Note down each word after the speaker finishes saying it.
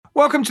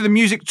Welcome to the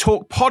Music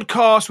Talk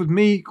podcast with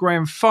me,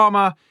 Graham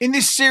Farmer. In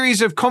this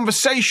series of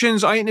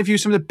conversations, I interview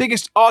some of the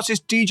biggest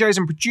artists, DJs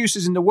and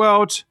producers in the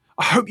world.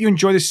 I hope you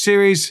enjoy this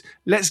series.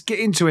 Let's get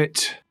into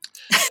it.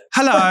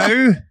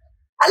 Hello.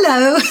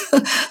 Hello.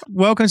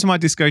 Welcome to my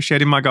disco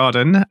shed in my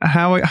garden.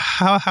 How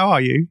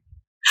are you?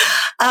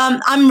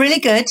 I'm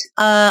really good.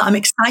 I'm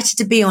excited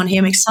to be on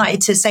here. I'm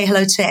excited to say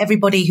hello to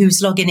everybody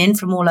who's logging in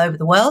from all over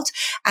the world,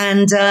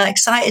 and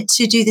excited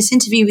to do this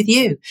interview with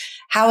you.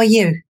 How are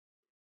you?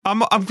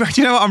 I'm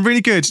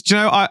really good. Do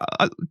you know,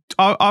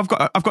 I've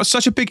got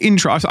such a big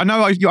intro. I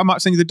know I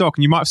might send you the doc,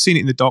 and you might have seen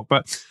it in the doc,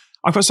 but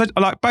I've got such,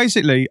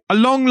 basically a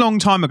long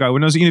time ago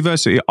when I was at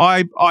university,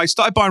 I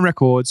started buying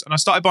records and I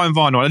started buying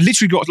vinyl. I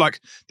literally got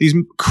these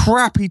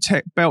crappy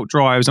tech belt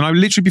drives, and I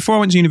literally, before I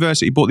went to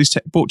university, bought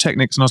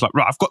Technics, and I was like,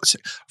 right, I've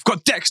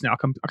got decks now. I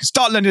can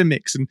start learning to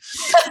mix, and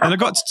I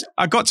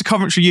got to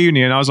Coventry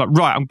Uni, and I was like,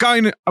 right,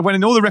 I went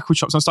in all the record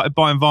shops and I started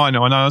buying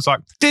vinyl, and I was like,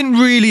 didn't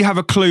really have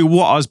a clue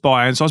what I was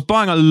buying, so I was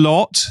buying a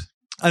lot.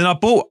 And I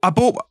bought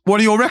one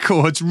of your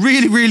records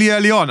really, really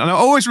early on. And I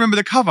always remember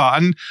the cover.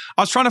 And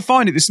I was trying to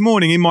find it this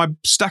morning in my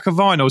stack of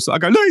vinyls. I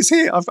go, look, it's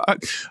here.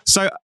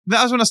 So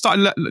that was when I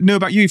started knew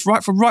about you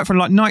right from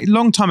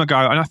long time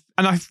ago.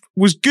 And I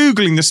was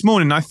Googling this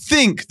morning. And I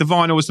think the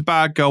vinyl was the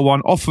Bad Girl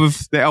one off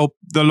of the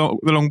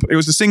long. It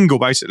was the single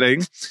basically.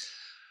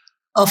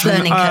 Off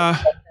Learning.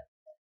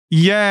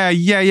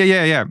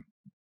 Yeah.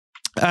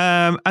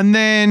 And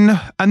then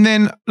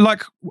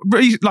like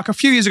a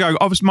few years ago,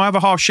 obviously my other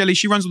half, Shelley,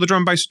 she runs all the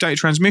drum and bass data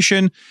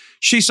transmission.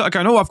 She started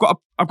going, I'm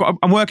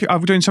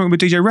doing something with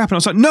DJ Rap. And I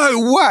was like, no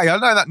way, I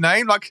know that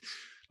name. Like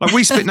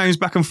we split names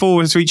back and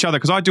forward to each other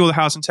because I do all the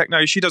house and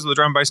techno. She does all the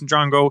drum, bass and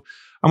jungle.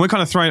 And we're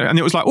kind of throwing it. And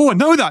it was like, oh, I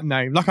know that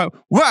name.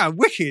 Wow,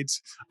 wicked.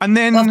 And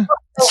then... Well,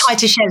 hi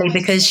to Shelley,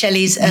 because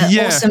Shelley's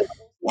awesome.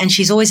 And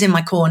she's always in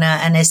my corner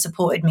and has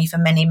supported me for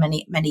many,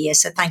 many, many years.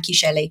 So thank you,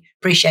 Shelley.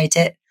 Appreciate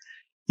it.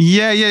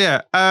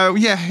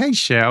 Yeah. Hey,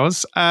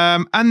 Shells.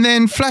 And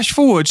then flash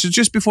forward to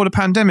just before the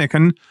pandemic.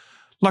 And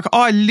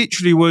I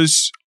literally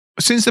was,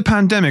 since the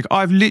pandemic,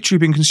 I've literally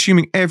been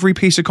consuming every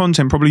piece of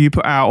content probably you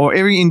put out or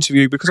every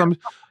interview, because I'm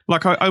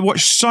I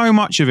watched so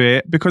much of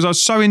it because I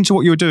was so into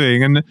what you were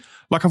doing. And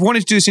I've wanted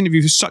to do this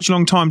interview for such a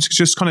long time to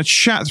just kind of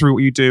chat through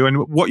what you do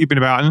and what you've been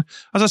about. And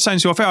as I was saying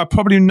to you, I felt I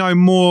probably know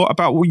more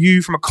about what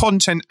you from a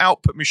content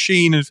output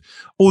machine of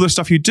all the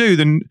stuff you do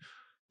than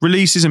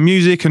releases and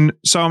music. And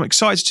so I'm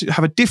excited to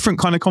have a different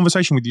kind of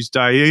conversation with you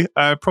today,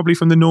 probably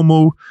from the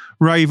normal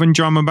rave and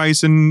drum and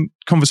bass and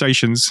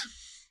conversations.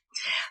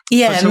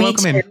 Yeah, so me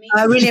too.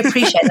 I really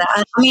appreciate that.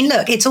 I mean,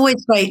 look, it's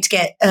always great to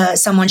get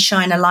someone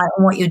shine a light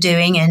on what you're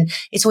doing, and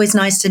it's always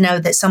nice to know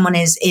that someone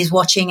is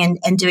watching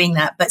and doing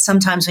that. But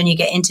sometimes when you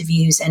get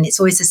interviews and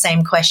it's always the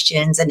same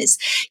questions, and it's,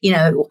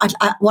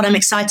 what I'm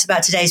excited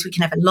about today is we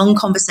can have a long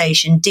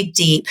conversation, dig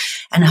deep,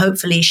 and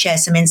hopefully share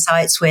some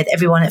insights with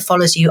everyone that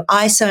follows you.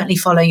 I certainly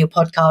follow your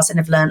podcast and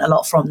have learned a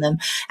lot from them.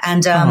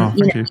 And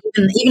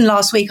even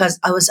last week,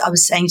 I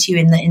was saying to you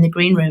in the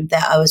green room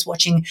that I was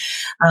watching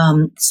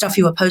stuff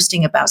you were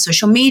posting about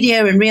social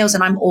media and reels,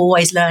 and I'm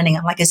always learning.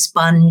 I'm like a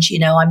sponge,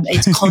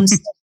 it's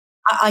constant.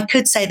 I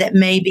could say that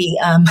maybe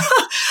I've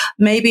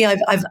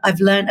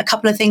learned a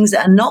couple of things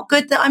that are not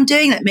good that I'm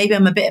doing, that maybe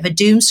I'm a bit of a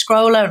doom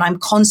scroller and I'm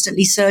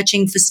constantly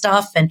searching for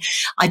stuff, and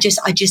I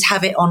just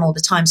have it on all the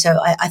time. So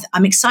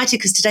I'm excited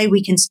because today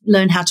we can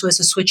learn how to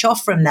also switch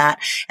off from that,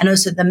 and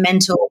also the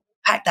mental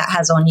impact that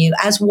has on you,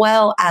 as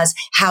well as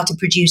how to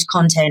produce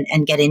content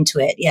and get into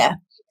it. Yeah.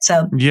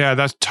 So yeah,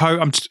 that's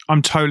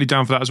I'm totally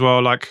down for that as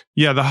well.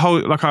 The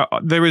whole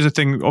there is a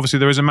thing. Obviously,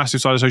 there is a massive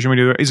side of social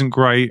media that isn't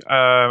great,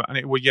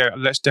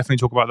 let's definitely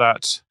talk about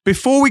that.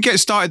 Before we get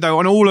started, though,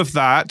 on all of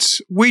that,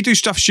 we do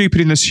stuff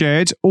stupid in the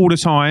shed all the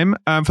time.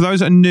 For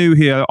those that are new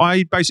here,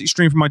 I basically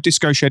stream from my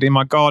disco shed in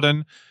my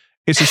garden.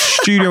 It's a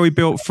studio we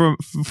built for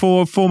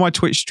my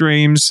Twitch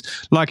streams.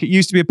 It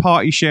used to be a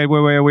party shed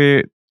where we're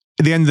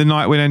at the end of the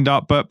night we'd end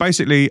up, but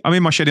basically, I'm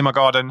in my shed in my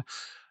garden,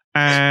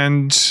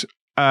 and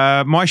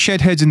my shed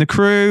heads in the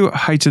crew.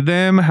 Hey to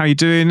them, how you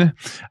doing?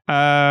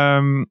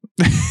 Part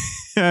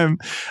of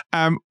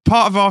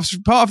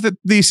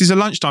this is a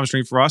lunchtime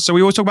stream for us. So we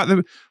always talk about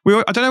I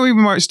don't know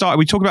even where it started.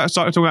 We started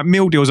talking about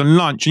meal deals and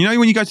lunch. And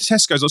when you go to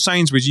Tesco's or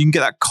Sainsbury's, you can get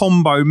that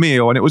combo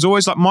meal, and it was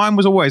always mine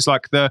was always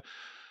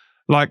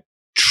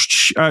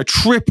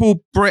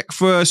triple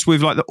breakfast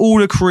with all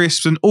the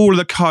crisps and all of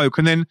the Coke,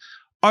 and then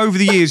over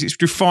the years it's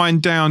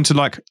refined down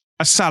to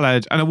a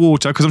salad and a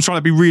water because I'm trying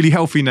to be really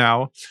healthy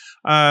now.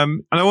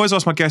 And I always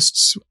ask my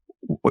guests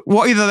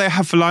what either they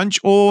have for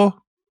lunch, or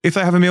if they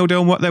have a meal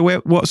deal,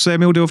 what's their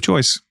meal deal of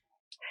choice.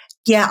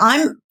 Yeah,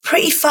 I'm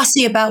pretty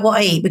fussy about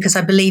what I eat because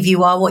I believe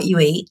you are what you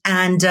eat.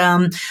 And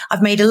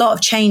I've made a lot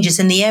of changes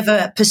in the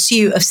ever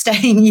pursuit of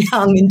staying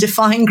young and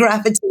defying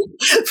gravity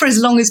for as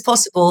long as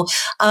possible.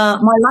 My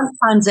lunch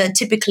times are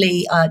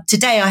typically,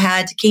 today I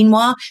had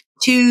quinoa,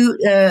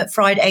 2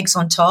 fried eggs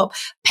on top,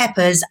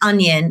 peppers,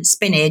 onion,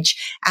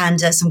 spinach, and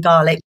some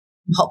garlic,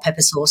 hot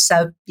pepper sauce.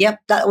 So, yep,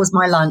 that was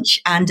my lunch.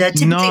 And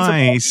typically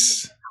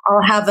nice.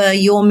 I'll have a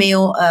Your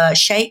Meal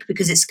shake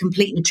because it's a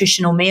complete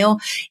nutritional meal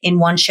in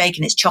one shake,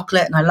 and it's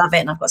chocolate, and I love it,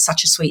 and I've got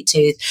such a sweet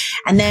tooth.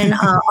 And then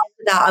after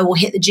that, I will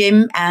hit the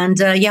gym,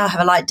 and I'll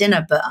have a light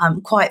dinner, but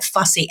I'm quite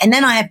fussy. And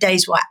then I have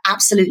days where I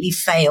absolutely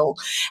fail,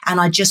 and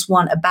I just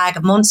want a bag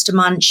of Monster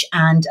Munch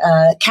and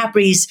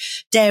Cadbury's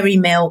dairy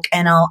milk,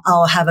 and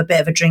I'll have a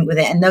bit of a drink with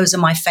it. And those are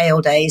my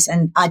fail days.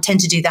 And I tend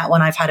to do that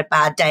when I've had a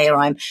bad day or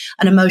I'm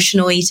an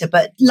emotional eater,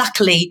 but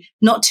luckily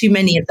not too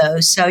many of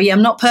those. So yeah,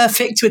 I'm not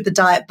perfect with the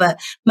diet, but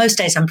most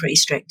days I'm pretty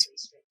strict.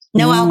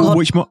 No alcohol.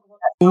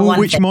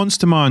 Which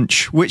Monster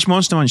Munch? Which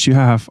Monster Munch do you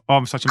have? Oh,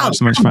 I'm such a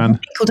Monster Munch fan.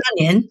 Pickled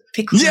onion.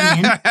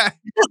 Onion.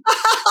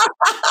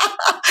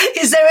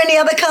 Is there any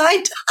other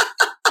kind?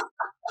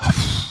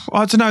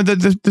 I don't know.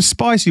 The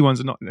spicy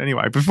ones are not.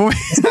 Anyway, before.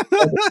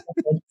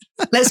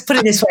 Let's put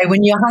it this way: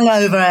 when you're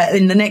hungover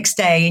in the next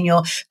day and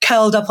you're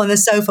curled up on the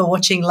sofa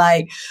watching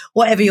like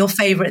whatever your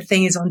favorite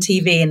thing is on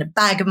TV and a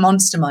bag of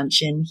Monster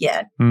Munch, and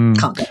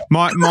can't go.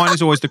 Mine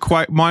is always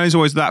mine is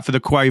always that for the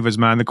Quavers,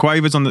 man. The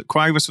Quavers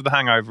for the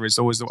hangover is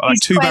always like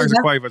two bags of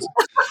Quavers.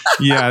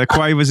 Yeah, the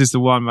Quavers is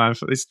the one, man.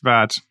 It's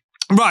bad.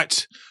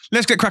 Right,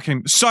 let's get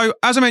cracking. So,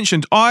 as I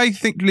mentioned, I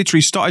think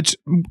literally started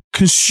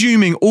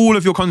consuming all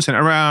of your content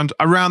around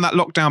that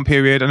lockdown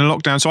period and a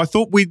lockdown. So I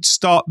thought we'd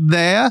start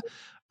there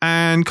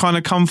and kind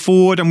of come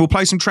forward, and we'll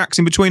play some tracks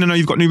in between. I know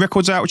you've got new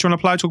records out, which you want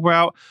to play, talk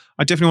about.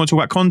 I definitely want to talk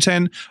about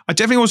content. I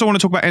definitely also want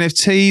to talk about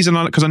NFTs,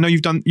 and because I know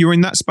you're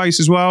in that space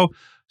as well.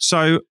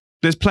 So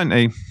there's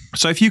plenty.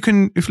 So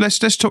let's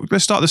start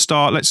the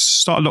start. Let's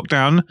start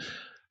lockdown.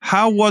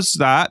 How was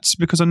that?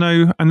 Because I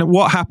know, and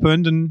what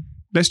happened, and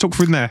let's talk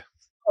from there.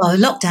 Oh,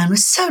 lockdown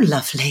was so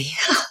lovely.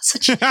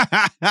 Such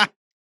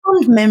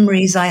fond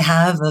memories I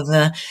have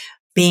of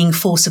being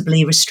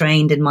forcibly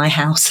restrained in my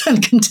house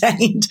and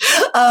contained.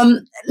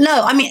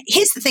 No, I mean,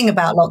 here's the thing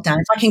about lockdown.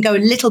 If I can go a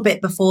little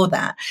bit before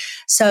that.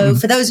 So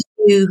for those of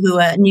you who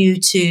are new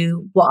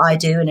to what I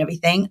do and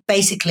everything,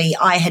 basically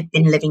I had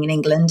been living in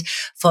England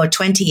for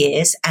 20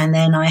 years, and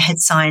then I had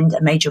signed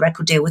a major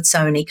record deal with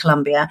Sony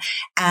Columbia.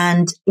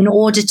 And in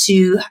order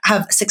to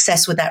have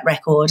success with that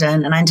record,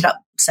 and I ended up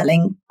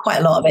selling quite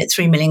a lot of it,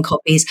 3 million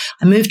copies.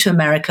 I moved to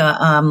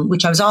America,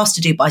 which I was asked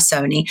to do by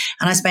Sony,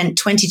 and I spent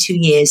 22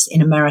 years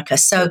in America.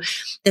 So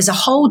there's a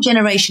whole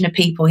generation of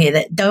people here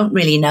that don't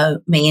really know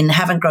me and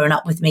haven't grown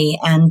up with me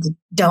and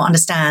don't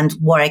understand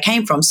where I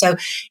came from. So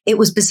it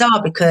was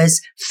bizarre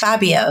because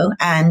Fabio,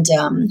 and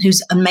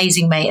who's an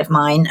amazing mate of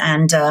mine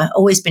and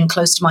always been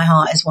close to my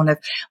heart as one of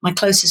my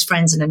closest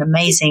friends and an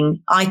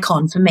amazing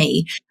icon for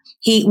me,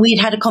 we'd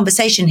had a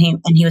conversation,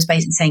 and he was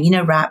basically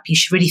saying, Rap, you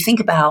should really think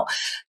about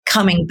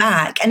coming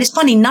back. And it's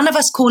funny, none of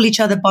us call each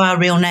other by our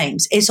real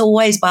names. It's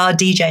always by our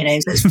DJ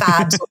names. It's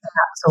Fabs or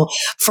Paps or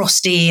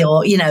Frosty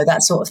or,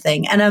 that sort of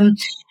thing. And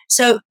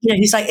so,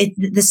 he's like,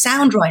 the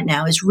sound right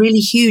now is really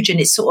huge, and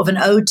it's sort of an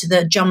ode to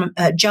the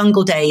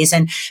jungle days,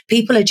 and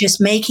people are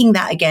just making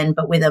that again,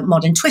 but with a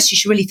modern twist. You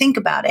should really think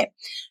about it.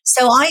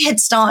 So I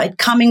had started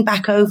coming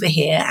back over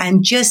here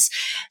and just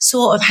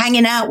sort of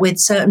hanging out with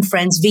certain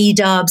friends,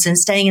 V-Dubs, and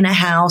staying in a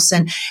house,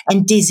 and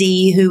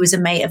Dizzy, who was a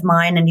mate of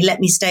mine, and he let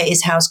me stay at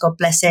his house, God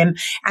bless him.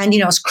 And,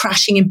 I was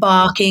crashing and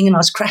barking, and I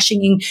was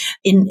crashing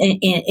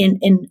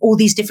in all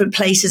these different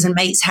places and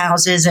mates'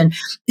 houses. And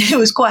it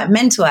was quite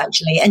mental,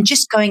 actually, and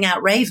just going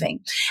out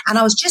raving. And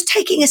I was just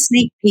taking a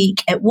sneak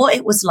peek at what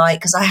it was like,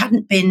 because I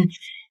hadn't been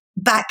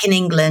back in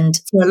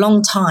England for a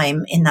long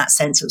time in that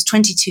sense. It was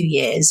 22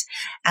 years,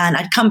 and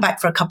I'd come back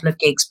for a couple of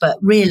gigs, but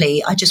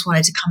really I just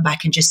wanted to come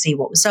back and just see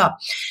what was up.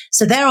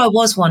 So there I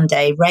was one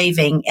day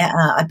raving.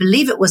 I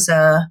believe it was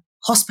a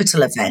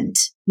hospital event.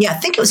 Yeah, I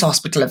think it was a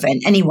hospital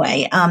event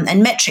anyway.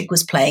 And Metric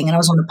was playing, and I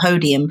was on the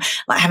podium,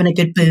 like having a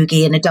good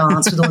boogie and a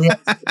dance with all the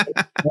other people.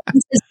 I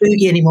don't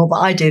boogie anymore, but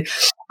I do.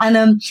 And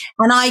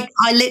I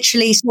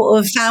literally sort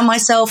of found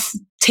myself,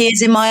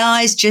 tears in my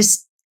eyes,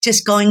 just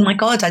going, my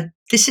God,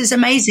 this is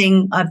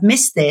amazing. I've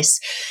missed this.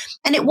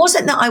 And it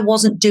wasn't that I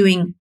wasn't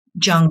doing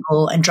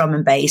jungle and drum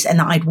and bass and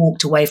that I'd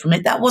walked away from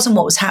it. That wasn't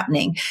what was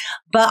happening.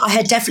 But I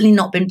had definitely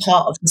not been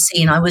part of the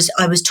scene. I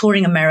was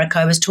touring America.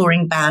 I was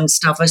touring band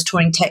stuff. I was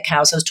touring tech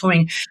house. I was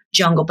touring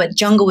jungle. But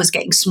jungle was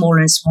getting smaller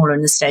and smaller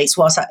in the States,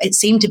 whilst it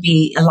seemed to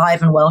be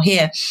alive and well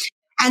here.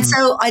 And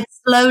so I'd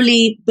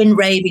slowly been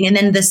raving. And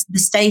then the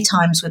stay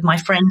times with my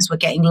friends were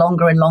getting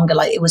longer and longer.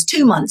 Like it was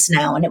 2 months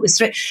now, and it was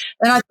 3.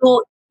 And I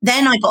thought,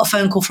 then I got a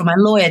phone call from my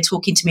lawyer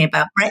talking to me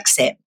about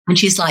Brexit. And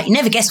she's like, you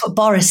never guess what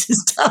Boris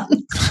has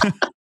done.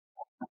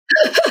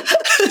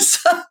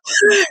 So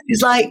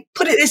he's like,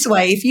 put it this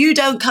way, if you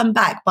don't come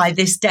back by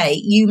this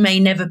date, you may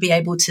never be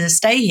able to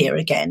stay here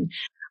again.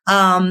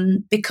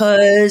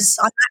 Because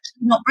I'm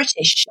actually not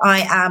British. I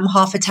am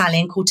half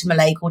Italian, quarter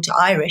Malay, quarter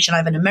Irish, and I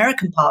have an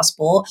American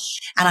passport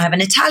and I have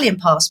an Italian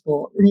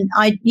passport. And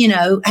I,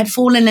 had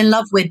fallen in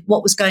love with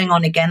what was going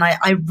on again.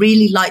 I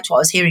really liked what I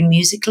was hearing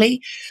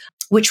musically,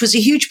 which was a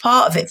huge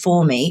part of it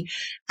for me.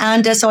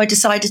 And so I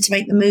decided to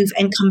make the move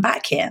and come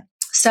back here.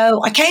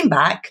 So I came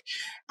back,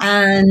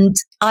 and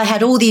I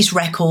had all these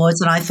records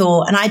and I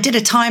thought, and I did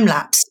a time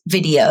lapse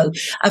video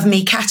of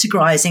me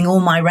categorizing all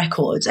my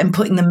records and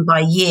putting them by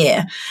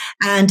year.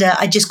 And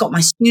I just got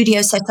my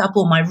studio set up,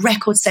 all my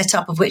records set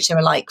up, of which there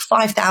were like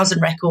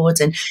 5,000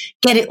 records, and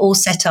get it all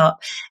set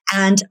up.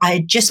 And I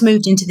had just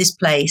moved into this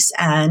place.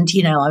 And,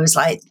 I was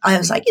like,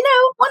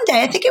 one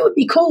day I think it would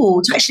be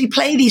cool to actually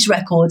play these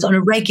records on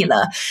a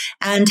regular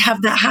and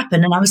have that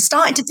happen. And I was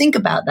starting to think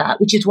about that,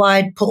 which is why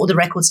I'd put all the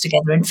records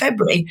together in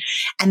February.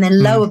 And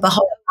then lo and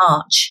behold,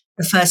 March,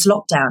 the first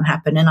lockdown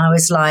happened. And I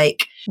was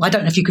like, well, I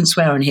don't know if you can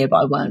swear on here, but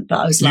I won't. But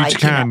I was like,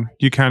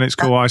 you can. It's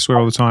cool. I swear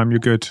all the time. You're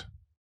good.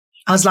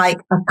 I was like,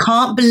 I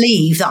can't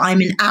believe that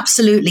I'm in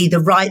absolutely the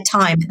right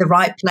time, at the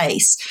right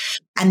place.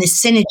 And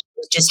this synergy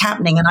was just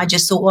happening. And I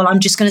just thought, well, I'm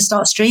just going to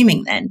start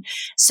streaming then.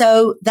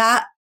 So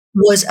that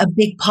was a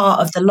big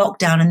part of the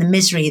lockdown and the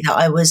misery that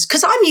I was,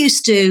 because I'm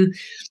used to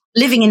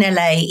living in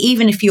LA.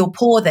 Even if you're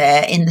poor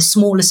there, in the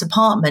smallest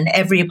apartment,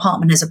 every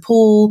apartment has a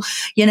pool,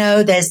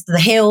 there's the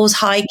hills,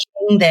 hiking,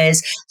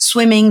 there's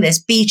swimming,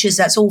 there's beaches,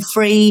 that's all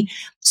free.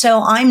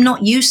 So I'm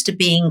not used to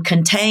being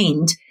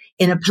contained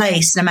in a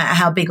place, no matter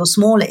how big or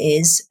small it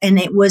is. And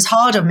it was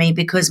hard on me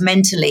because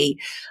mentally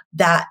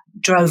that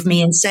drove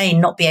me insane,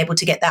 not be able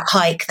to get that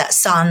hike, that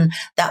sun,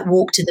 that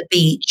walk to the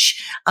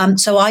beach.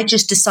 So I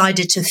just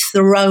decided to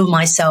throw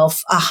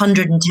myself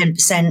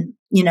 110%,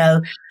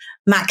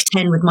 Mach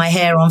 10 with my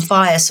hair on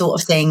fire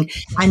sort of thing,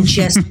 and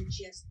just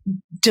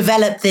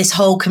develop this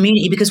whole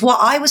community, because what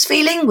I was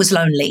feeling was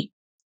lonely.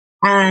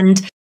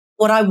 And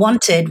what I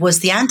wanted was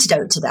the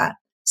antidote to that.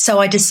 So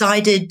I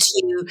decided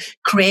to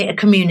create a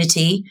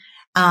community,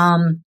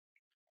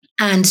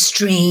 and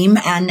stream.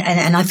 And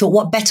I thought,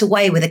 what better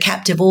way with a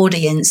captive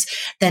audience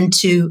than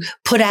to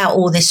put out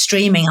all this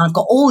streaming? I've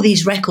got all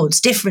these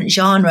records, different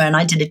genre, and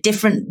I did a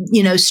different,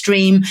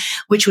 stream,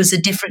 which was a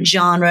different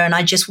genre. And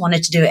I just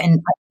wanted to do it. And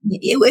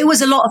it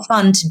was a lot of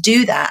fun to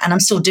do that. And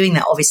I'm still doing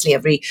that, obviously,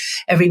 every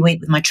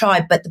week with my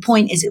tribe. But the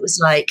point is, it was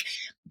like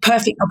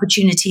perfect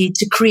opportunity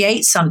to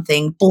create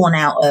something born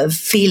out of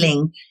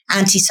feeling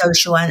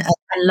antisocial and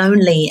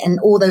lonely and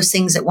all those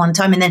things at one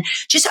time. And then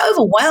just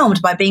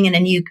overwhelmed by being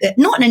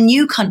not in a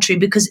new country,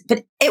 but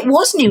it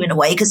was new in a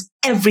way, because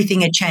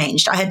everything had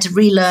changed. I had to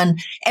relearn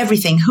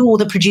everything, who all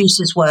the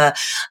producers were,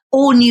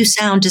 all new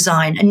sound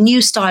design, a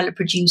new style of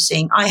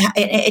producing.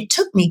 It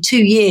took me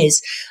 2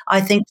 years,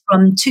 I think,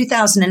 from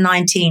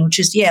 2019, which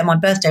was, my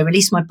birthday,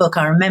 released my book.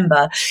 I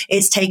remember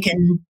it's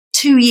taken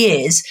 2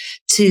 years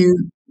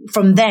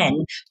from then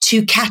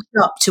to catch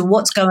up to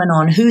what's going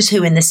on, who's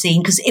who in the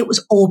scene, because it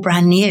was all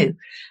brand new.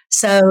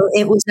 So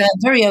it was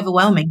very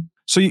overwhelming.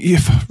 So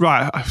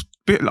right,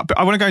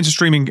 I want to go into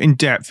streaming in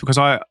depth, because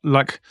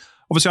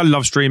obviously I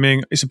love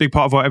streaming. It's a big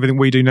part of everything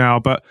we do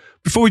now. But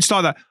before we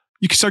start that,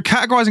 so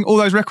categorizing all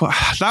those records,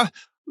 that,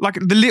 like,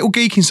 the little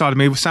geek inside of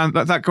me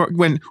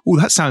went, oh,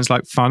 that sounds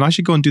like fun. I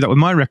should go and do that with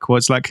my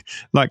records. Like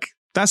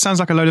that sounds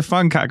like a load of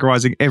fun,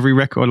 categorizing every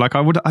record. Like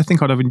I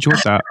think I'd have enjoyed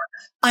that.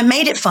 I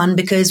made it fun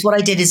because what I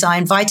did is I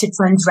invited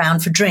friends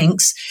round for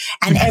drinks,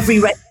 and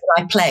every record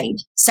I played.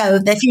 So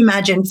if you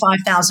imagine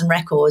 5,000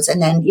 records,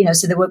 and then,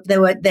 so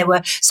there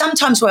were some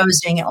times where I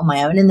was doing it on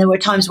my own, and there were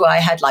times where I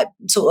had like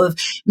sort of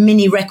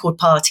mini record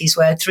parties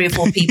where 3 or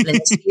 4 people in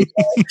the studio,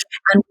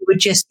 and we would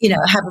just,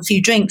 have a few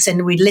drinks,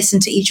 and we'd listen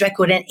to each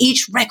record, and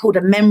each record,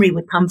 a memory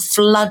would come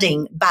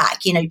flooding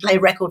back. You play a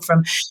record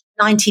from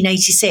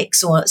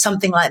 1986 or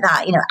something like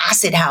that,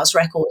 acid house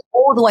record,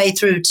 all the way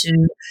through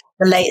to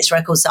the latest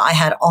records that I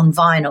had on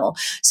vinyl.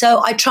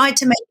 So I tried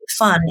to make it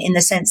fun in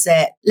the sense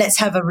that let's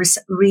have a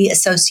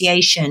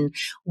reassociation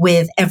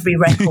with every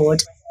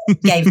record.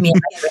 Gave me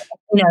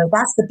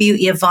that's the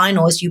beauty of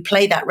vinyl, is you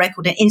play that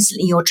record and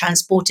instantly you're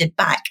transported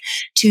back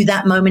to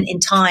that moment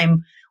in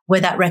time where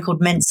that record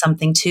meant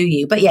something to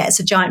you. But yeah, it's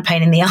a giant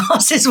pain in the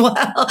ass as well.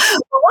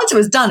 But once it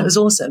was done, it was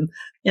awesome,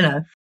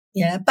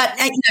 Yeah, but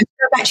go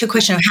back to your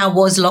question of how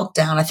was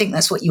lockdown. I think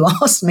that's what you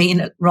asked me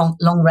in a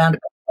long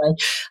roundabout way.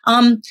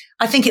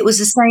 I think it was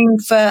the same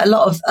for a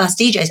lot of us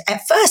DJs.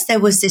 At first, there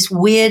was this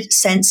weird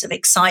sense of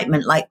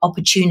excitement, like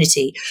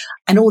opportunity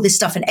and all this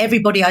stuff. And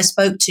everybody I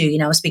spoke to,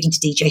 I was speaking to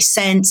DJ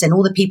Sense and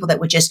all the people that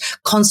were just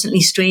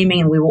constantly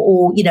streaming, and we were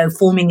all,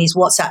 forming these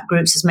WhatsApp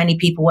groups, as many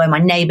people were. My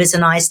neighbors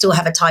and I still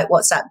have a tight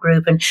WhatsApp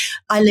group, and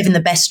I live in the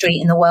best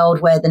street in the world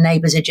where the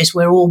neighbors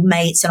we're all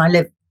mates, and I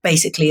live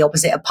basically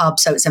opposite a pub,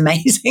 so it's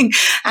amazing.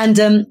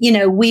 And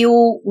we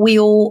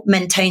all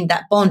maintained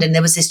that bond, and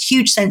there was this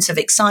huge sense of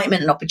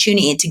excitement and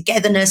opportunity and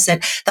togetherness,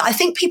 and that I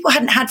think people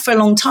hadn't had for a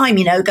long time.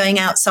 Going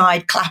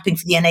outside, clapping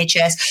for the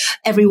NHS,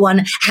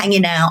 everyone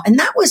hanging out, and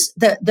that was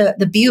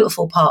the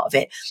beautiful part of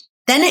it.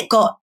 Then it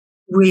got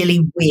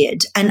really weird,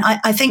 and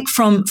I think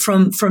from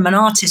an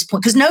artist's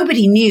point, because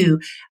nobody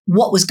knew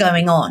what was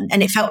going on,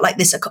 and it felt like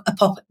this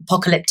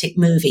apocalyptic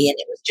movie, and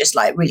it was just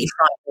like really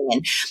frightening.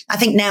 And I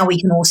think now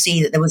we can all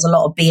see that there was a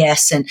lot of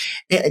BS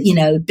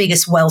and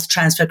biggest wealth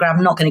transfer grab.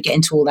 I'm not going to get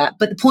into all that,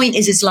 but the point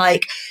is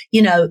like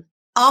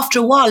after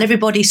a while,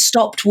 everybody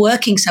stopped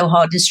working so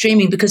hard and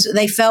streaming because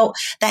they felt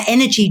that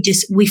energy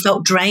we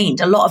felt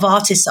drained. A lot of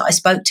artists that I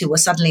spoke to were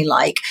suddenly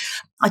like,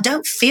 I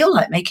don't feel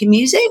like making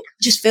music.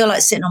 I just feel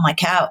like sitting on my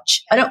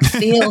couch. I don't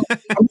feel and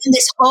then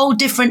this whole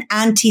different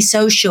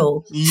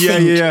antisocial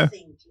thing. Yeah.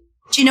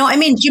 Do you know what I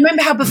mean? Do you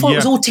remember how before it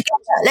was all together?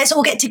 Let's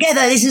all get together.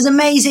 This is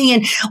amazing.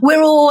 And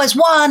we're all as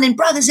one and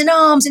brothers in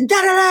arms and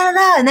da da da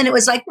da. And then it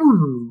was like,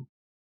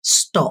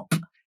 stop.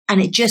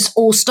 And it just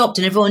all stopped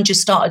and everyone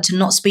just started to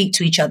not speak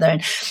to each other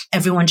and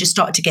everyone just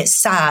started to get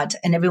sad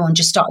and everyone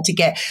just started to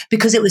get,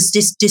 because it was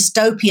this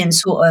dystopian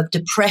sort of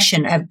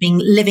depression of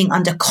living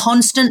under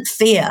constant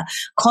fear,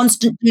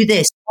 constant do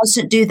this,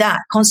 constant do that,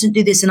 constant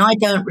do this. And I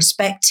don't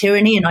respect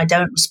tyranny and I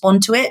don't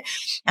respond to it.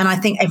 And I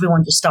think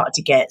everyone just started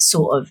to get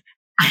sort of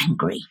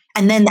angry.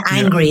 And then the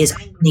angry is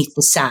underneath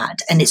the sad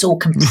and it's all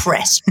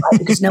compressed, right?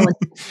 Because no one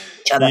sees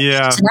each other.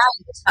 Yeah. So now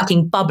it's a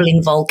fucking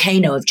bubbling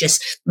volcano of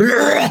just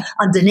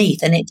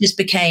underneath. And it just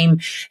became,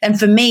 and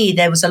for me,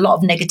 there was a lot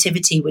of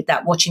negativity with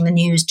that, watching the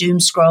news, doom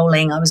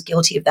scrolling. I was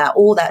guilty of that,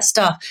 all that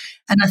stuff.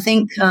 And I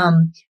think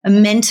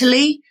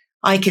mentally,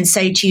 I can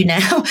say to you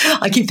now,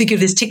 I keep thinking of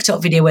this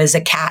TikTok video where there's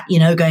a cat,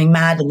 going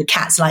mad and the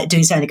cat's like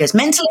doing something. It goes,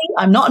 mentally,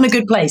 I'm not in a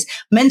good place.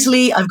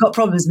 Mentally, I've got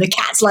problems. And the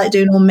cat's like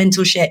doing all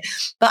mental shit.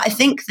 But I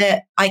think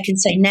that I can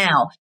say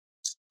now,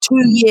 2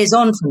 years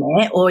on from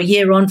it or a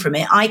year on from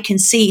it, I can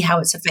see how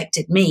it's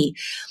affected me.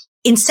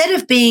 Instead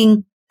of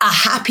being a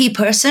happy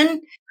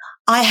person,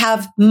 I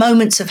have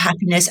moments of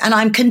happiness and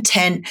I'm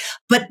content,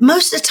 but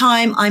most of the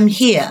time I'm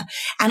here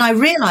and I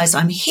realize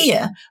I'm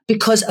here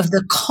because of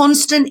the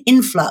constant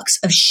influx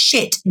of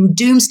shit and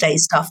doomsday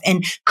stuff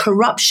and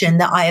corruption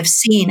that I have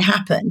seen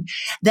happen,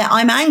 that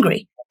I'm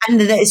angry and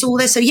that it's all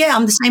there. So yeah,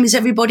 I'm the same as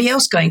everybody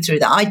else going through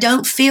that. I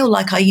don't feel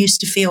like I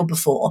used to feel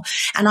before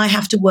and I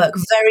have to work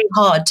very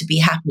hard to be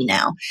happy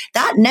now.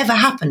 That never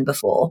happened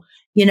before.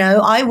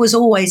 I was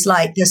always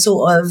like the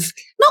sort of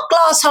not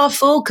glass half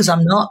full because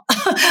I'm not.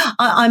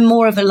 I'm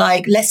more of a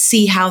like, let's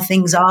see how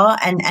things are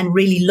and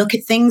really look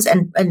at things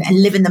and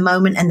live in the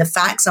moment and the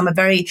facts. I'm a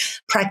very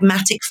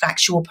pragmatic,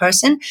 factual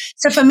person.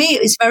 So for me,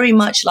 it's very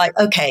much like,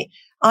 okay,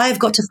 I've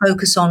got to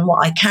focus on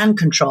what I can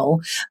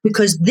control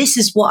because this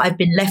is what I've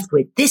been left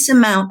with, this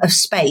amount of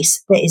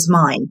space that is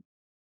mine.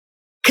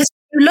 Because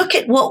look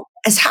at what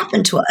has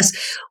happened to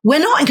us. We're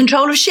not in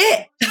control of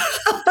shit.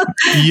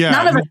 Yeah.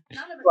 None of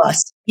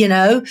us,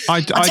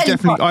 I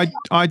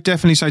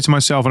definitely say to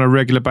myself on a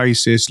regular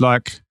basis,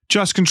 like,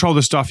 just control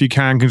the stuff you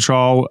can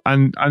control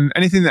and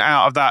anything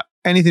out of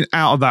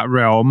that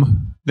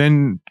realm,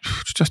 then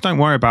just don't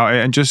worry about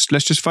it and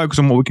let's just focus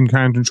on what we can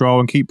control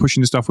and keep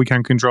pushing the stuff we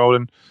can control.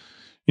 And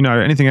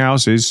anything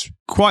else is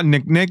quite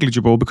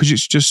negligible because you're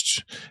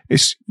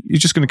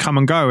just going to come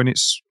and go and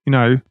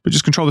but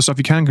just control the stuff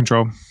you can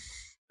control.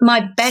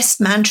 My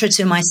best mantra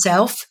to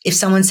myself, if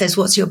someone says,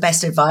 what's your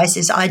best advice,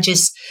 is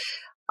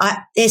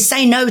is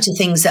say no to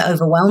things that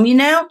overwhelm you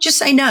now. Just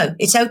say no.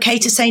 It's okay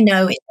to say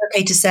no. It's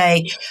okay to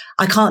say,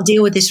 I can't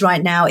deal with this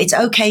right now. It's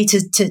okay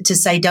to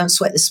say, don't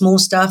sweat the small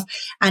stuff.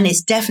 And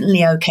it's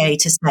definitely okay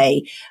to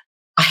say,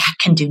 I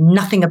can do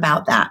nothing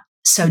about that.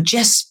 So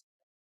just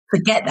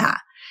forget that.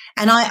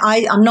 And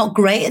I'm not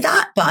great at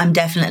that, but I'm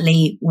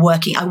definitely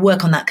working. I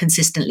work on that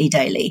consistently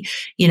daily.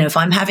 If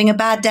I'm having a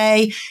bad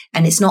day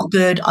and it's not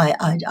good,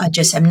 I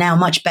just am now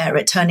much better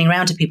at turning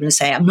around to people and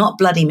say, I'm not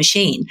bloody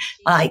machine.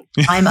 Like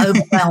I'm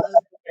overwhelmed.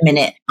 A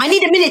minute. I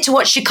need a minute to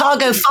watch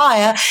Chicago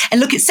Fire and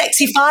look at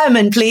sexy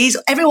firemen, please.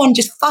 Everyone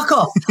just fuck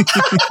off.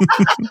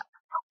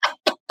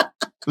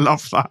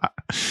 Love that.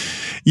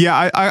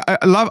 Yeah,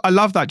 I love that. I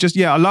love that.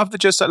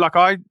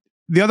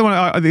 The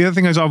other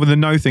thing is over the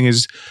no thing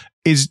is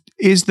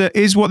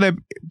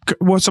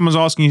what someone's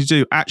asking you to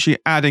do actually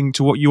adding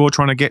to what you're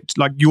trying to get,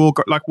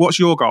 what's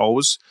your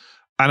goals,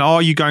 and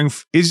are you going?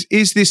 Is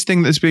this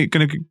thing that's going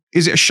to?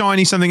 Is it a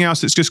shiny something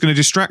else that's just going to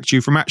distract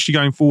you from actually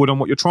going forward on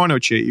what you're trying to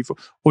achieve,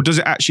 or does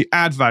it actually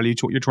add value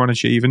to what you're trying to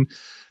achieve? And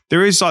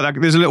there is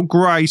there's a little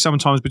grey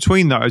sometimes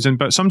between those,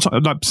 but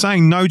sometimes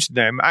saying no to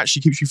them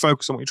actually keeps you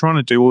focused on what you're trying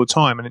to do all the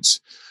time, and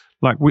it's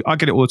I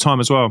get it all the time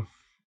as well.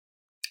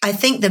 I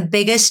think the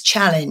biggest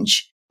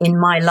challenge in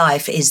my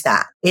life is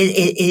that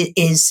it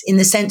is in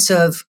the sense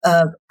of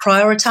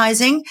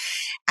prioritizing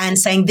and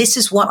saying, this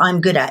is what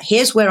I'm good at.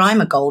 Here's where I'm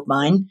a gold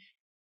mine.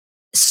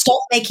 Stop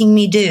making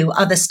me do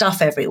other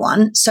stuff,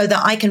 everyone, so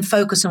that I can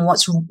focus on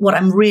what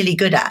I'm really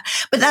good at.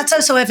 But that's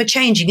also ever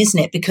changing, isn't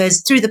it?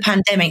 Because through the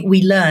pandemic,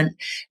 we learned,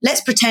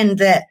 let's pretend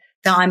that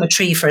I'm a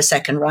tree for a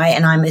second, right?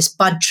 And I'm this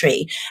bud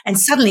tree. And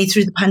suddenly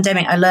through the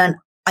pandemic, I learned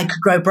I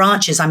could grow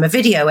branches. I'm a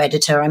video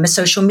editor. I'm a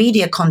social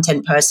media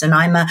content person.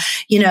 I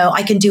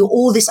can do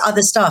all this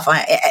other stuff,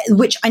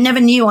 which I never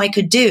knew I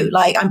could do.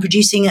 Like I'm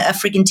producing a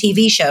friggin'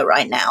 TV show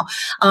right now.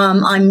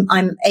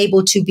 I'm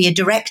able to be a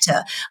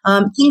director.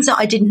 Things that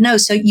I didn't know.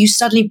 So you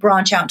suddenly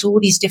branch out to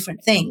all these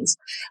different things.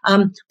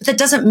 But that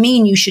doesn't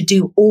mean you should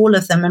do all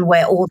of them and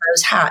wear all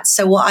those hats.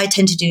 So what I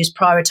tend to do is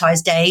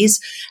prioritize days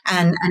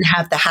and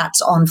have the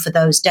hats on for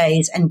those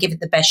days and give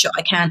it the best shot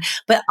I can.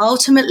 But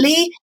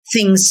ultimately,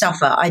 things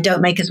suffer. I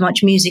don't make as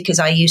much music as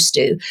I used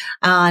to.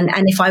 And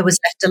if I was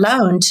left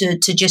alone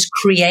to just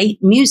create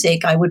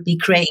music, I would be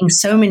creating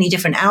so many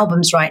different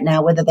albums right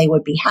now, whether they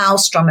would be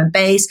house, drum and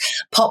bass,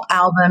 pop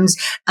albums,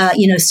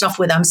 stuff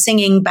with I'm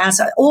singing,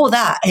 bass, all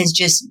that has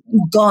just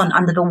gone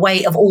under the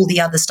weight of all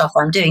the other stuff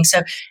I'm doing.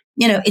 So,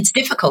 it's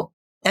difficult,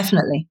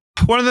 definitely.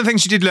 One of the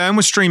things you did learn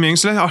was streaming.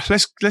 So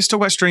let's talk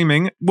about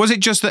streaming. Was it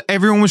just that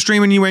everyone was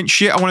streaming and you went,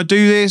 shit, I want to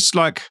do this?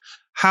 Like,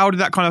 how did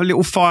that kind of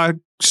little fire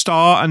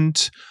start,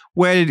 and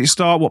where did it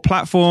start? What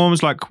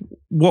platforms? Like,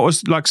 what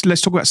was like?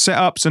 Let's talk about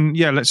setups, and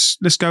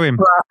let's go in.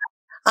 Well,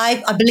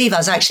 I believe I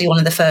was actually one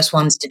of the first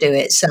ones to do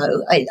it. So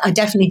I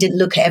definitely didn't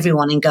look at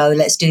everyone and go,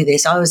 let's do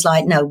this. I was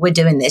like, no, we're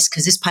doing this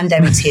because this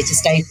pandemic's here to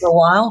stay for a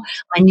while.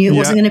 I knew it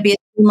wasn't going to be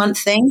a 2-month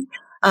thing.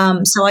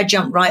 So I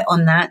jumped right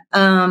on that.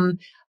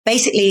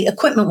 Basically,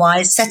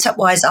 equipment-wise,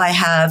 setup-wise, I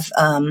have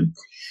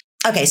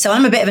okay, so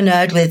I'm a bit of a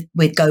nerd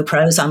with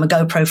GoPros. I'm a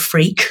GoPro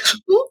freak.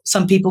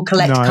 Some people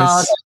collect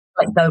cars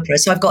like GoPros.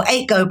 So I've got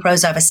 8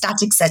 GoPros. I have a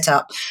static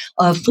setup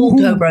of 4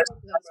 GoPros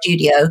in my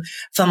studio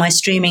for my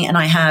streaming, and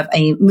I have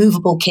a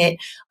movable kit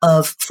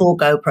of 4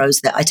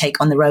 GoPros that I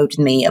take on the road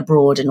with me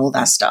abroad and all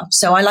that stuff.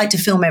 So I like to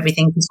film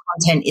everything because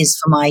content is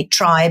for my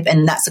tribe,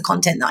 and that's the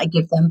content that I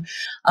give them.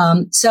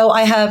 So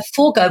I have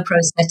 4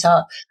 GoPros set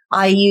up.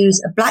 I use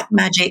a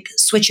Blackmagic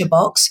switcher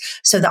box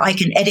so that I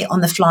can edit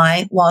on the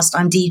fly whilst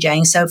I'm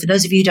DJing. So for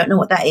those of you who don't know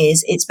what that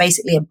is, it's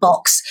basically a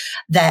box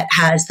that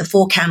has the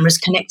 4 cameras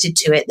connected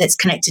to it, that's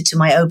connected to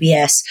my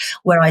OBS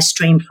where I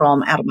stream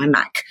from out of my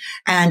Mac.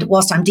 And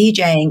whilst I'm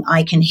DJing,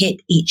 I can hit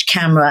each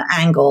camera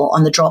angle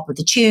on the drop of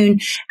the tune,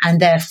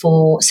 and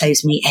therefore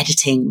saves me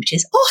editing, which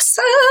is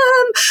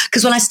awesome.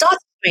 Because when I started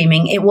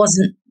streaming, it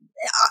wasn't,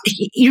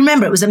 you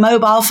remember, it was a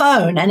mobile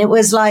phone and it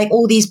was like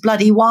all these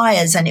bloody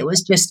wires, and it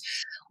was just,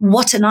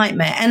 what a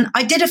nightmare. And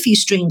I did a few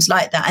streams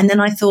like that. And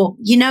then I thought,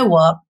 you know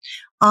what?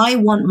 I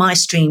want my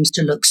streams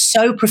to look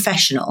so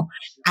professional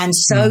and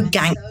so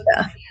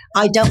gangster.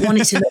 I don't want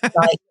it to look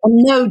like,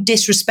 no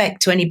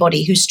disrespect to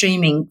anybody who's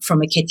streaming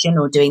from a kitchen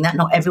or doing that.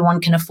 Not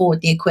everyone can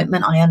afford the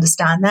equipment. I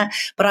understand that.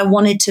 But I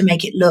wanted to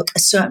make it look a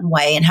certain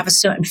way and have a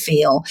certain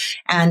feel.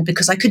 And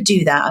because I could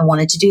do that, I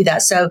wanted to do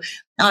that. So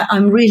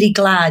I'm really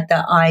glad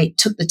that I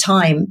took the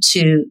time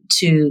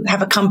to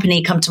have a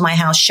company come to my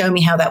house, show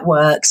me how that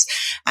works.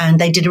 And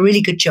they did a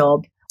really good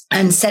job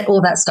and set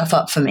all that stuff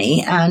up for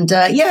me. And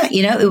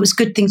it was a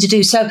good thing to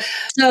do. So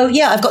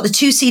I've got the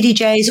 2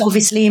 CDJs,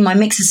 obviously, my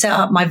mixer set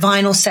up, my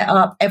vinyl set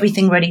up,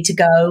 everything ready to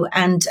go.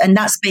 And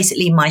that's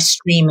basically my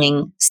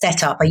streaming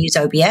setup. I use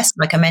OBS,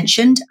 like I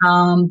mentioned.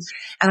 And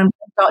I'm going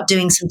to start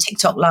doing some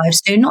TikTok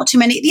lives soon. Not too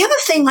many. The other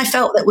thing I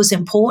felt that was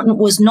important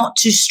was not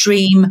to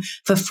stream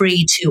for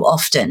free too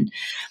often.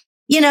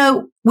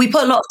 We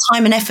put a lot of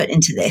time and effort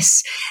into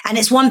this. And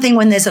it's one thing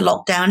when there's a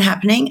lockdown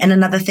happening and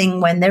another thing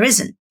when there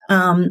isn't.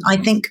 I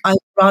think I would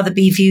rather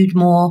be viewed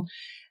more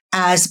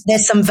as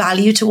there's some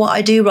value to what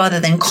I do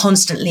rather than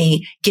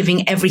constantly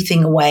giving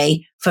everything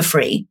away for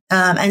free.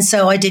 And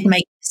so I did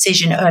make a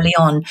decision early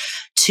on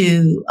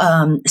to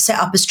set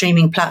up a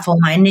streaming platform.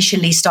 I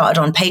initially started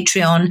on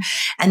Patreon,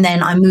 and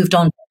then I moved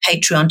on from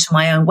Patreon to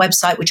my own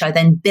website, which I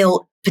then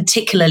built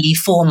particularly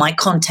for my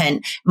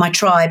content, my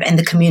tribe, and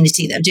the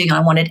community that I'm doing.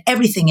 I wanted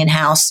everything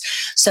in-house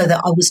so that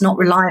I was not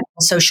reliant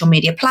on social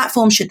media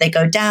platforms. Should they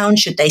go down?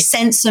 Should they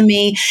censor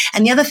me?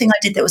 And the other thing I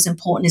did that was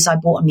important is I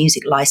bought a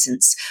music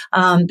license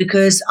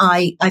because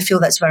I feel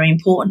that's very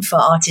important for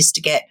artists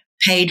to get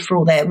paid for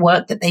all their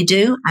work that they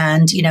do.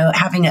 And,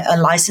 having a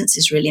license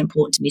is really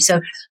important to me. So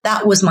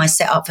that was my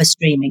setup for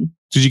streaming.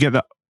 Did you get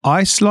the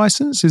ICE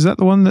license? Is that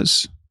the one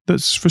that's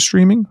for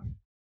streaming?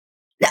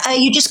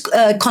 You just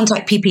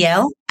contact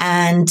PPL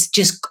and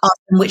just ask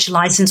them which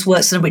license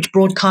works and which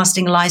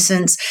broadcasting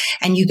license.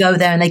 And you go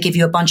there and they give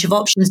you a bunch of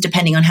options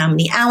depending on how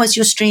many hours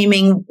you're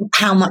streaming,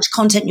 how much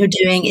content you're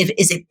doing.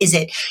 Is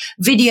it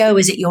video?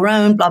 Is it your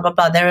own? Blah, blah,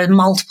 blah. There are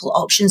multiple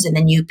options, and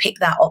then you pick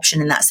that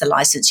option and that's the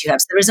license you have.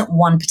 So there isn't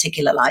one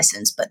particular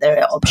license, but there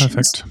are options.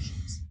 Perfect.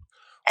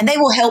 And they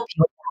will help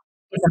you.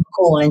 Give them a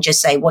call and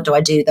just say, what do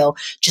I do? They'll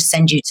just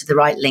send you to the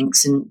right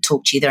links and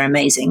talk to you. They're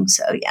amazing.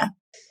 So, yeah.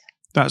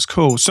 That's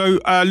cool. So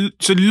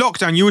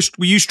lockdown,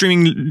 were you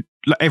streaming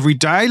every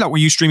day? Like, were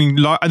you streaming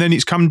and then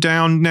it's come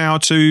down now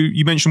to,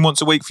 you mentioned once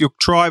a week for your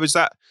tribe. Is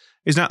that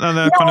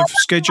another kind of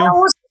schedule?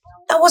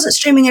 I wasn't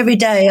streaming every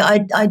day. I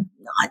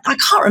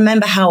can't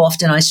remember how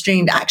often I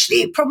streamed.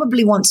 Actually,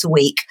 probably once a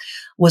week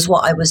was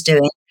what I was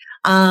doing.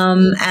 I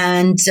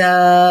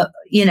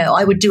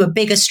would do a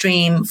bigger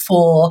stream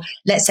for,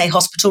 let's say,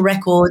 Hospital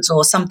Records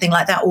or something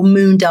like that, or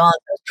Moondance.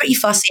 I was pretty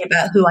fussy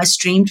about who I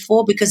streamed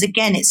for because,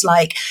 again, it's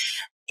like,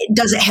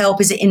 does it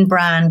help? Is it in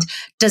brand?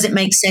 Does it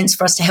make sense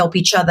for us to help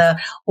each other?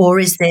 Or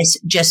is this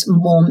just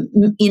more,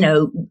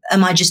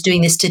 am I just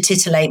doing this to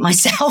titillate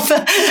myself?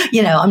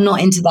 I'm not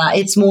into that.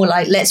 It's more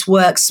like, let's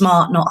work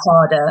smart, not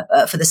harder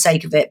for the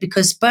sake of it,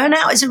 because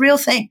burnout is a real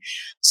thing.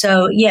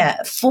 So,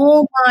 yeah,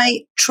 for my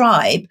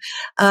tribe,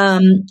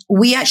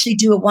 we actually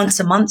do a once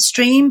a month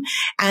stream,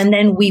 and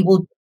then we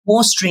will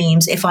more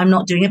streams if I'm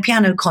not doing a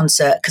piano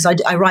concert, because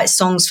I write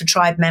songs for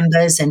tribe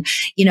members and,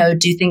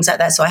 do things like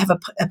that. So I have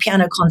a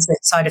piano concert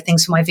side of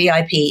things for my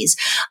VIPs.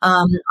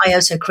 I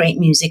also create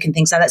music and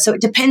things like that. So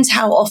it depends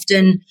how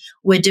often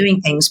we're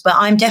doing things, but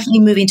I'm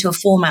definitely moving to a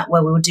format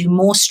where we'll do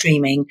more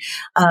streaming,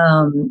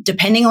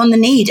 depending on the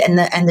need and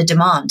the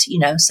demand,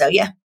 So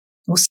yeah,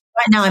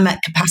 right now I'm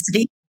at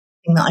capacity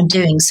that I'm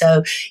doing.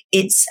 So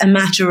it's a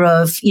matter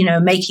of,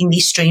 making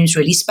these streams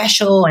really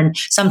special. And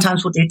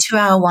sometimes we'll do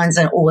 2-hour ones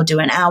or we'll do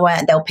an hour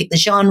and they'll pick the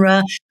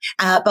genre.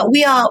 But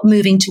we are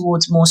moving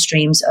towards more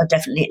streams,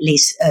 definitely at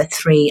least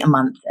 3 a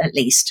month, at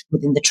least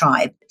within the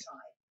tribe.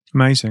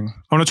 Amazing.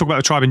 I want to talk about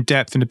the tribe in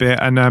depth in a bit,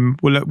 and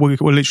we'll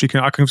literally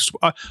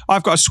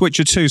I've got a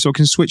switcher too, so I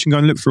can switch and go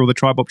and look through all the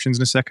tribe options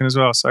in a second as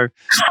well. So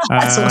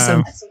that's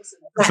awesome.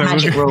 So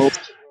magic rule.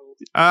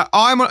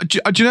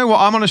 Do you know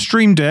what? I'm on a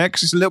Stream Deck.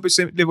 It's a little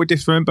bit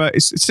different, but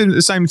it's still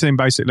the same thing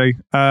basically.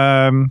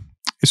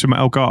 It's from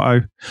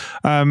Elgato.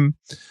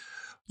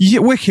 Yeah,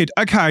 wicked.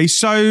 Okay,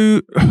 so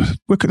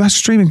that's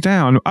streaming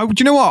down. Oh,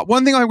 do you know what?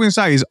 One thing I'm going to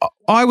say is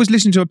I was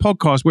listening to a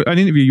podcast, an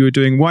interview you were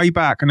doing way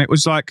back, and it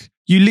was like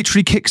you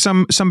literally kicked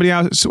somebody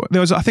out.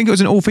 I think it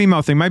was an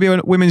all-female thing, maybe a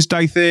Women's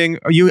Day thing.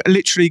 You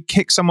literally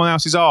kicked someone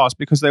else's ass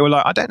because they were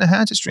like, I don't know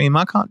how to stream,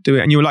 I can't do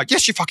it. And you were like,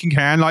 yes, you fucking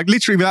can, like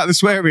literally without the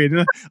swearing.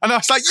 And I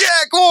was like, yeah,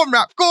 go on,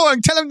 rap, go on,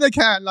 tell them they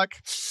can.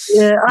 Like,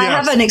 yeah, I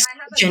have an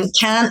expression: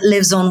 can't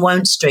lives on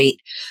Won't Street,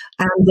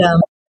 and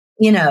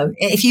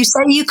if you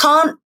say you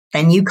can't,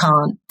 then you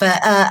can't.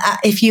 But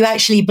if you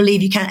actually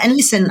believe you can, and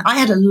listen, I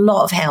had a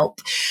lot of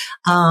help.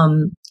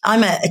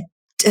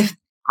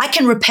 I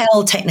can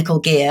repel technical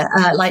gear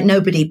like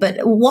nobody.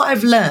 But what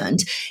I've learned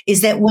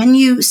is that when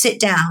you sit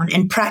down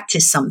and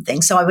practice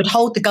something, so I would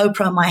hold the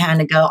GoPro in my hand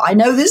and go, I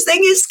know this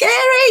thing is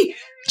scary.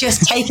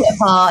 Just take it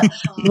apart,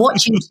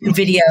 watch YouTube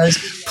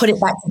videos, put it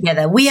back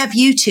together. We have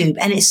YouTube,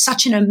 and it's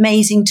such an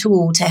amazing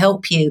tool to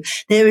help you.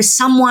 There is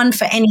someone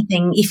for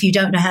anything if you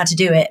don't know how to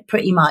do it,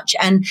 pretty much.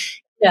 And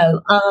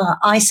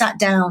I sat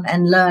down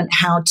and learned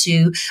how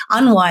to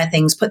unwire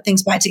things, put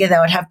things back together.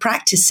 I'd have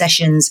practice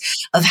sessions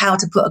of how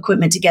to put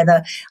equipment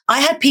together.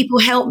 I had people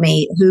help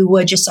me who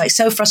were just like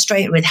so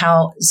frustrated with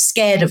how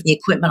scared of the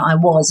equipment I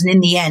was. And in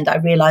the end, I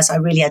realized I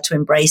really had to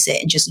embrace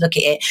it and just look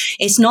at it.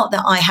 It's not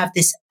that I have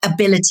this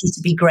ability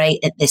to be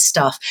great at this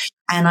stuff.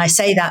 And I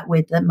say that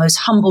with the most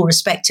humble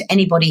respect to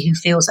anybody who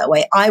feels that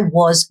way. I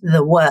was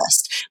the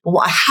worst. But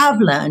what I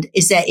have learned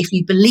is that if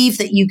you believe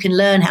that you can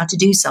learn how to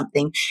do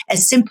something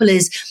as simple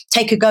as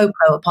take a GoPro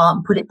apart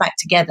and put it back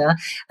together,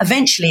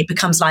 eventually it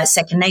becomes like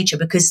second nature.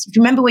 Because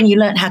remember when you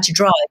learned how to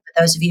drive,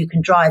 for those of you who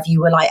can drive, you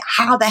were like,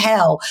 how the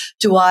hell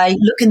do I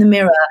look in the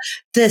mirror,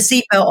 the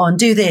seatbelt on,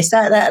 do this,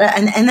 that.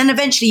 And then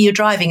eventually you're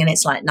driving and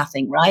it's like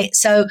nothing, right?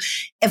 So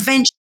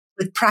eventually,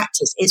 with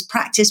practice, it's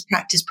practice.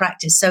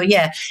 So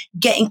yeah,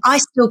 I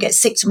still get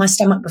sick to my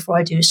stomach before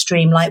I do a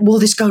stream. Like, will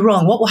this go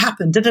wrong? What will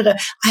happen?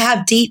 I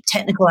have deep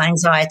technical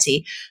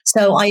anxiety.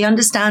 So I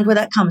understand where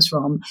that comes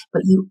from,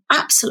 but you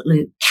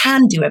absolutely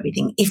can do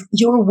everything. If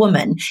you're a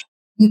woman,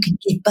 you can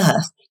give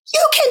birth.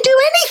 You can do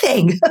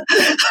anything.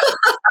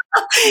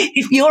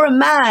 If you're a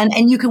man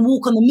and you can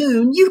walk on the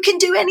moon, you can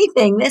do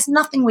anything. There's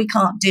nothing we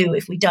can't do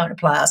if we don't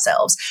apply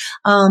ourselves.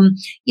 Talent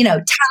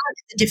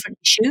is a different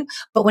issue,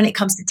 but when it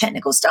comes to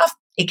technical stuff,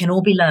 it can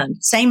all be learned.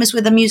 Same as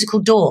with a musical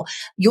DAW.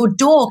 Your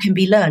DAW can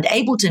be learned.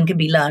 Ableton can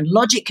be learned.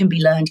 Logic can be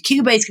learned.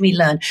 Cubase can be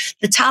learned.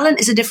 The talent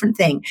is a different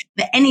thing.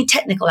 But any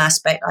technical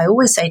aspect, I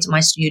always say to my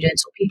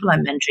students or people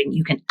I'm mentoring,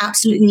 you can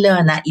absolutely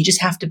learn that. You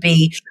just have to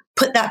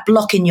put that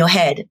block in your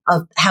head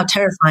of how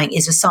terrifying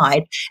is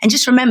aside. And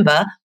just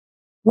remember,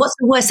 what's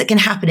the worst that can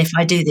happen if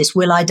I do this?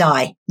 Will I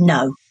die?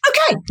 No.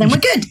 Okay, then we're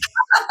good.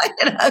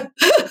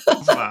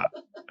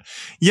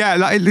 Yeah,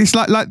 it's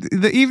like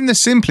even the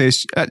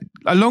simplest.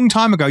 A long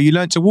time ago, you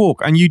learned to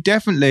walk, and you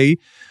definitely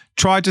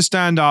tried to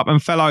stand up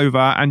and fell over,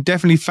 and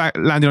definitely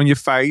landed on your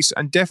face,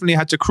 and definitely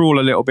had to crawl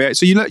a little bit.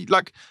 So you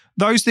like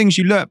those things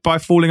you learnt by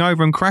falling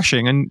over and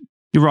crashing. And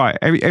you're right,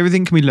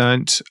 everything can be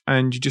learnt,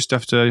 and you just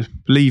have to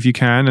believe you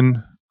can.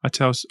 And I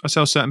tell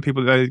certain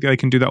people that they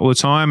can do that all the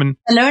time. And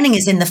the learning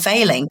is in the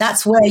failing.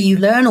 That's where you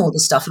learn all the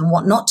stuff, and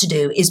what not to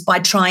do is by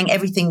trying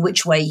everything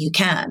which way you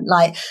can.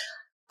 Like,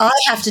 I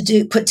have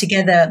to put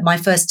together my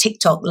first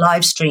TikTok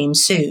live stream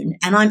soon,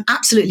 and I'm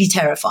absolutely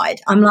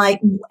terrified. I'm like,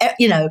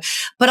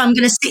 but I'm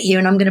going to sit here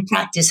and I'm going to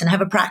practice and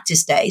have a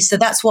practice day. So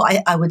that's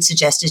what I would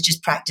suggest, is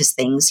just practice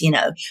things,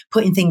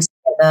 putting things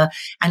together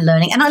and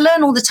learning. And I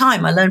learn all the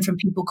time. I learn from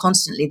people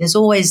constantly. There's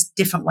always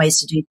different ways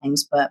to do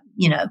things, but,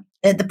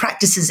 the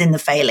practice is in the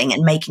failing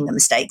and making the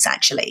mistakes,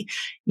 actually,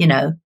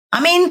 I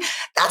mean,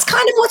 that's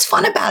kind of what's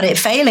fun about it.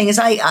 Failing is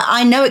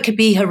I know it could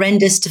be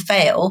horrendous to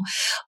fail,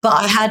 but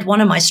I had one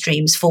of my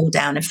streams fall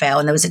down and fail,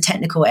 and there was a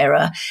technical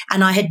error,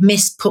 and I had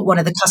put one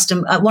of the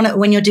custom,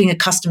 when you're doing a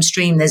custom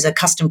stream, there's a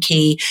custom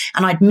key,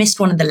 and I'd missed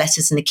one of the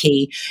letters in the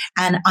key,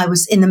 and I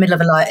was in the middle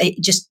of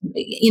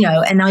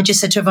and I just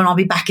said to everyone, I'll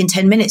be back in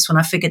 10 minutes when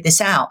I figured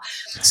this out.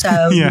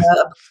 So, yeah.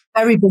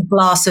 very big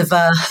glass of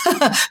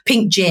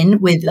pink gin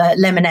with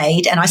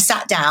lemonade, and I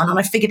sat down and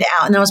I figured it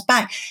out, and then I was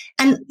back.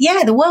 And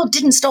yeah, the world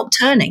didn't stop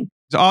turning.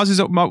 Ours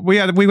is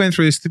we went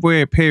through this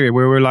weird period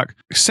where we were like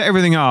set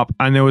everything up,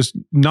 and there was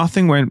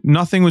nothing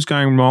was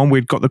going wrong.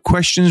 We'd got the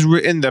questions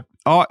written, the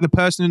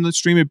person in the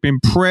stream had been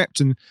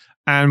prepped,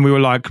 and we were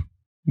like,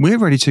 we're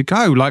ready to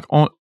go, like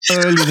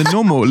earlier than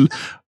normal.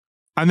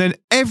 And then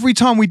every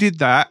time we did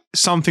that,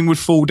 something would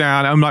fall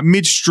down. And like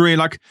midstream.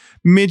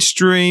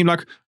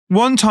 Like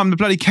one time the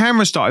bloody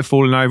camera started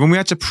falling over, and we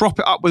had to prop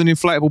it up with an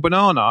inflatable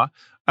banana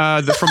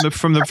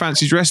from the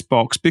fancy dress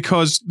box,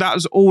 because that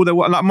was all there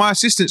was. Like my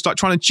assistant's like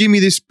trying to jimmy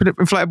this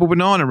inflatable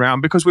banana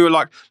around, because we were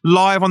like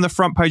live on the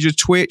front page of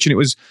Twitch, and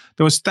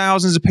there was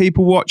thousands of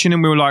people watching,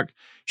 and we were like,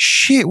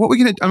 shit, what are we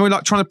gonna do? And we were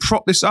like trying to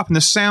prop this up, and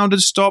the sound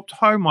had stopped.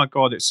 Oh my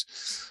God,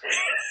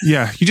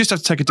 yeah, you just have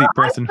to take a deep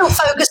breath. I'm not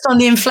focused on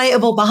the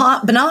inflatable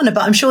banana,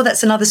 but I'm sure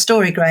that's another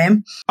story,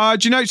 Graham. Do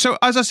you know? So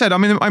as I said,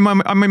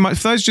 for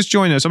those just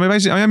joining us,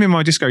 basically I am in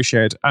my disco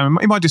shed. In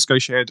my disco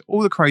shed,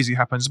 all the crazy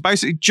happens.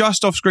 Basically,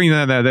 just off screen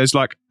there's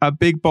like a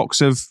big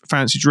box of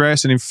fancy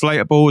dress and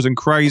inflatables and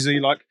crazy.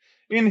 Like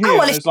in here. Oh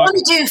well, if you want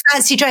to do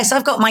fancy dress,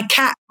 I've got my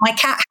cat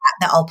hat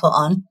that I'll put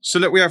on. So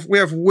look, we have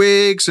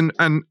wigs and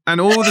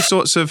all the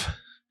sorts of.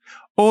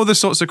 All the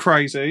sorts of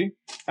crazy.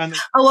 And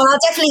well, I'll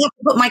definitely have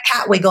to put my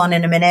cat wig on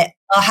in a minute.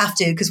 I'll have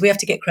to, because we have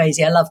to get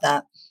crazy. I love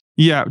that.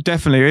 Yeah,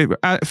 definitely.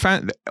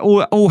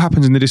 All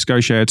happens in the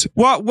disco shed.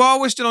 While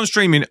we're still on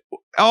streaming,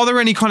 are there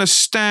any kind of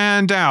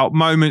standout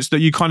moments that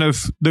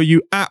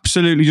you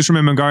absolutely just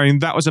remember going,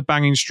 that was a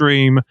banging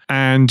stream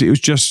and it was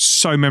just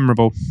so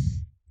memorable?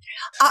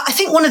 I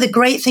think one of the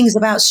great things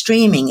about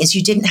streaming is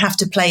you didn't have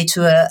to play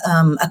to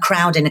a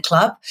crowd in a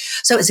club.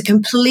 So it's a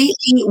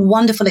completely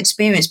wonderful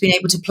experience being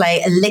able to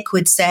play a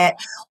liquid set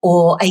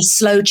or a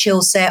slow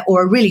chill set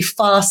or a really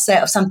fast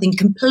set of something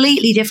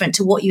completely different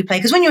to what you play.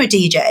 Because when you're a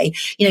DJ,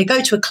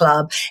 go to a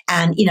club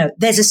and,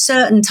 there's a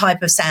certain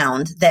type of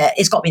sound that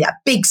it's got to be that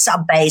big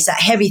sub bass, that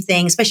heavy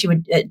thing, especially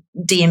with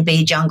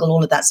D&B, jungle,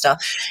 all of that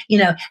stuff,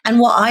 And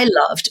what I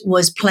loved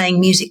was playing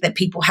music that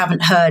people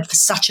haven't heard for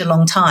such a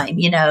long time,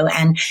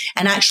 and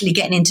actually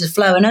getting into the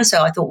flow. And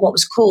also I thought what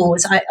was cool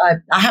was I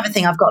have a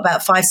thing, I've got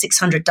about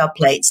 500-600 dub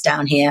plates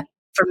down here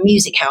from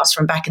Music House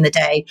from back in the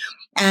day.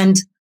 And,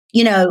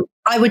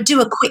 I would do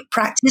a quick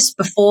practice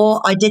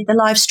before I did the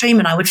live stream,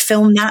 and I would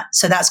film that.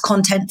 So that's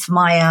content for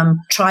my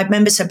tribe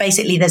members. So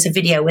basically there's a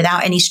video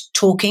without any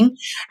talking,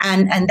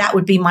 and that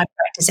would be my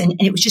practice. And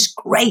it was just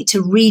great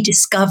to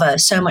rediscover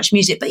so much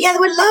music. But yeah,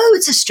 there were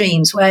loads of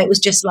streams where it was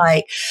just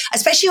like,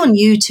 especially on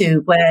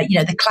YouTube, where,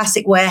 the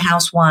classic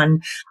Warehouse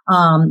one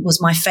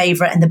was my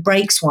favorite, and the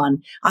breaks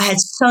one. I had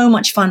so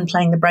much fun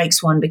playing the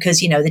breaks one because,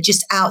 they're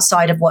just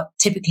outside of what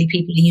typically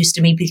people are used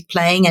to me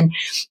playing,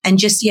 and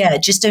just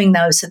doing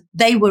those. So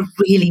they were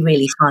really,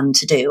 really fun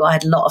to do. I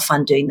had a lot of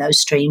fun doing those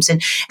streams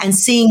and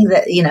seeing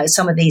that,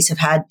 some of these have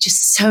had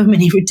just so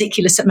many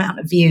ridiculous amount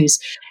of views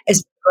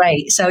is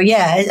great. So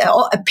yeah,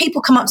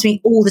 people come up to me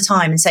all the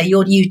time and say,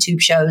 your YouTube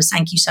shows,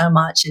 thank you so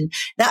much. And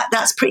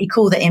that's pretty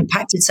cool that it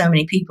impacted so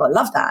many people. I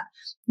love that,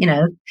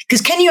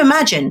 because can you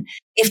imagine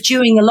if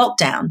during the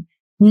lockdown,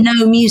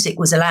 no music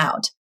was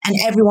allowed and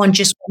everyone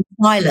just went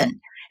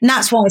silent? And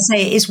that's why I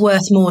say it is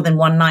worth more than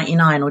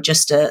 $1.99 or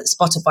just a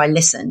Spotify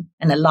listen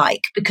and a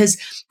like. Because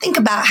think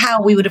about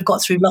how we would have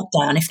got through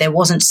lockdown if there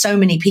wasn't so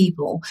many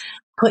people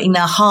putting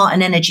their heart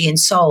and energy and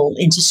soul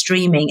into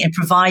streaming and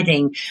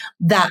providing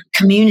that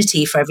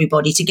community for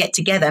everybody to get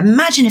together.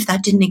 Imagine if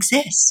that didn't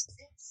exist.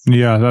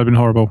 Yeah, that'd have been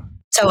horrible.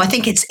 So I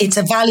think it's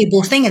a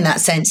valuable thing in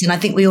that sense. And I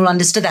think we all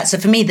understood that. So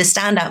for me, the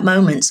standout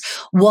moments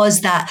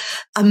was that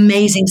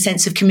amazing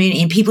sense of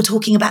community and people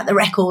talking about the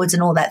records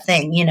and all that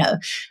thing,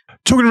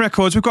 Talking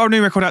records, we've got a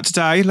new record out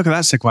today. Look at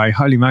that segue.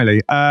 Holy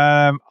moly.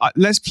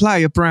 Let's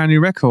play a brand new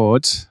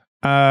record.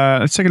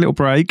 Let's take a little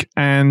break.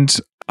 And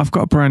we've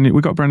got a brand new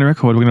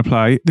record we're going to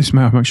play. This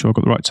may make sure I've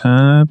got the right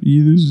tab.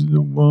 This is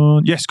the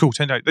one. Yes, cool.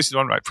 10 days. This is the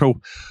one, right?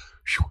 Cool.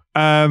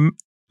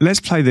 Let's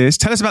play this.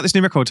 Tell us about this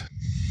new record.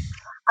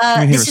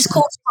 This is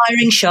called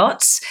Firing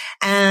Shots,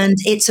 and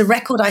it's a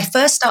record I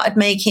first started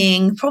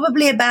making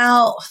probably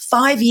about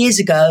 5 years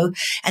ago,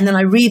 and then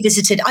I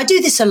revisited. I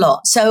do this a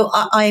lot. So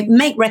I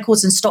make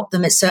records and stop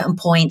them at certain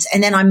points,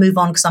 and then I move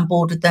on because I'm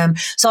bored with them.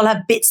 So I'll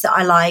have bits that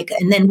I like,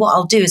 and then what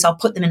I'll do is I'll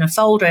put them in a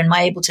folder in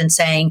my Ableton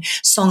saying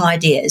song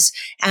ideas.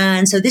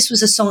 And so this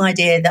was a song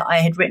idea that I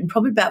had written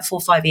probably about 4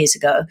 or 5 years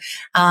ago,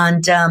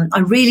 and I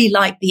really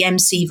liked the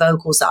MC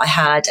vocals that I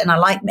had, and I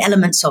liked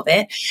elements of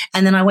it.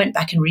 And then I went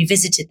back and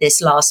revisited this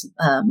last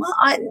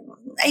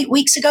 8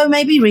 weeks ago,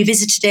 maybe,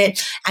 revisited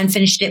it and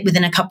finished it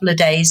within a couple of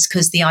days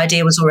because the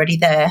idea was already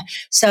there.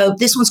 So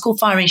this one's called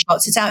Firing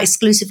Shots. It's out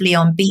exclusively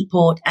on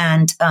Beatport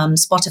and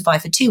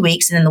Spotify for 2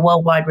 weeks, and then the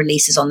worldwide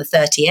release is on the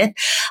 30th.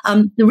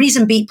 The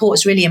reason Beatport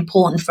is really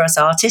important for us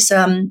artists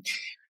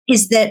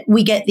is that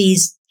we get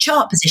these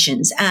chart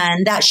positions,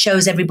 and that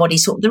shows everybody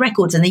sort of the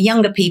records, and the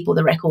younger people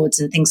the records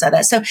and things like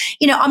that. So,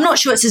 I'm not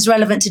sure it's as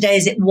relevant today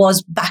as it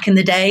was back in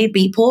the day,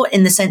 Beatport,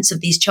 in the sense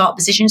of these chart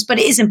positions, but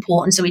it is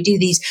important. So we do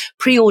these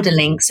pre-order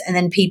links, and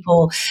then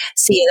people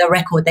see the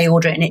record, they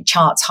order it, and it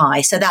charts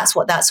high. So that's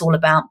what that's all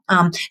about.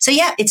 So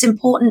yeah, it's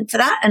important for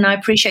that, and I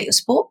appreciate your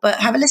support, but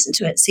have a listen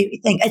to it, see what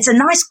you think. It's a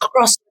nice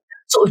cross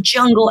sort of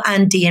jungle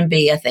and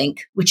D&B, I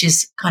think, which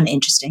is kind of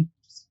interesting.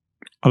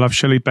 I love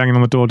Shelley banging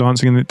on the door,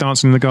 dancing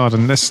in the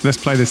garden. Let's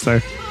play this though.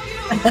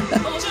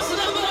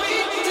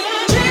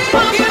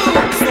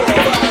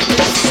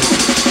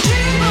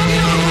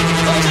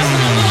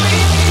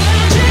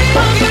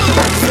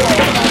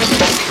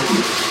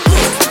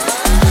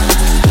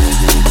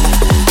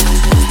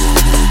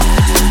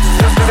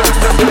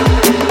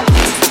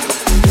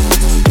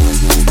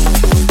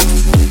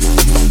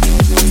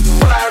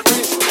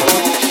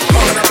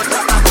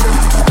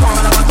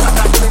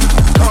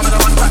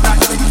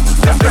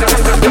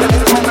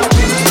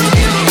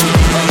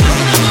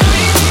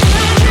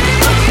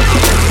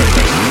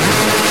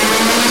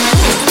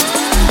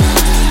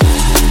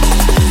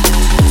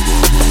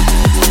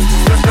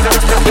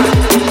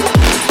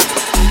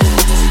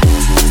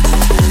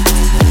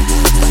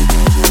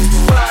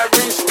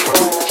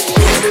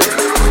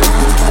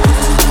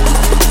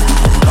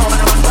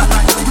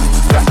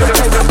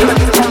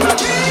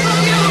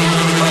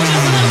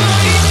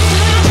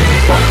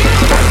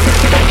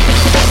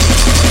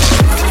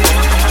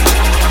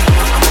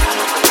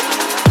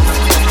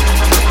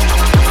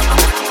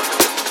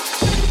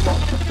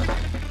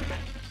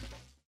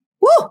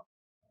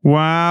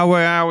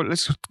 Wow.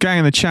 Let's gang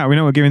in the chat. We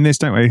know we're giving this,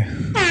 don't we?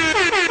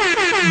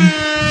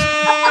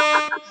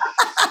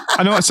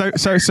 I know.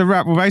 So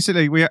Rap. Well,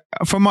 basically,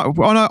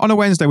 on a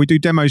Wednesday we do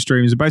demo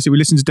streams, and basically we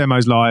listen to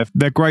demos live.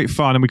 They're great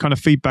fun, and we kind of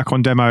feedback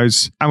on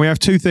demos. And we have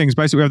two things.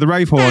 Basically, we have the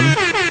rave horn, and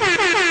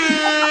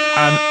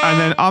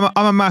then I'm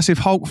a massive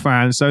Hulk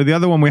fan. So the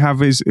other one we have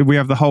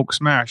the Hulk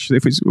smash.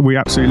 If we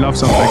absolutely love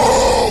something.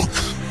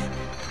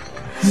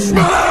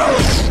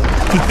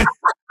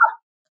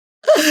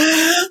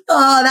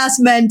 Oh, that's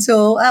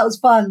mental. That was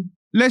fun.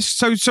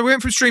 So we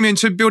went from streaming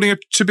to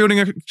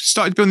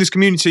started building this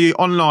community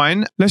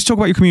online. Let's talk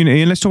about your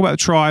community, and let's talk about the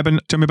tribe, and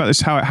tell me about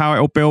this, how it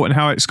all built and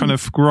how it's kind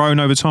of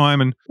grown over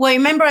time. And well,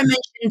 remember I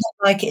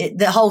mentioned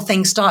the whole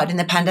thing started in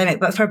the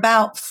pandemic, but for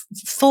about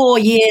 4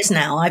 years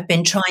now, I've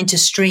been trying to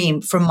stream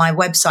from my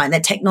website, and the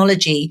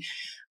technology.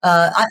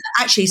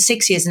 Actually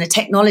 6 years, and the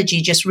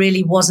technology just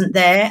really wasn't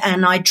there.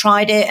 And I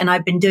tried it, and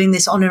I've been doing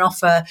this on and off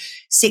for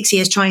 6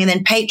 years trying. And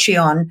then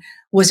Patreon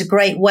was a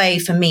great way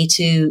for me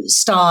to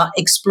start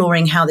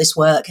exploring how this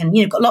works. And,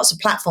 got lots of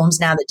platforms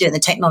now that do it. The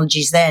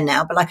technology's there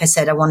now. But like I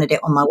said, I wanted it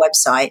on my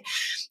website.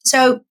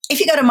 So if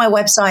you go to my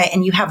website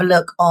and you have a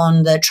look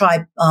on the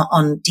tribe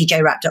on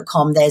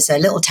djrap.com, there's a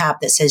little tab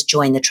that says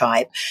join the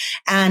tribe.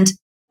 And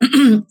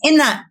in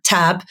that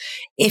tab,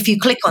 if you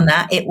click on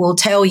that, it will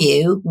tell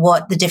you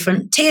what the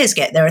different tiers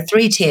get. There are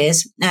 3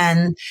 tiers,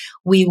 and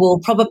we will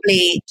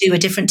probably do a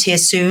different tier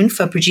soon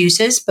for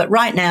producers. But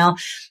right now,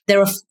 there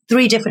are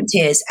 3 different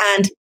tiers,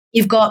 and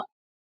you've got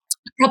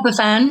proper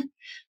fan,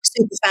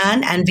 super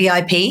fan, and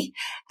VIP.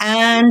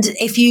 And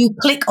if you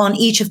click on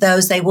each of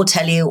those, they will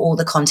tell you all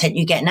the content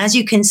you get. And as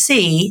you can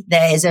see,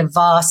 there is a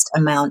vast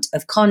amount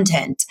of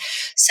content.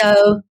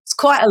 So it's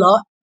quite a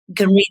lot. You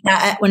can read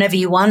that whenever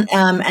you want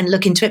and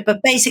look into it.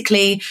 But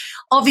basically,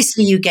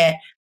 obviously, you get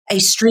a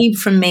stream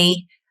from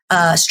me,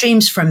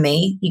 streams from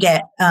me. You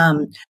get a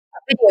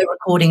video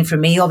recording from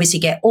me. You obviously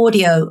get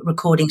audio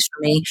recordings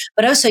from me,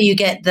 but also you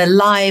get the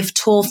live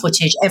tour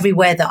footage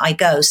everywhere that I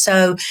go.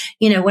 So,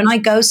 when I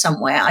go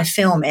somewhere, I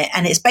film it,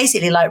 and it's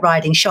basically like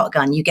riding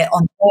shotgun. You get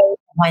on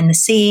behind the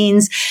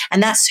scenes,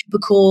 and that's super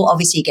cool.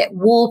 Obviously, you get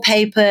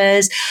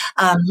wallpapers,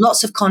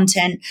 lots of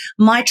content.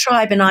 My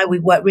tribe and I, we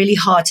work really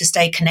hard to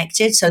stay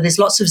connected. So there's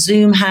lots of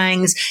Zoom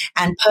hangs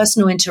and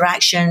personal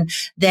interaction.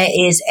 There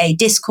is a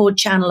Discord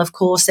channel, of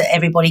course, that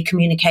everybody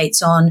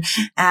communicates on.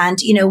 And,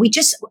 we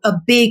just are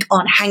big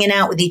on hanging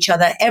out with each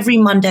other. Every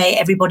Monday,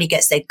 everybody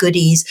gets their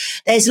goodies.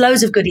 There's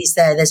loads of goodies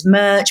there. There's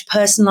merch,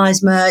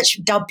 personalized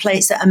merch, dub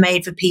plates that are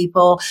made for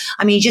people.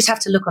 I mean, you just have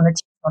to look on the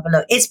have a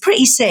look. It's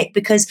pretty sick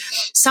because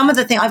some of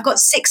the things, I've got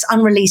 6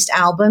 unreleased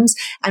albums,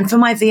 and for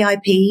my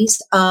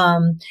VIPs,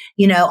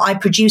 I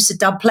produce a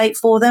dub plate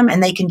for them,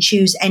 and they can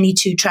choose any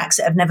 2 tracks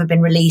that have never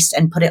been released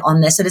and put it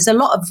on there. So there's a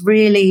lot of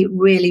really,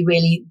 really,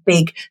 really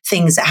big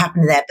things that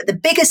happen there. But the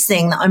biggest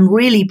thing that I'm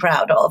really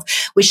proud of,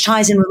 which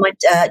ties in with my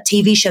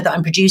TV show that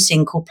I'm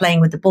producing called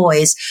Playing with the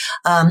Boys,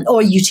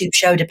 or a YouTube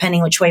show,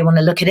 depending which way you want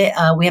to look at it.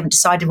 We haven't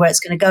decided where it's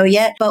going to go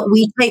yet, but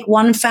we take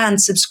 1 fan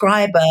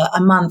subscriber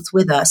a month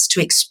with us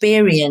to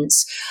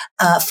experience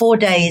 4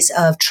 days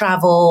of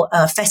travel,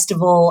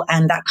 festival,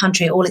 and that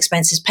country, all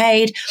expenses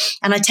paid.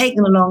 And I take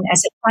them along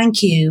as a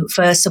thank you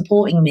for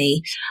supporting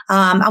me.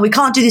 And we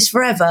can't do this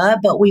forever,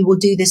 but we will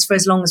do this for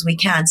as long as we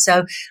can.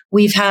 So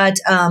we've had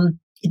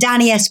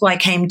Danny Esquire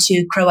came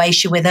to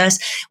Croatia with us.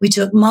 We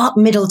took Mark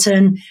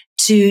Middleton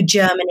to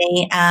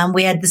Germany, and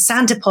we had the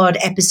Santa Pod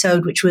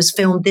episode, which was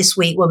filmed this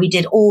week, where we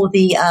did all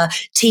the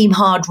Team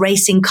Hard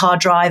racing car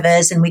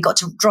drivers, and we got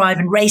to drive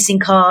in racing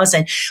cars,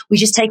 and we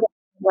just take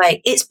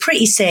way. It's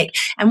pretty sick.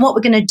 And what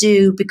we're going to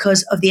do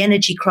because of the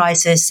energy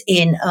crisis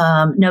in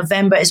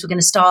November is we're going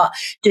to start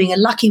doing a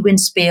lucky win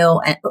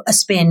spiel, a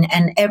spin,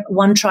 and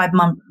one tribe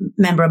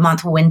member a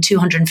month will win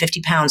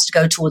 £250 to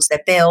go towards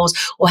their bills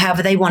or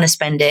however they want to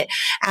spend it.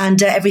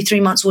 And every 3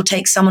 months we'll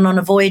take someone on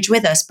a voyage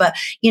with us. But,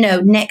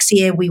 next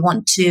year we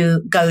want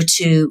to go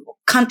to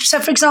country. So,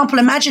 for example,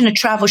 imagine a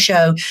travel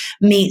show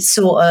meets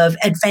sort of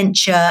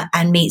adventure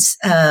and meets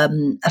a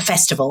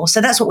festival.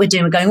 So that's what we're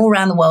doing. We're going all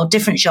around the world,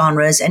 different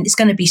genres, and it's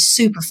going to be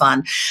super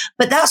fun.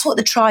 But that's what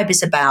the tribe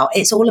is about.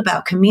 It's all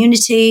about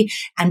community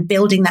and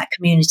building that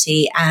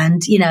community.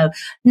 And,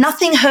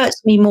 nothing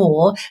hurts me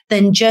more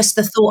than just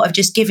the thought of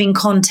just giving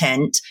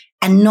content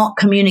and not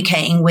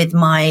communicating with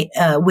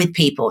with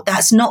people.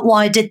 That's not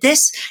why I did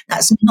this.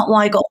 That's not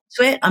why I got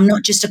to it. I'm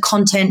not just a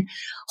content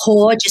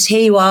whore. Just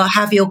here you are,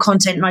 have your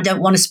content, and I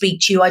don't want to speak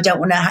to you. I don't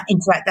want to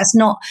interact.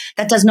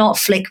 That does not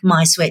flick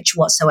my switch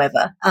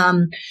whatsoever. I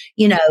want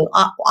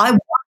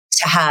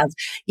to have,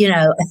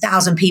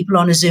 1,000 people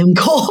on a Zoom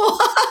call.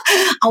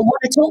 I want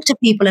to talk to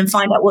people and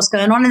find out what's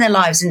going on in their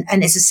lives.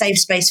 And it's a safe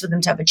space for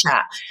them to have a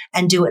chat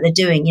and do what they're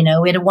doing.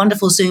 We had a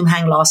wonderful Zoom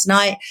hang last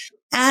night.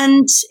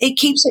 And it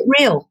keeps it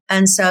real.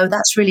 And so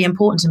that's really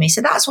important to me. So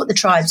that's what the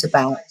tribe's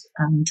about.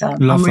 And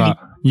love that.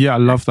 Yeah, I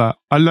love that.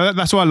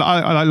 That's why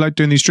I like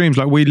doing these streams.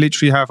 Like, we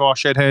literally have our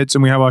shed heads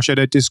and we have our shed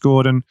head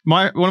Discord. And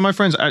one of my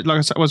friends, like I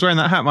said, was wearing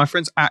that hat. My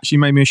friend's actually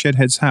made me a shed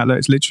heads hat. Like,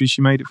 it's literally,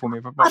 she made it for me.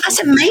 Oh, that's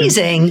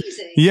amazing.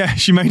 Yeah,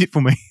 she made it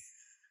for me.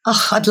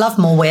 Oh, I'd love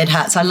more weird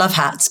hats. I love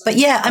hats. But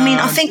yeah, I mean,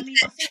 I think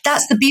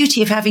that's the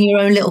beauty of having your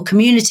own little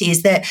community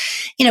is that,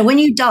 when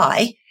you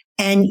die,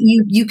 and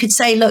you could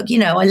say, look,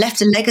 I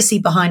left a legacy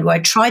behind where I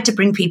tried to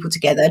bring people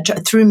together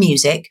through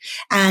music.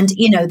 And,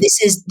 this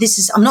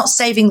is, I'm not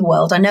saving the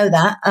world. I know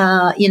that,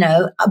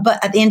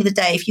 but at the end of the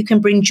day, if you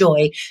can bring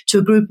joy to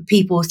a group of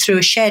people through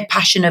a shared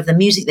passion of the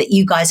music that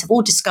you guys have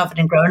all discovered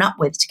and grown up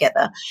with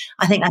together,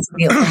 I think that's a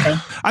beautiful thing.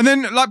 And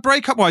then like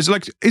breakup wise,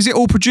 like, is it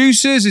all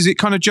producers? Is it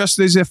kind of just,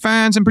 is there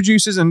fans and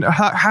producers? And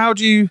how's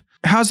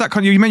that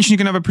kind of, you mentioned you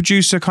can have a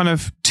producer kind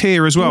of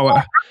tier as well.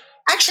 Yeah.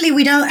 Actually,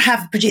 we don't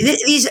have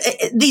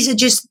these are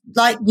just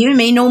like you and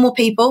me, normal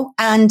people,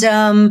 and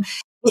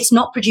it's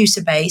not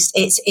producer based.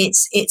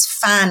 It's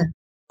fan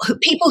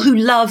people who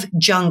love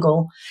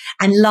jungle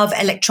and love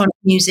electronic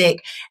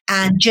music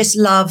and just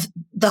love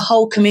the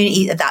whole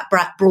community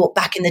that brought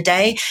back in the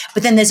day.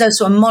 But then there's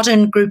also a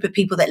modern group of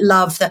people that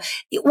love I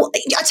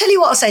tell you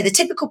what I'll say, the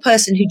typical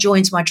person who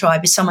joins my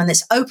tribe is someone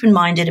that's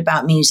open-minded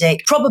about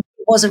music, probably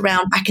was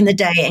around back in the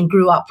day and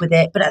grew up with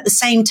it. But at the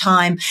same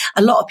time,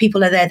 a lot of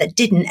people are there that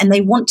didn't, and they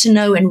want to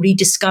know and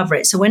rediscover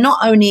it. So we're not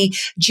only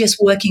just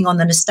working on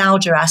the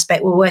nostalgia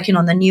aspect, we're working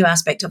on the new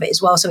aspect of it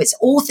as well. So it's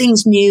all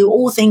things new,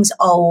 all things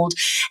old.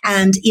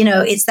 And,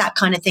 it's that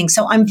kind of thing.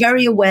 So I'm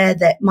very aware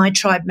that my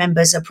tribe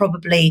members are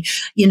probably,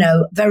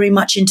 very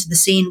much into the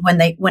scene when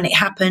it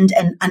happened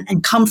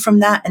and come from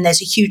that. And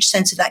there's a huge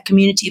sense of that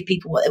community of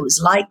people, what it was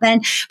like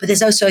then. But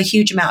there's also a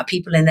huge amount of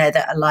people in there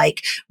that are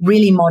like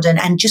really modern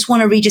and just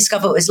want to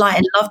rediscover what it was like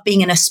and love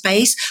being in a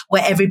space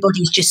where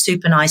everybody's just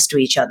super nice to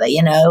each other,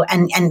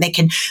 and they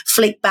can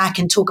flick back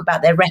and talk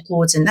about their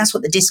records. And that's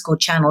what the Discord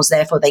channel's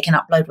there for. They can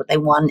upload what they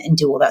want and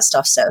do all that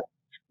stuff. So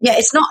yeah,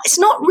 it's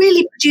not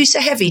really producer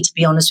heavy, to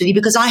be honest with you,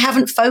 because I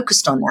haven't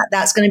focused on that.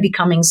 That's going to be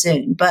coming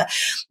soon, but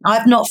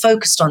I've not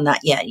focused on that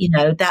yet.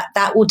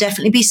 That will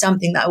definitely be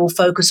something that I will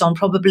focus on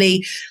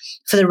probably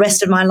for the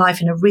rest of my life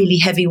in a really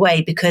heavy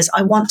way, because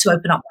I want to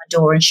open up my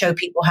door and show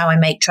people how I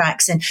make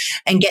tracks and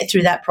get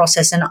through that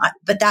process.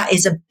 But that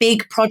is a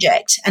big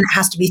project, and it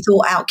has to be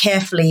thought out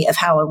carefully of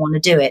how I want to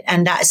do it.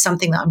 And that is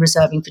something that I'm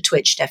reserving for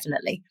Twitch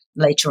definitely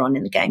later on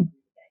in the game.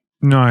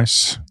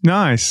 Nice.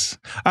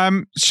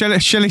 Shelley,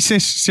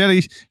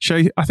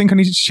 I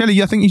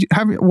think you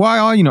have. Why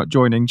are you not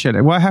joining,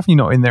 Shelley? Why haven't you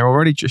not in there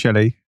already,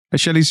 Shelley?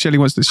 Shelley's like,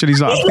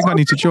 I think I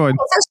need to join.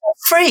 That's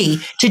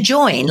free to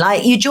join.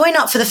 Like, you join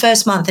up for the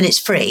first month and it's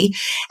free.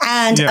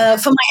 And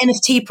for my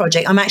NFT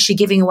project, I'm actually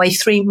giving away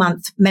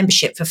 3-month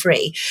membership for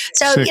free.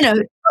 So, Sick.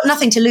 Got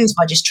nothing to lose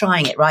by just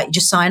trying it, right? You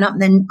just sign up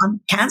and then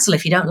cancel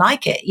if you don't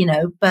like it,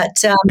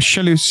 But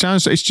Shelley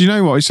sounds. Do you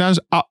know what? It sounds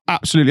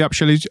absolutely up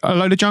Shelley's. A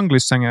load of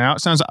junglers hanging out. It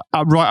sounds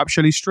right up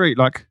Shelley's street.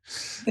 Like,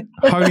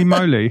 holy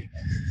moly!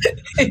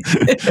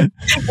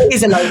 It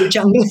is a load of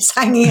junglers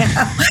hanging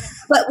out.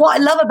 But what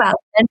I love about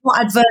it, and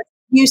not advert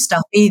new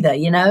stuff either,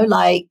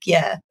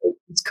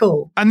 it's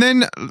cool. And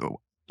then,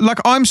 like,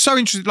 I'm so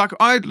interested. Like,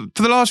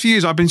 for the last few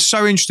years, I've been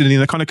so interested in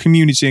the kind of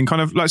community and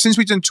kind of like since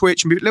we've done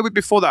Twitch and a little bit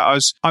before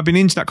that, I've been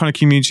into that kind of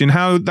community and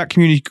how that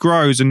community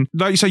grows. And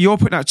like you say, you're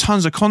putting out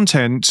tons of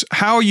content.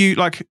 How are you?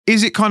 Like,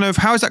 is it kind of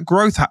how is that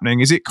growth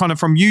happening? Is it kind of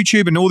from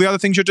YouTube and all the other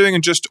things you're doing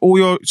and just all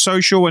your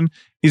social? And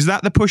is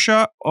that the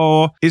pusher,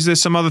 or is there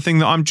some other thing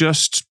that I'm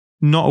just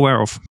Not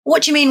aware of.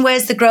 What do you mean?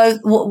 Where's the growth?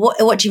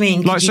 What do you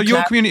mean? Like, so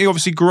your community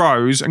obviously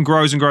grows and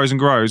grows and grows and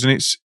grows,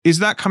 and is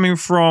that coming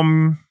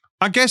from?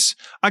 I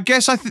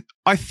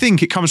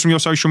think it comes from your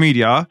social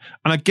media,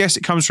 and I guess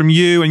it comes from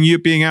you and you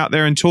being out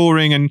there and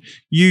touring and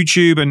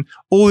YouTube and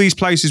all these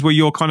places where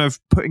you're kind of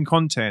putting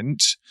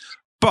content.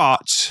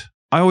 But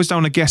I always don't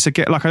want to guess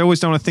again. Like, I always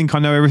don't want to think I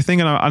know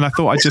everything, and I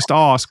thought I'd just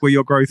ask where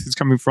your growth is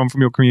coming from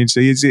your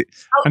community. Is it?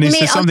 And is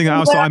there something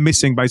else that I'm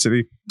missing,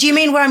 basically? Do you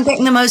mean where I'm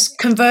getting the most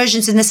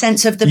conversions in the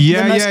sense of the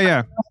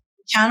most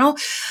channel?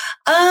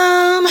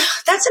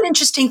 That's an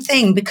interesting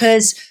thing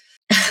because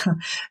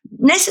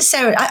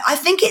necessarily, I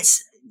think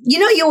it's,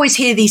 you always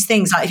hear these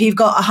things like if you've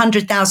got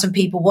 100,000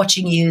 people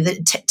watching you,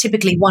 that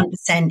typically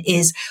 1%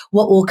 is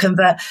what will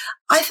convert.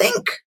 I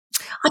think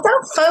I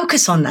don't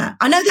focus on that.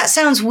 I know that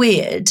sounds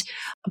weird,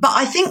 but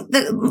I think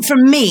that for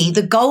me,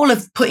 the goal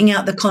of putting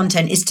out the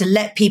content is to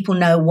let people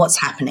know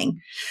what's happening.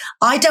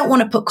 I don't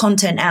want to put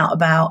content out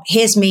about,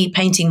 here's me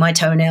painting my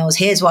toenails.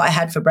 Here's what I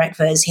had for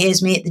breakfast.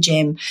 Here's me at the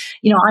gym.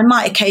 I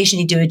might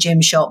occasionally do a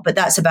gym shot, but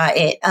that's about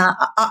it.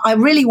 I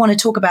really want to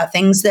talk about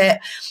things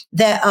that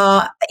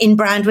are in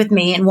brand with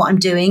me and what I'm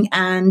doing,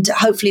 and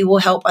hopefully will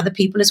help other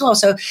people as well.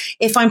 So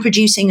if I'm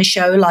producing a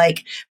show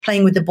like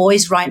Playing with the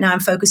Boys right now, I'm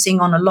focusing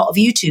on a lot of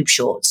YouTube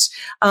shorts.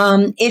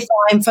 If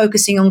I'm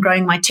focusing on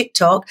growing my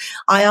TikTok,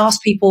 I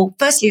ask people,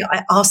 firstly,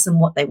 I ask them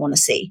what they want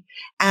to see.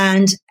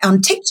 And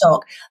on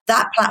TikTok,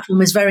 that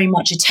platform is very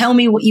much a tell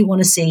me what you want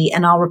to see,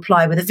 and I'll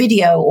reply with a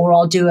video, or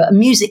I'll do a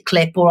music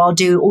clip, or I'll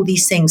do all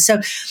these things.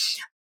 So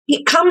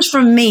it comes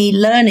from me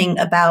learning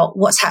about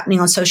what's happening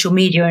on social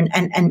media.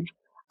 And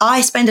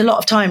I spend a lot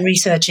of time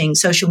researching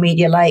social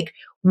media, like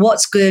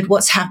what's good,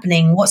 what's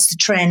happening, what's the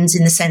trends,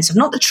 in the sense of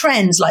not the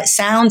trends like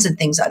sounds and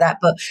things like that,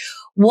 but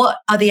what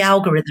are the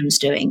algorithms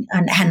doing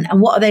and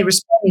what are they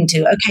responding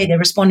to? Okay, they're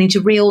responding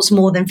to reels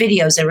more than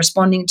videos. They're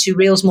responding to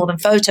reels more than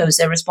photos.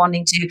 They're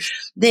responding to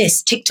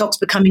this. TikTok's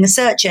becoming a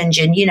search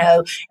engine,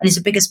 and it's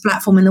the biggest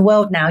platform in the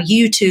world now.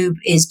 YouTube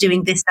is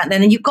doing this, that, and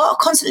then. And you've got to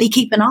constantly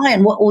keep an eye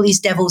on what all these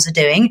devils are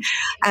doing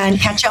and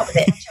catch up with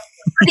it.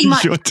 Pretty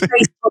much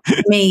Facebook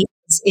for me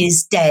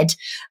is dead.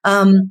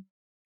 No.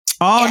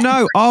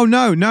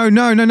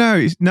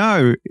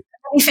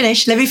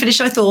 Let me finish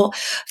my thought.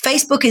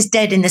 Facebook is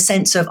dead in the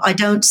sense of I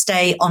don't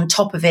stay on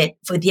top of it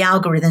for the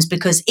algorithms,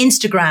 because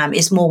Instagram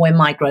is more where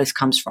my growth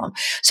comes from.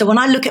 So when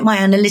I look at my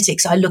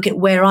analytics, I look at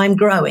where I'm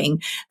growing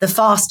the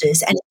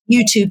fastest, and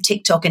YouTube,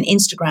 TikTok, and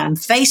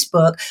Instagram.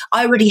 Facebook,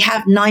 I already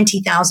have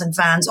 90,000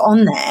 fans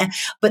on there.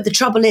 But the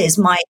trouble is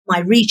my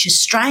reach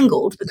is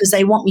strangled because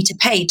they want me to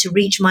pay to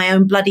reach my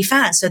own bloody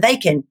fans so they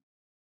can,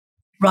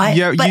 right?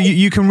 Yeah, but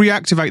you can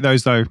reactivate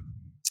those though.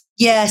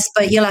 Yes,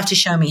 but you'll have to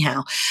show me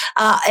how.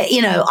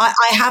 I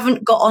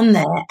haven't got on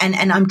there,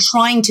 and I'm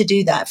trying to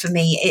do that. For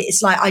me,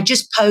 it's like I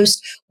just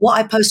post what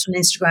I post on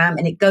Instagram,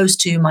 and it goes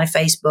to my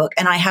Facebook,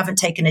 and I haven't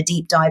taken a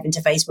deep dive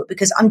into Facebook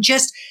because I'm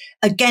just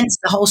against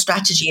the whole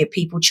strategy of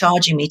people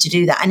charging me to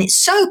do that. And it's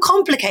so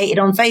complicated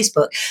on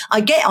Facebook. I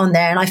get on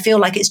there and I feel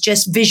like it's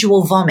just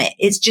visual vomit.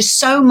 It's just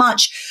so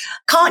much.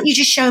 Can't you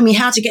just show me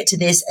how to get to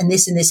this and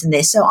this and this and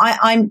this? So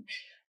I'm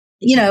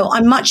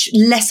much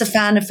less a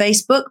fan of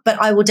Facebook,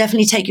 but I will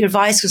definitely take your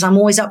advice because I'm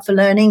always up for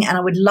learning, and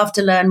I would love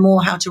to learn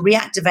more how to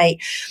reactivate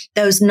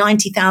those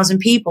 90,000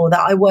 people that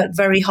I work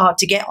very hard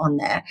to get on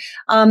there.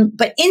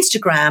 But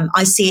Instagram,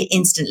 I see it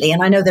instantly,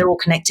 and I know they're all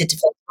connected to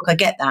Facebook. I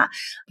get that.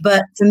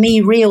 But for me,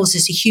 Reels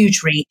is a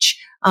huge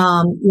reach.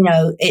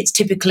 It's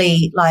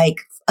typically like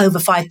over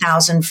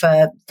 5,000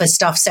 for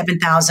stuff,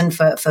 7,000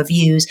 for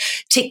views.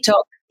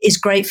 TikTok is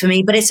great for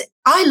me, but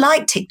I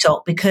like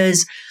TikTok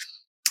because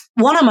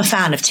one, I'm a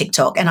fan of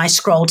TikTok, and I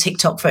scroll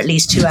TikTok for at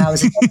least 2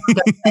 hours a day. I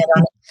go to bed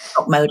on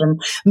TikTok mode, and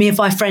me and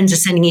my friends are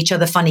sending each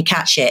other funny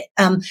cat shit.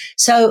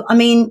 So, I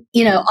mean,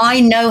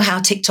 I know how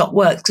TikTok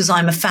works because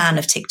I'm a fan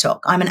of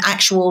TikTok. I'm an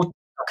actual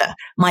TikToker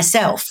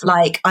myself.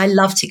 Like, I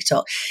love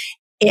TikTok.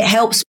 It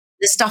helps.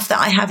 The stuff that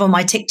I have on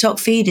my TikTok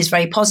feed is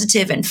very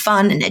positive and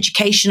fun and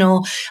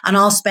educational, and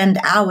I'll spend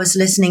hours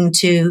listening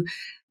to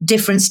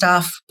different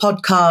stuff,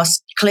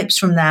 podcasts, clips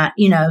from that,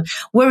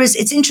 Whereas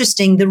it's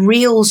interesting,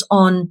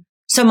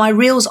 So my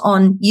reels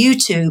on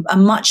YouTube are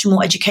much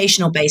more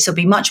educational based. There'll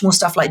be much more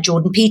stuff like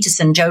Jordan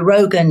Peterson, Joe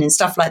Rogan and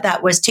stuff like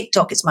that. Whereas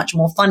TikTok, it's much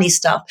more funny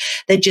stuff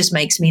that just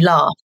makes me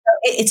laugh.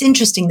 It's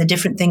interesting, the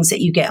different things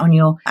that you get on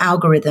your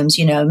algorithms.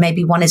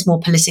 Maybe one is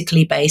more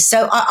politically based.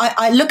 So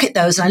I look at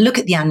those and I look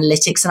at the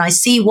analytics and I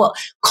see what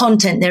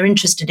content they're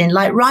interested in.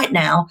 Like right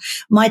now,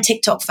 my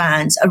TikTok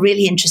fans are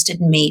really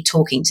interested in me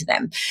talking to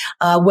them.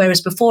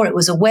 Whereas before it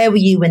was where were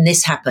you when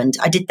this happened?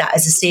 I did that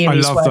as a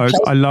series.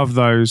 I love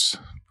those.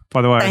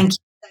 By the way. Thank you.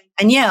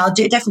 And yeah, I'll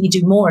definitely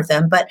do more of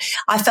them. But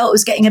I felt it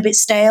was getting a bit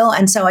stale.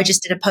 And so I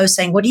just did a post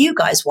saying, what do you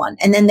guys want?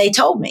 And then they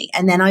told me.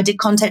 And then I did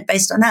content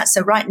based on that.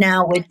 So right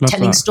now we're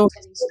telling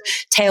stories,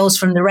 tales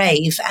from the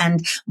rave,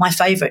 and my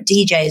favorite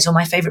DJs or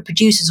my favorite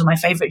producers or my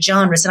favorite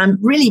genres. And I'm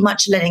really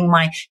much letting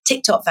my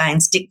TikTok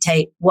fans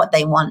dictate what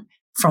they want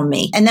from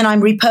me. And then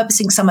I'm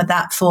repurposing some of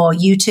that for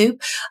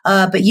YouTube.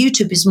 But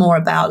YouTube is more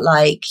about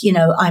like, you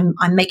know,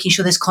 I'm making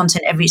sure there's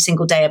content every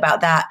single day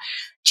about that.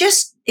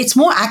 It's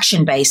more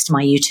action based,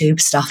 my YouTube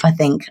stuff. I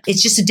think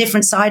it's just a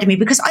different side of me,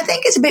 because I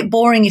think it's a bit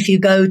boring if you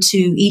go to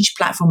each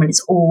platform and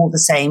it's all the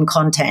same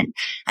content.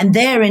 And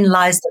therein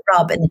lies the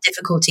rub and the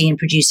difficulty in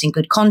producing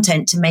good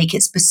content to make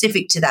it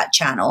specific to that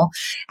channel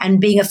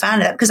and being a fan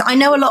of that. Because I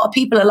know a lot of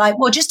people are like,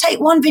 well, just take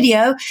one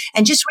video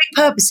and just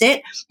repurpose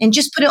it and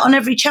just put it on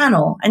every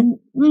channel. And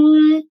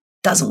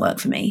doesn't work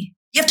for me.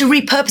 You have to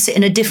repurpose it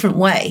in a different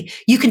way.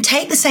 You can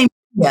take the same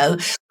video,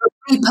 but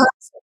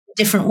repurpose it in a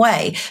different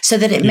way so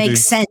that it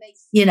makes sense.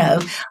 You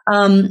know,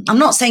 I'm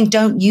not saying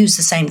don't use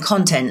the same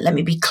content. Let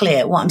me be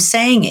clear. What I'm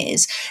saying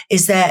is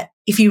that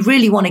if you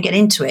really want to get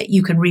into it,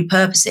 you can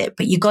repurpose it,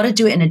 but you got to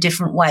do it in a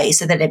different way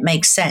so that it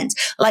makes sense.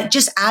 Like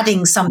just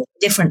adding something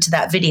different to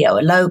that video,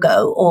 a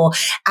logo, or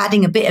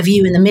adding a bit of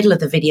you in the middle of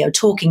the video,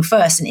 talking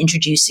first and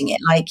introducing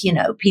it. Like, you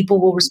know, people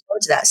will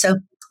respond to that. So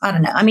I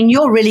don't know. I mean,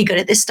 you're really good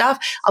at this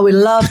stuff. I would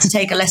love to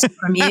take a lesson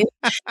from you.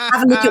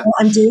 Have a look at what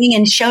I'm doing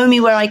and show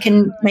me where I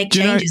can make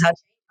changes.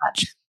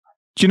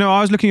 Do you know,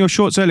 I was looking at your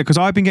shorts earlier because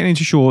I've been getting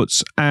into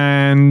shorts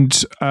and,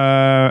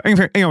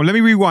 hang on, let me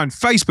rewind.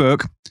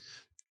 Facebook,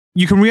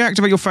 you can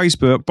reactivate your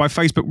Facebook by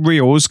Facebook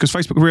Reels, because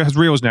Facebook has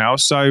Reels now.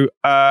 So,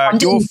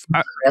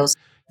 Reels.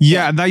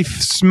 Yeah, they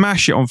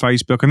smash it on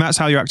Facebook, and that's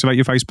how you activate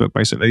your Facebook,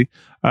 basically.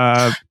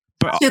 But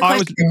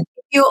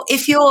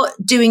if you're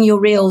doing your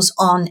Reels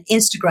on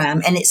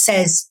Instagram and it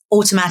says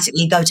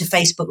automatically go to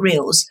Facebook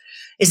Reels,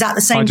 is that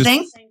the same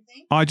thing?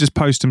 I just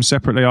post them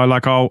separately.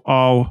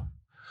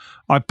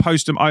 I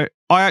post them. I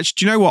actually,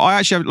 do you know what? I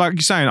actually have, like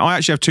you're saying, I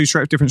actually have two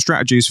different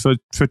strategies for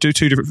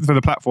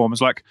the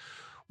platforms. Like,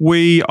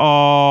 we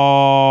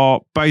are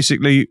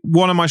basically,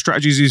 one of my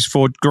strategies is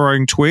for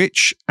growing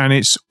Twitch, and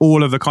it's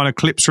all of the kind of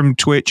clips from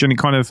Twitch, and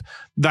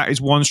that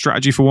is one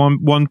strategy for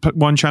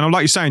one channel.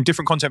 Like you're saying,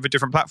 different content for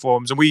different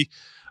platforms, and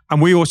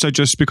we also,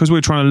 just because we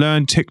were trying to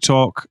learn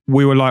TikTok,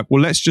 we were like,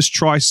 well, let's just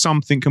try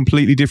something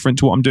completely different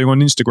to what I'm doing on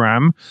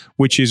Instagram,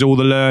 which is all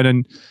the learn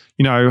and,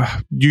 you know,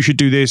 you should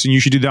do this and you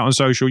should do that on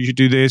social. You should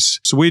do this.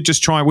 So we're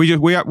just trying.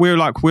 We're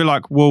like,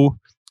 well,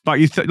 like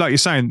you're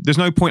saying, there's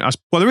no point.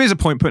 There is a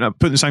point putting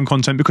the same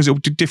content because it'll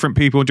do different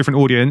people, different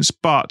audience.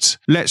 But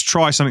let's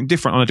try something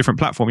different on a different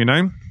platform. You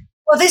know.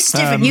 Well, this is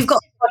different. You've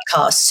got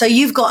podcasts, so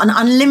you've got an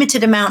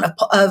unlimited amount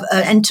of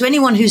and to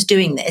anyone who's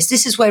doing this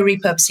is where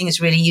repurposing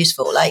is really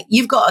useful. Like,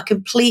 you've got a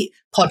complete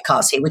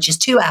podcast here, which is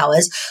 2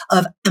 hours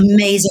of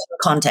amazing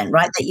content,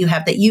 right?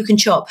 That you can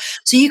chop.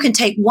 So you can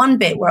take one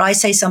bit where I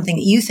say something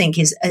that you think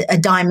is a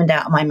diamond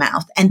out of my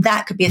mouth, and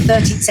that could be a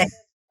 30-second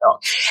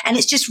TikTok. And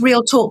it's just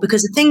real talk,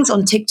 because the things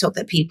on TikTok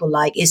that people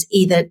like is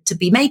either to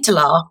be made to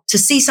laugh, to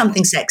see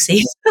something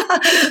sexy,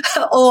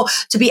 or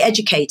to be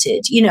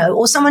educated, you know,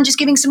 or someone just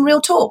giving some real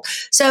talk.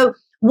 So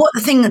what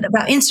the thing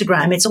about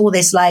Instagram, it's all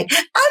this like,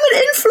 I'm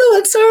an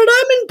influencer and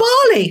I'm in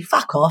Bali.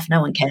 Fuck off. No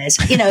one cares.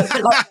 You know,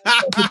 but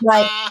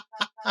like,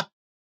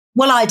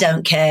 well, I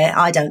don't care.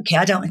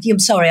 I'm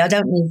sorry.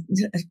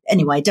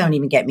 Anyway, don't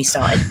even get me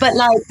started. But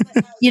like,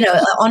 you know,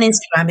 on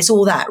Instagram, it's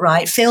all that,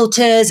 right?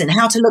 Filters and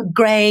how to look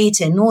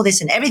great and all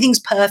this, and everything's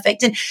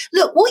perfect. And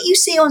look, what you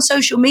see on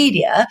social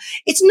media,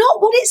 it's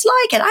not what it's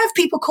like. And I have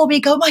people call me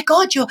and go, oh my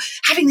God, you're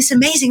having this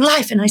amazing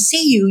life. And I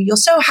see you're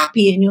so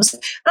happy. And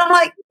I'm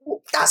like,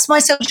 that's my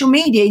social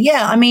media.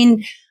 Yeah. I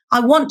mean, I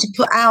want to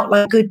put out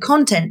like good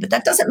content, but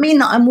that doesn't mean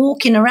that I'm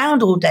walking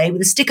around all day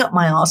with a stick up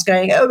my ass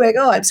going, oh my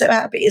God, I'm so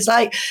happy. It's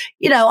like,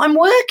 you know, I'm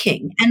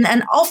working.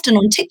 And often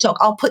on TikTok,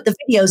 I'll put the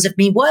videos of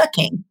me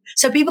working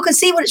so people can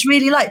see what it's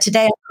really like.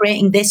 Today, I'm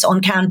creating this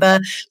on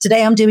Canva.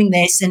 Today, I'm doing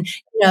this. And,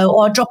 you know,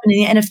 or dropping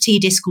in the NFT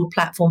Discord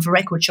platform for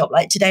Record Shop.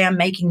 Like, today, I'm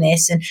making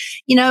this. And,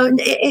 you know,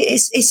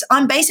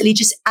 I'm basically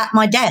just at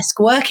my desk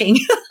working,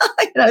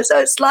 you know, so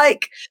it's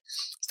like,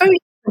 it's very.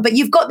 But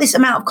you've got this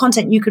amount of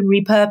content you can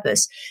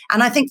repurpose.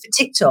 And I think for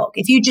TikTok,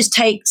 if you just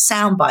take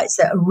sound bites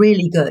that are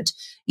really good,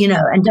 you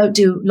know, and don't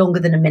do longer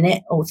than a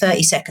minute or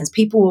 30 seconds,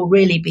 people will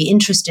really be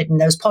interested in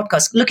those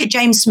podcasts. Look at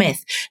James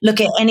Smith.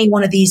 Look at any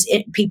one of these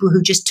people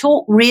who just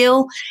talk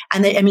real.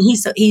 And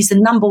he's the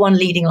number one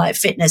leading like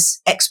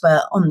fitness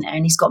expert on there.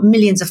 And he's got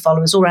millions of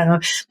followers all around the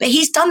world. But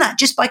he's done that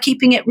just by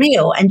keeping it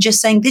real and just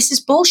saying, this is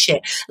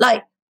bullshit.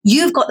 Like,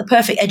 you've got the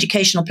perfect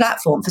educational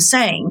platform for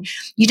saying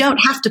you don't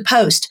have to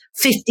post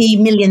 50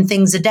 million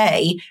things a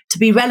day to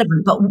be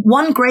relevant, but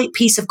one great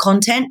piece of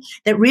content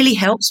that really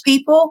helps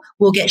people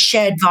will get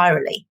shared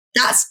virally.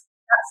 That's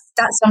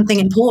something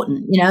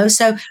important, you know?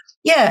 So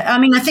yeah, I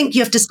mean, I think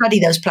you have to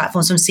study those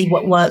platforms and see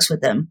what works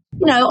with them.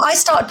 You know, I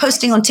started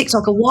posting on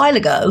TikTok a while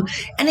ago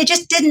and it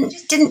just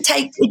didn't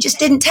take. It just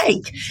didn't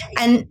take.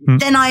 And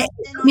then it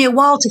took me a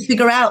while to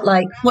figure out,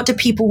 like, what do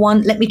people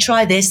want? Let me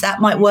try this.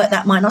 That might work.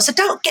 That might not. So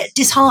don't get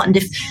disheartened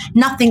if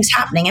nothing's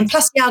happening. And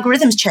plus the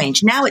algorithms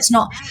change. Now it's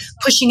not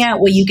pushing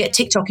out where you get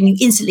TikTok and you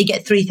instantly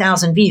get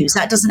 3,000 views.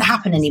 That doesn't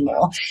happen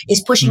anymore.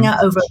 It's pushing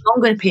out over a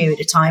longer period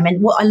of time.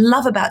 And what I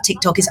love about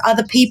TikTok is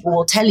other people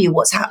will tell you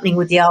what's happening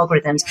with the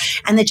algorithms,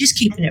 and they're just just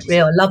keeping it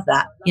real. I love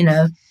that, you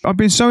know. I've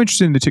been so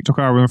interested in the TikTok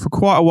algorithm for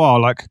quite a while.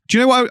 Like, do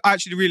you know what I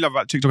actually really love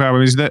about the TikTok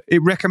algorithm is that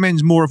it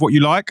recommends more of what you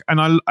like.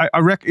 And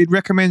it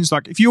recommends,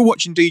 like, if you're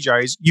watching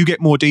DJs, you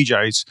get more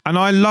DJs. And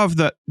I love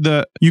that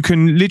you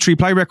can literally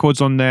play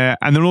records on there,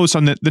 and then all of a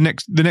sudden the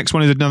next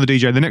one is another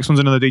DJ, the next one's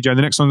another DJ,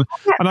 the next one.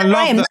 And I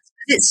love that.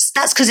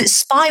 That's because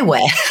it's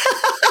spyware.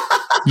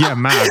 Yeah,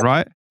 mad,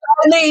 right?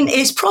 I mean,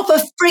 it's proper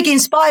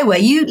frigging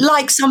spyware. You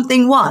like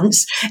something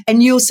once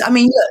and look,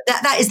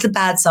 that is the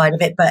bad side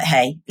of it. But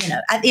hey, you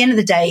know, at the end of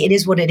the day, it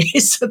is what it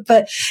is.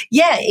 But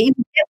yeah, you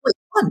get what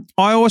you want.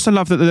 I also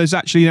love that there's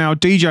actually now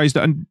DJs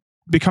that are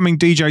becoming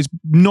DJs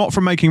not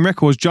from making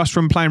records, just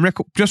from playing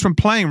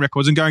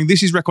records and going,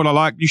 this is record I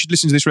like, you should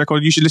listen to this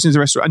record, you should listen to the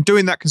rest of it, and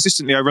doing that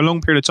consistently over a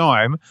long period of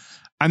time.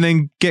 And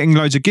then getting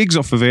loads of gigs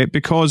off of it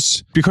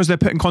because they're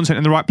putting content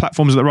in the right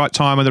platforms at the right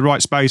time and the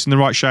right space and the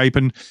right shape,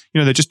 and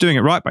you know, they're just doing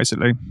it right,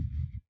 basically.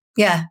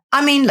 Yeah.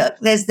 I mean, look,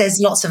 there's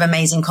lots of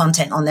amazing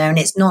content on there, and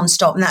it's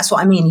nonstop. And that's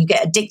what I mean. You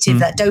get addictive,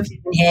 that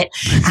dopamine hit.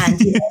 And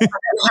you know, I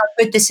don't know how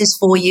good this is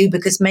for you,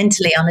 because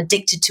mentally I'm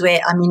addicted to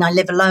it. I mean, I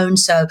live alone.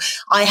 So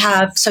I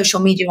have social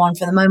media on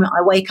from the moment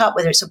I wake up,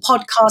 whether it's a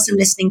podcast I'm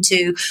listening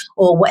to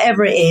or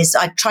whatever it is.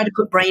 I try to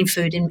put brain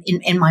food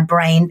in my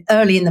brain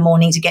early in the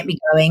morning to get me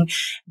going.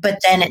 But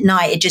then at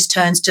night, it just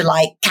turns to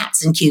like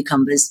cats and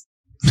cucumbers.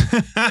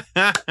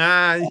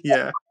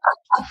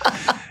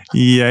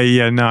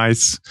 Yeah,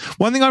 nice.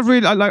 One thing I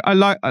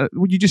like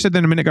what you just said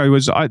then a minute ago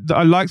was I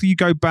like that you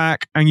go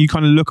back and you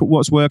kind of look at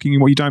what's working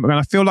and what you don't. And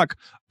I feel like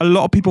a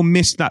lot of people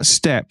miss that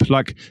step.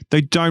 Like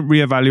they don't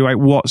reevaluate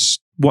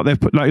what they've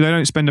put. Like they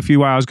don't spend a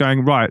few hours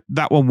going, right,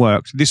 that one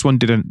worked, this one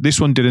didn't,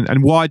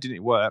 and why didn't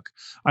it work?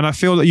 And I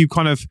feel that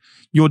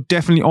you're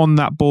definitely on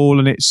that ball,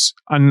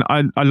 and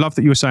I love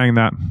that you were saying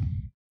that.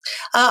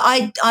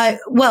 I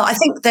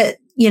think that,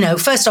 you know,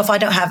 first off, I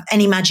don't have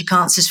any magic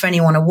answers for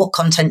anyone on what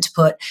content to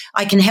put.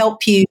 I can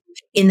help you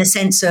in the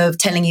sense of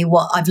telling you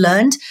what I've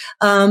learned.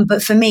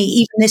 But for me,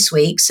 even this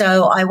week,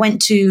 so I went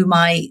to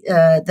my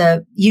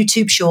the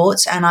YouTube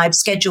Shorts, and I've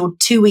scheduled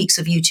 2 weeks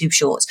of YouTube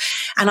Shorts,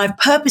 and I've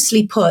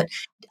purposely put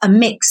a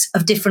mix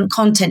of different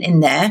content in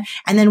there.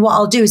 And then what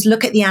I'll do is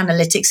look at the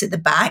analytics at the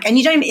back, and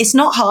it's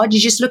not hard. You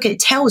just look at it,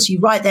 tells you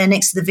right there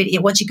next to the video.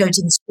 Once you go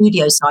to the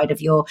studio side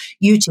of your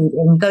YouTube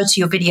and go to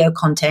your video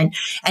content,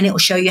 and it will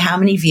show you how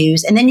many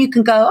views. And then you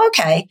can go,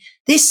 okay,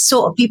 this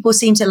sort of people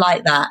seem to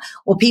like that,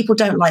 or people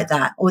don't like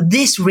that, or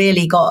this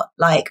really got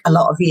like a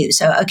lot of views.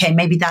 So, okay,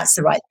 maybe that's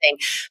the right thing.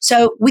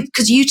 So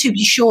because YouTube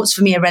Shorts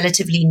for me are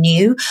relatively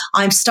new,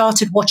 I've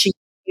started watching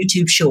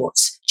YouTube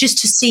Shorts just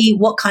to see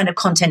what kind of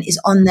content is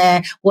on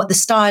there, what the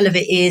style of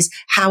it is,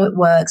 how it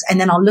works. And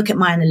then I'll look at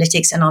my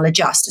analytics and I'll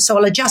adjust. So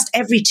I'll adjust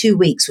every 2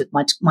 weeks with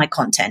my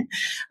content.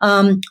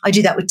 I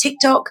do that with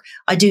TikTok.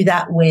 I do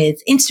that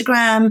with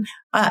Instagram.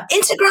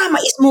 Instagram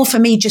is more for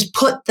me, just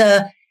put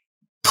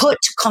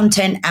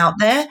content out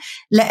there,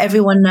 let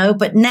everyone know.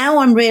 But now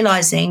I'm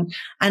realizing,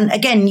 and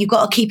again, you've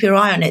got to keep your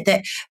eye on it,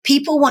 that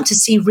people want to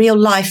see real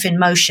life in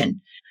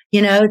motion.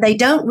 You know, they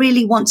don't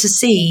really want to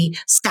see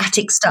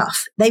static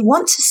stuff. They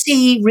want to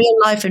see real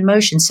life in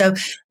motion. So,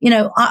 you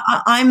know,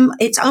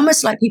 it's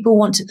almost like people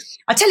want to,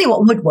 I tell you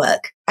what would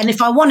work. And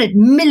if I wanted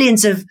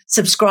millions of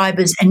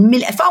subscribers and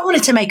if I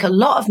wanted to make a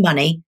lot of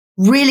money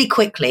really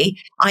quickly,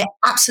 I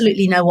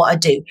absolutely know what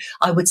I'd do.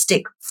 I would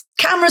stick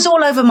cameras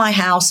all over my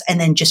house and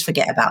then just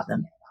forget about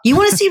them. You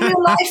want to see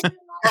real life?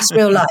 That's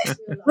real life.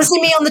 Want to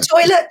see me on the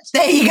toilet?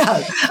 There you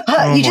go.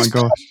 Oh you my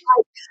gosh.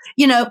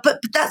 You know, but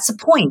that's the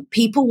point.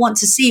 People want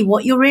to see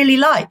what you're really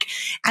like.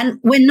 And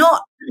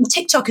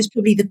TikTok is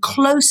probably the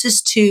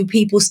closest to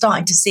people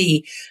starting to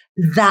see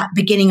that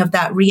beginning of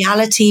that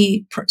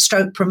reality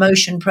stroke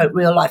promotion,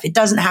 real life. It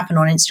doesn't happen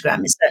on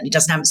Instagram. It certainly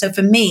doesn't happen. So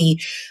for me,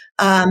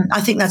 I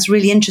think that's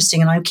really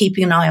interesting, and I'm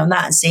keeping an eye on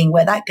that and seeing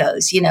where that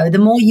goes. You know, the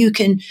more you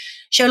can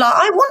show, like,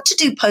 I want to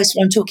do posts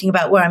where I'm talking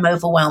about where I'm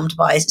overwhelmed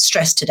by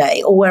stress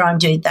today, or where I'm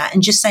doing that,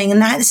 and just saying,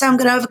 and that's how I'm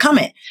going to overcome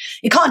it.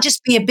 It can't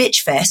just be a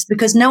bitch fest,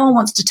 because no one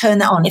wants to turn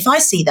that on. If I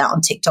see that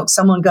on TikTok,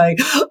 someone going,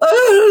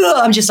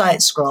 oh, I'm just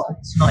like, scroll.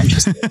 It's not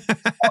interesting.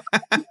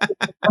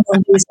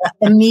 Someone who's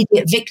an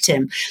immediate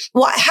victim.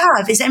 What I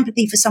have is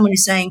empathy for someone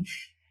who's saying,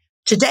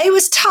 today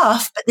was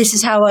tough, but this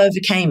is how I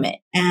overcame it.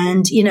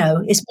 And, you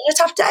know, it's been a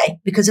tough day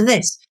because of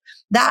this.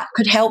 That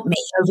could help me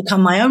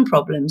overcome my own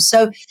problems.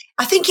 So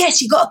I think, yes,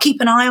 you've got to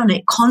keep an eye on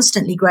it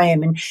constantly,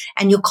 Graham,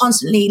 and you're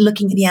constantly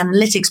looking at the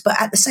analytics, but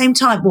at the same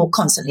time, well,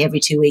 constantly every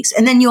 2 weeks.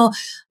 And then you're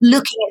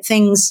looking at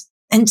things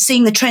and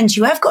seeing the trends.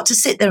 You have got to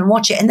sit there and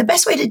watch it. And the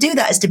best way to do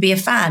that is to be a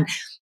fan.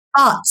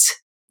 But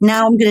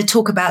now I'm going to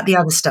talk about the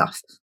other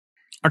stuff.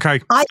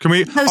 Okay, can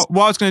we?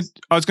 What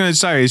I was going to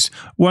say is,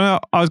 when I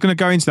was going to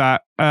go into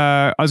that,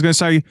 I was going to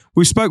say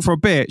we spoke for a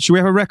bit. Should we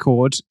have a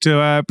record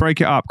to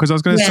break it up? Because I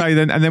was going to say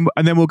then, and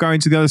then we'll go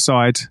into the other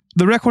side.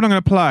 The record I'm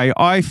going to play,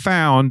 I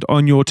found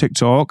on your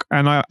TikTok,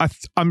 and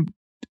I'm.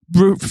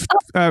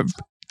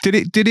 Did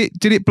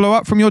it blow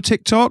up from your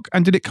TikTok,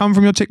 and did it come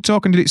from your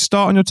TikTok, and did it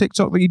start on your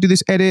TikTok that you did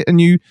this edit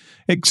and you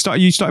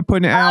started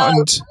putting it out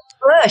and?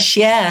 Bush,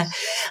 yeah.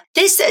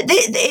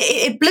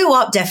 It blew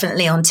up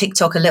definitely on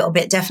TikTok a little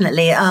bit,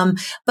 definitely. But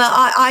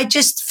I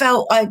just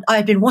felt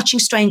I'd been watching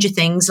Stranger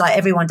Things like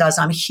everyone does.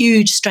 I'm a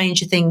huge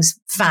Stranger Things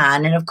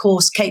fan. And of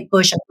course, Kate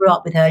Bush, I grew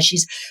up with her.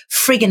 She's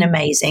friggin'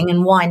 amazing.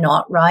 And why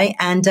not, right?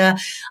 And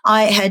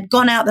I had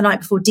gone out the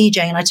night before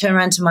DJing and I turned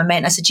around to my mate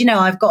and I said,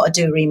 I've got to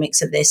do a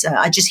remix of this.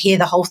 I just hear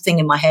the whole thing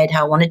in my head,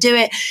 how I want to do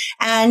it.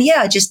 And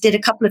yeah, I just did a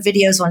couple of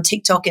videos on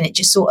TikTok and it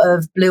just sort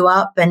of blew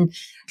up. And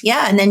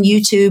yeah, and then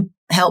YouTube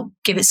helped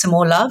give it some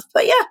more love.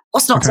 But yeah,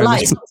 what's not to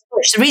like? It's not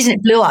Bush. The reason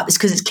it blew up is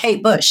because it's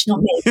Kate Bush, not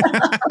me.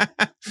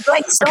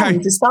 Great song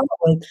to start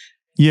with.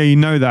 Yeah, you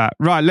know that.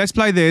 Right, let's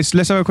play this.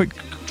 Let's have a quick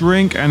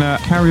drink and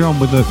carry on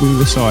with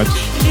the side.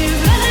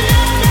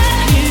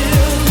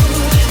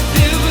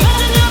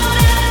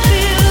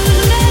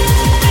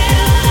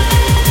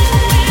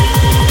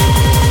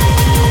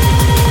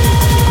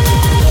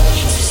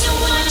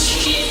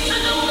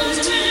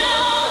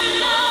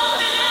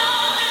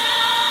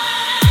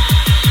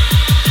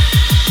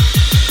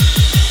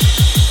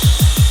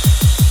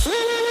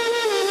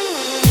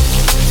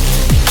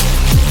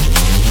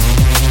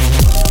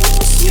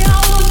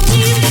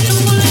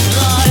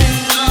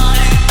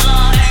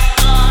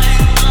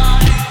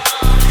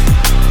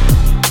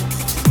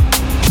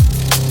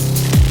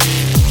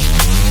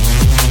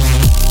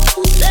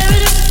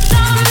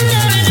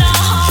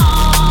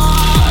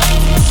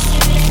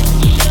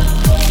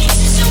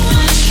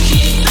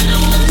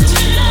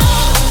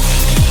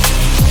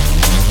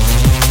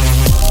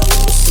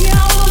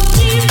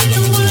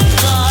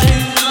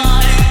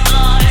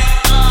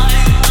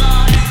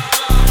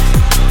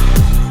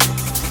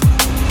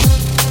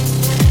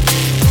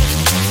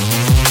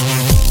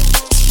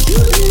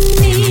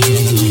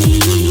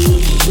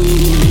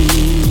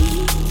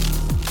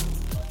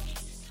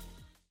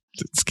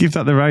 Give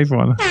that the rave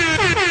one.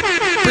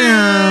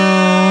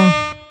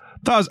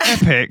 That was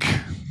epic.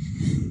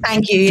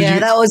 Thank you. Yeah,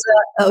 that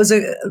was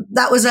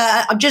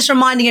a. I'm just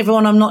reminding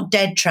everyone I'm not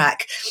dead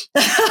track.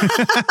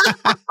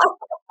 I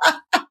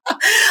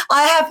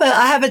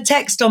have a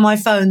text on my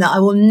phone that I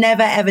will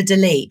never ever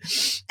delete,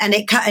 and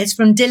it's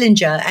from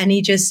Dillinger, and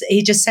he just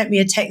sent me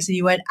a text and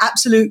he went,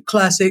 "Absolute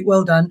classic,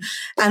 well done."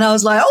 And I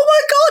was like, "Oh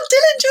my God,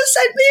 Dillinger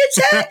sent me a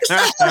text!"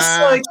 I was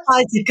so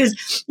excited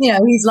because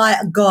he's like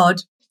a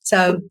god.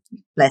 So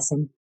bless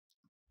him.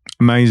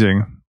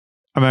 Amazing.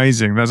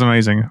 That's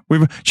amazing.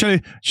 We'll tell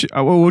you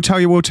our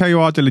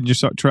Dillinger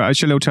story.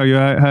 Shelley will tell you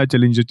her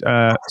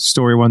Dillinger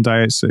story one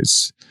day. It's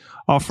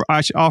our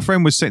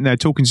friend was sitting there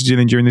talking to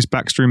Dillinger in this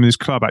backstream of this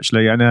club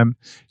actually, and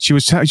she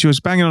was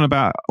banging on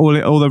about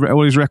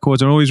all his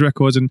records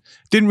and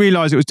didn't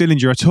realise it was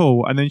Dillinger at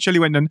all. And then Shelley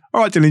went,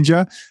 "All right,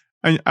 Dillinger,"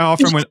 and our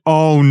friend went,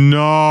 "Oh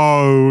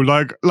no!"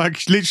 Like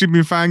literally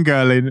been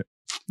fangirling.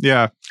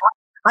 Yeah.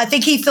 I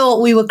think he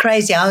thought we were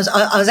crazy. I was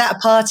at a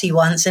party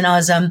once and I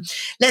was,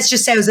 let's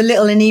just say I was a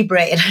little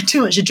inebriated, had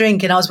too much to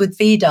drink, and I was with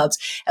V-Dubs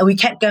and we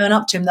kept going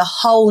up to him the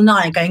whole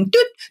night going,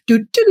 doot,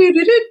 doot, doot, doot,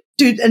 doot,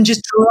 doot, and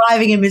just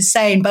driving him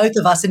insane, both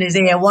of us in his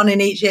ear, one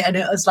in each ear. And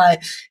it was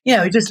like,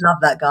 we just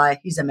love that guy.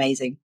 He's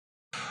amazing.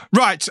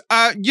 Right,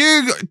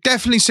 you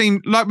definitely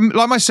seem like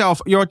myself.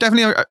 You're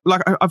definitely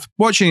I've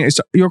watching it.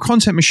 You're a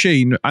content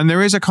machine, and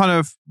there is a kind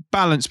of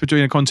balance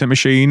between a content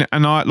machine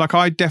and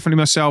I definitely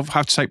myself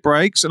have to take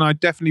breaks. And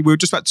we were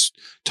just about to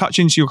touch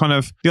into your kind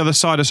of the other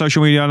side of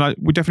social media, and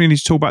we definitely need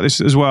to talk about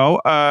this as well.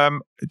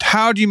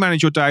 How do you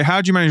manage your day? How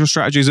do you manage your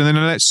strategies? And then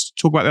let's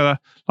talk about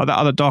that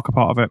other darker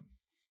part of it.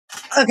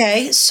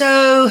 Okay,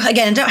 so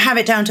again, I don't have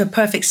it down to a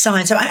perfect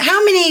science. So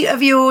how many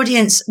of your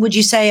audience would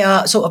you say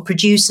are sort of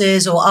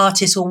producers or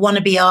artists or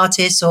wannabe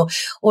artists, or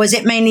is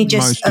it mainly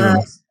just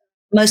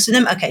most of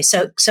them? Okay,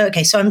 so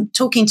I'm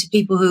talking to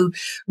people who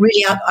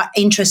really are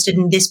interested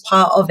in this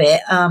part of it.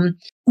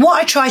 What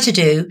I try to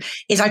do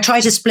is I try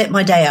to split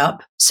my day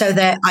up so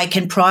that I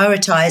can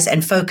prioritize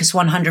and focus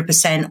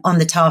 100% on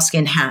the task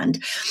in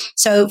hand.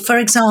 So, for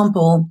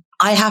example,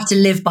 I have to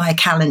live by a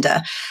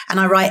calendar and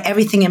I write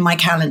everything in my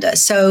calendar.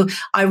 So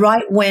I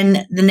write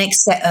when the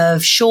next set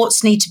of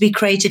shorts need to be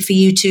created for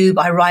YouTube.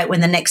 I write when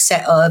the next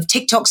set of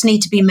TikToks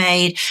need to be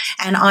made,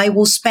 and I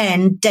will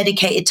spend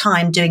dedicated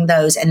time doing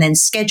those and then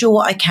schedule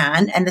what I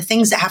can. And the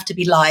things that have to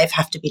be live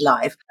have to be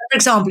live. For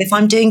example, if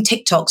I'm doing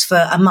TikToks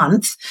for a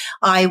month,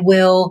 I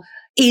will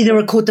either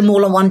record them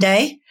all on one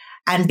day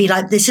and be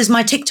like, this is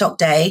my TikTok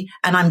day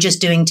and I'm just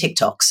doing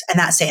TikToks and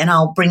that's it. And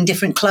I'll bring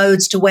different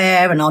clothes to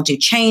wear and I'll do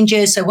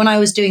changes. So when I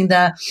was doing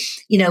the,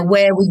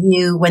 Where Were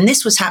You When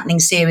This Was Happening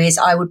series,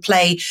 I would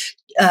play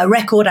a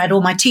record. I had all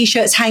my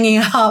t-shirts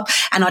hanging up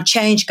and I'd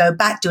change, go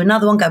back, do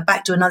another one, go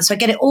back, do another. So I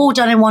get it all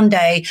done in one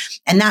day.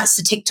 And that's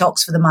the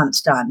TikToks for the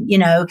month done,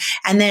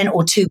 and then,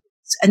 or 2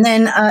 weeks. And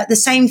then the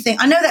same thing.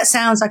 I know that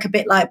sounds like a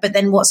bit like, but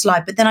then what's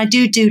live? But then I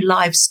do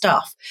live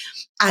stuff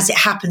as it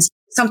happens.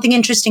 Something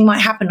interesting might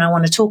happen. I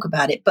want to talk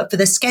about it, but for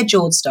the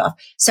scheduled stuff.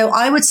 So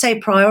I would say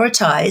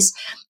prioritize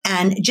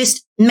and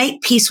just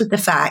make peace with the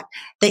fact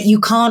that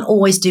you can't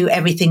always do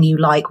everything you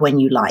like when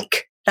you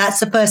like. That's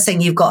the first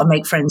thing you've got to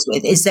make friends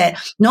with, is that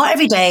not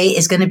every day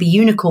is going to be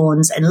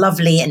unicorns and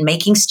lovely and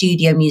making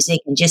studio music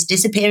and just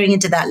disappearing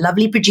into that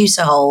lovely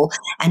producer hole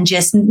and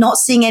just not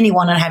seeing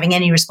anyone and having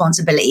any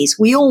responsibilities.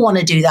 We all want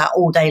to do that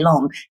all day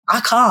long. I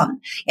can't.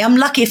 I'm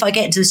lucky if I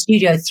get into the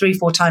studio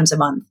 3-4 times a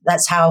month.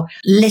 That's how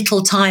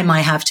little time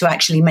I have to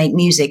actually make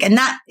music. And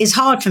that is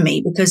hard for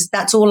me because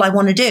that's all I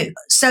want to do.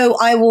 So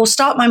I will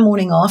start my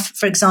morning off,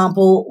 for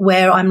example,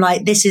 where I'm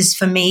like, this is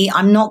for me.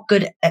 I'm not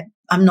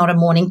a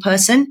morning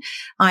person.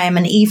 I am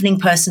an evening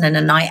person and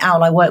a night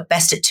owl. I work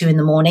best at 2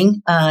 a.m,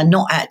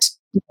 not at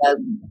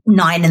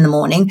 9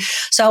 a.m.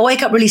 So I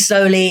wake up really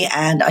slowly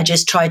and I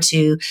just try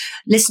to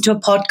listen to a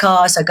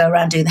podcast. I go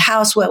around doing the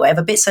housework,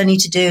 whatever bits I need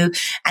to do.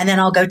 And then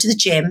I'll go to the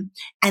gym.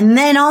 And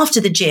then after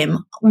the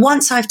gym,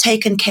 once I've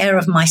taken care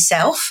of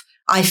myself,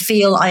 I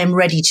feel I am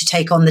ready to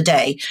take on the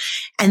day.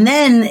 And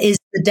then is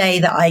the day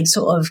that I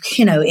sort of,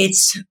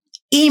 it's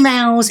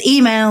emails,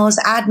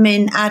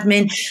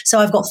 admin. So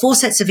I've got 4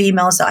 sets of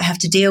emails that I have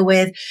to deal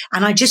with.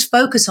 And I just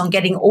focus on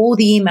getting all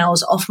the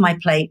emails off my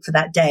plate for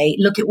that day.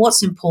 Look at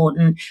what's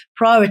important,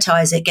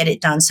 prioritize it, get it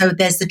done. So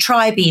there's the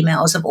tribe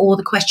emails of all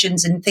the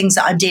questions and things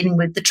that I'm dealing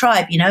with the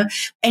tribe.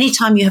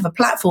 Anytime you have a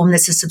platform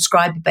that's a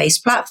subscriber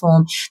based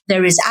platform,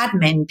 there is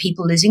admin,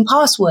 people losing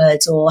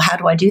passwords, or how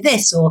do I do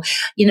this? Or,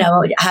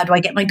 how do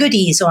I get my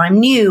goodies? Or I'm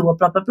new, or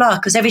blah, blah, blah.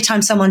 Because every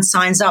time someone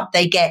signs up,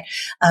 they get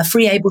a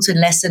free Ableton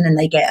lesson and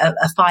they get a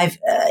 5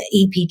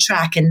 EP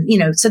track. And,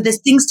 so there's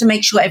things to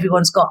make sure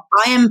everyone's got.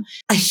 I am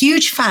a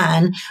huge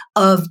fan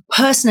of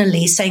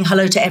personally saying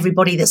hello to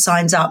everybody that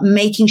signs up,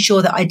 making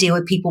sure that I deal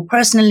with people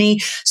personally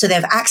so they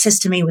have access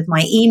to me with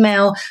my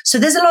email. So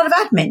there's a lot of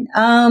admin.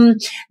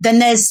 Then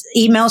there's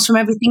emails from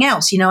everything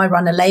else. I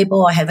run a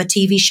label. I have a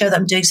TV show that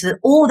I'm doing. So that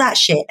all that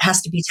shit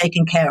has to be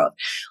taken care of.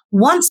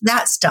 Once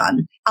that's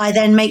done, I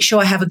then make sure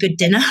I have a good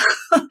dinner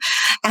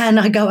and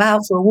I go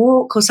out for a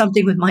walk or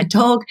something with my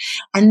dog.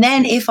 And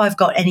then if I've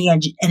got any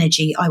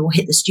energy, I will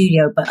hit the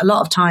studio. But a lot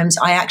of times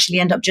I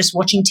actually end up just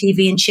watching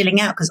TV and chilling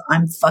out because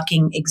I'm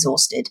fucking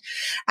exhausted.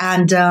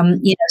 And,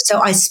 so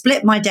I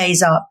split my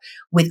days up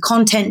with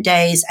content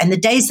days, and the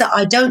days that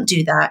I don't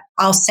do that,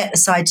 I'll set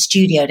aside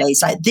studio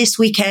days. Like this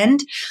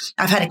weekend,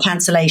 I've had a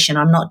cancellation.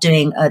 I'm not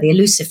doing the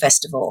Elusive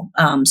Festival.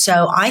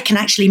 So I can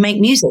actually make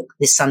music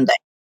this Sunday.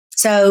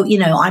 So,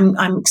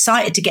 I'm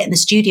excited to get in the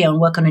studio and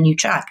work on a new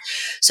track.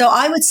 So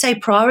I would say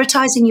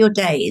prioritizing your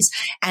days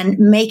and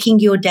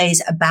making your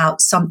days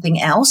about something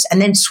else and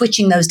then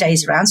switching those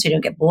days around so you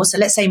don't get bored. So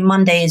let's say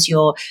Monday is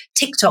your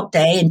TikTok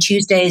day and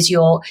Tuesday is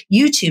your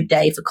YouTube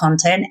day for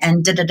content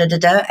and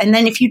da-da-da-da-da. And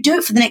then if you do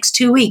it for the next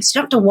 2 weeks, you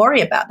don't have to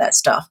worry about that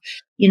stuff,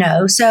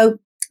 So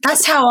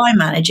that's how I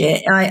manage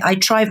it. I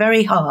try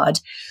very hard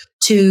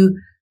to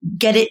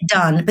get it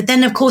done. But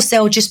then, of course,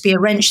 there'll just be a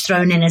wrench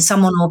thrown in and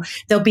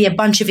there'll be a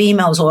bunch of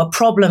emails or a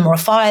problem or a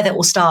fire that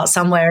will start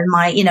somewhere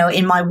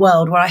in my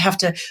world where I have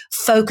to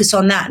focus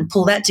on that and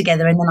pull that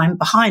together. And then I'm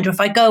behind. Or if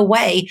I go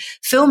away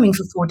filming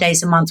for 4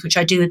 days a month, which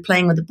I do with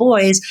Playing with the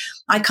Boys,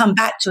 I come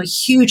back to a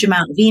huge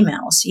amount of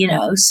emails,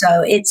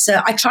 So it's,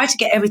 I try to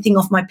get everything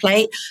off my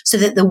plate so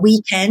that the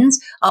weekends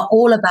are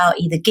all about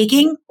either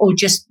gigging or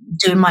just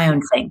doing my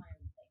own thing.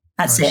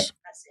 That's nice. it.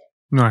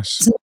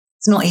 Nice.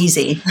 It's not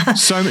easy.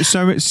 so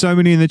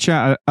many in the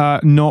chat are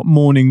not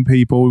morning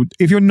people.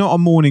 If you're not a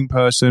morning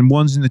person,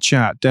 one's in the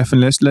chat.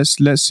 Definitely,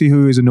 let's see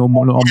who is not a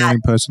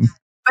morning person.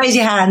 Raise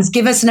your hands.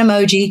 Give us an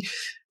emoji.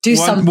 Do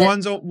something.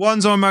 One's on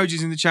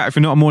emojis in the chat. If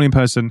you're not a morning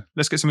person,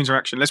 let's get some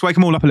interaction. Let's wake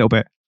them all up a little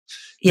bit.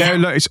 Yeah,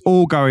 look, it's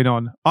all going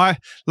on. I'm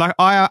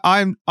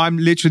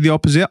literally the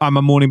opposite. I'm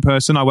a morning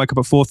person. I wake up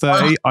at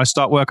 4:30. I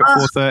start work at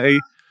 4:30,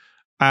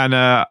 and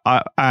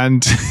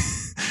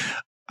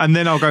and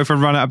then I'll go for a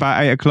run at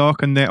about 8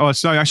 o'clock, and then I'll go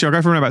for a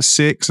run at about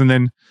 6, and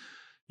then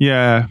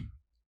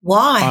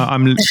Why?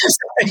 I'm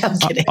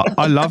kidding.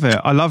 I love it.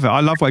 I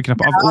love waking up.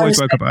 I've always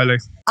woke up early.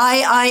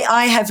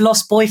 I have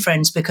lost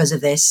boyfriends because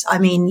of this. I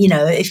mean,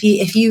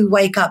 if you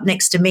wake up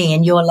next to me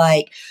and you're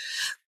like,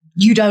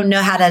 you don't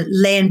know how to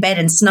lay in bed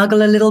and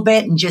snuggle a little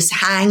bit and just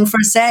hang for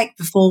a sec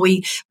before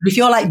if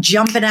you're like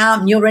jumping out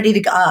and you're ready to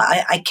go,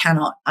 I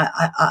cannot.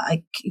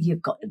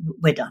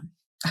 We're done.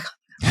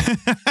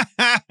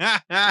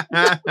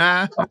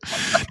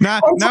 now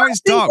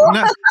it's dark.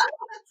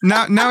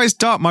 Now it's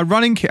dark. My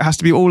running kit has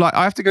to be all like,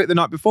 I have to go the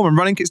night before. My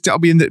running kit's got to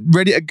be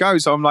ready to go.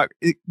 So I'm like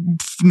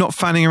not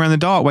fanning around the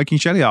dark, waking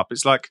Shelley up.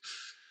 It's like,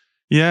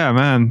 yeah,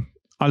 man.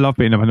 I love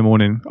being up in the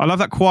morning. I love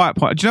that quiet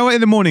part. Do you know what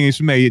in the morning is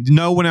for me?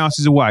 No one else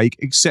is awake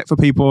except for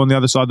people on the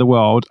other side of the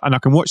world, and I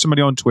can watch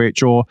somebody on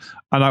Twitch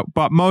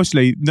but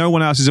mostly no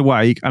one else is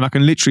awake, and I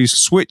can literally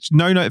switch,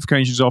 no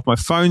notifications off. My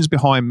phone's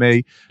behind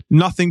me.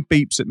 Nothing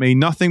beeps at me.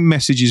 Nothing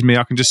messages me.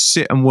 I can just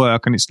sit and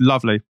work, and it's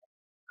lovely.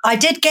 I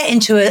did get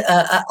into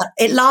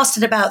it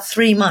lasted about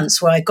 3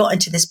 months where I got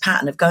into this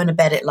pattern of going to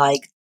bed at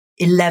like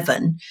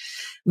 11,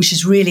 which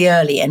is really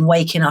early, and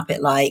waking up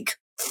at like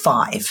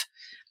 5.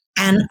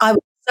 And I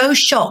was so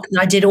shocked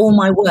that I did all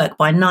my work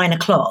by 9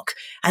 o'clock.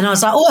 And I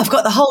was like, I've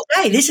got the whole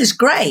day. This is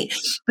great.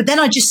 But then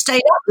I just stayed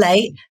up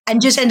late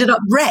and just ended up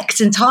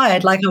wrecked and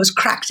tired, like I was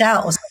cracked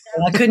out or something.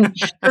 I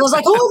couldn't. I was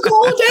like, oh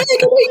God,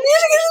 music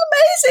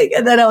is amazing.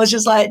 And then I was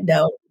just like,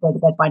 no, go to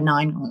bed by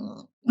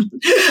 9.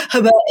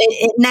 But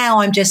now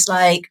I'm just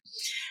like,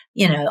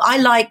 I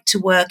like to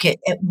work at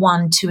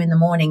 1, 2 in the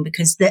morning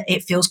because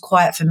it feels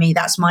quiet for me.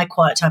 That's my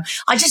quiet time.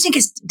 I just think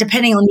it's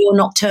depending on your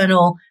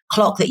nocturnal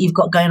clock that you've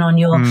got going on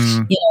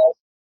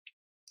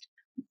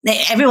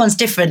everyone's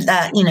different,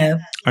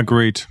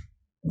 Agreed.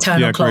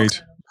 Internal clock. Agreed.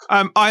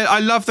 I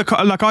love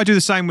I do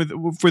the same with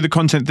the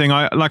content thing.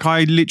 I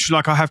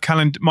literally I have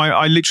calendar.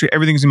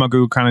 Everything's in my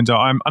Google Calendar.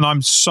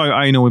 I'm so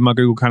anal with my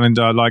Google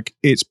Calendar. Like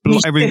it's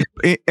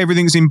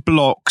everything's in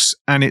blocks,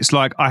 and it's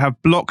like I have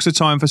blocks of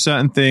time for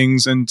certain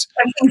things, and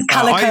everything's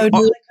color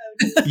coded.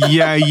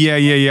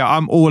 Yeah.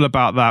 I'm all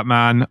about that,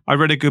 man. I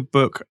read a good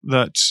book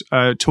that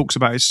talks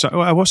about it.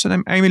 What's her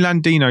name? Amy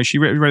Landino. She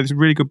read a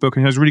really good book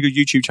and has a really good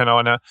YouTube channel.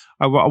 And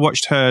I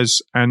watched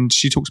hers, and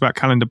she talks about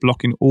calendar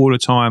blocking all the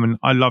time, and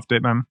I loved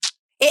it, man.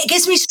 It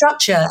gives me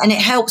structure, and it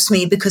helps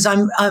me because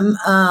I'm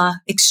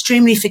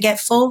extremely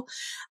forgetful.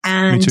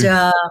 And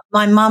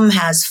my mum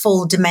has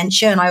full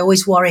dementia, and I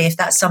always worry if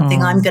that's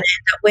something I'm going to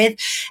end up with.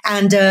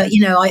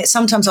 And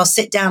sometimes I'll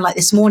sit down. Like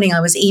this morning, I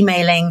was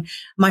emailing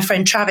my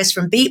friend Travis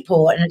from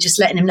Beatport and just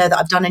letting him know that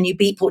I've done a new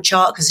Beatport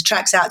chart because the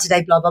track's out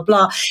today, blah blah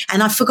blah.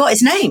 And I forgot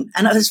his name,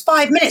 and it was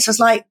 5 minutes. I was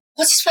like,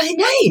 what's his bloody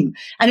name?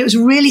 And it was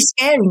really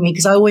scaring me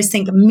because I always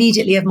think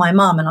immediately of my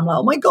mum, and I'm like,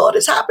 oh my God,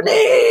 it's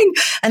happening.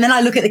 And then I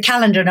look at the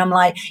calendar and I'm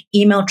like,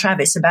 email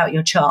Travis about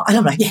your chart. And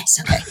I'm like, yes,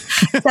 okay.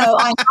 So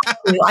I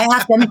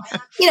have to,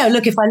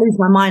 look, if I lose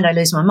my mind, I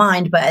lose my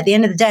mind. But at the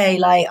end of the day,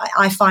 like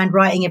I find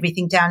writing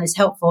everything down is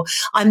helpful.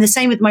 I'm the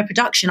same with my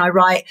production.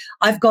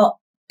 I've got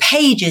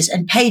pages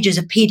and pages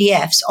of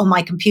PDFs on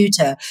my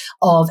computer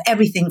of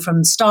everything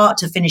from start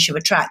to finish of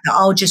a track that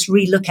I'll just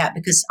relook at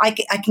because I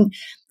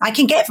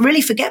can get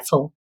really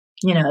forgetful.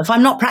 If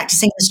I'm not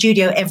practicing in the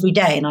studio every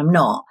day, and I'm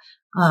not,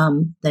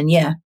 then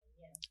yeah.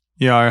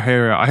 Yeah, I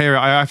hear it.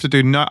 I have to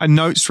do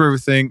notes for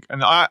everything,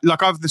 and I've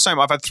the same.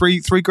 I've had three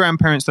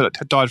grandparents that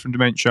had died from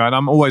dementia, and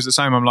I'm always the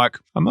same. I'm like,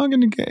 am I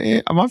going to get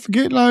it? Am I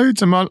forget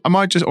loads? Am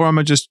I just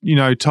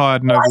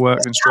tired and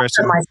overworked and stressed?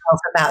 I myself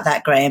about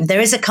that, Graham. There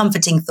is a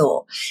comforting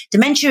thought.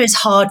 Dementia is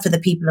hard for the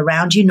people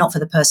around you, not for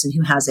the person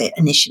who has it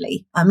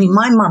initially. I mean,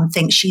 my mum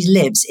thinks she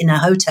lives in a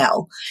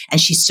hotel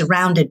and she's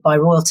surrounded by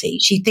royalty.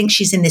 She thinks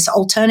she's in this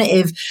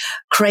alternative,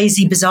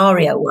 crazy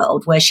bizarro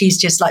world where she's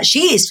just like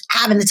she is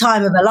having the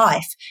time of her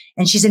life.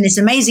 And she's in this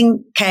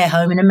amazing care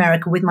home in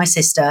America with my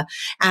sister.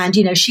 And,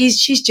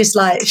 she's just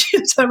like, she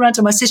turned around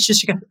to my sister.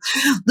 She goes,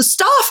 the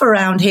staff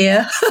around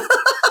here.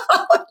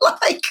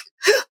 Like,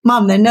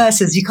 Mum, they're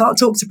nurses. You can't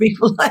talk to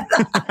people like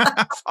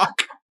that.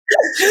 Fuck.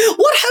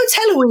 What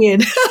hotel are we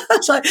in?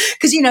 It's like,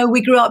 because,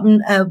 we grew up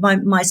in,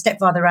 my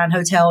stepfather ran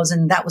hotels,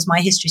 and that was my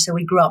history. So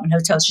we grew up in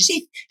hotels.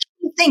 She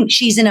thinks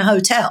she's in a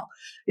hotel.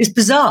 It's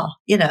bizarre,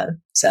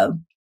 so.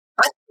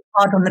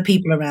 Hard on the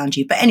people around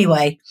you, but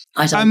anyway,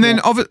 I don't. And then,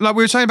 like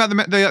we were saying about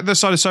the other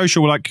side of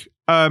social, I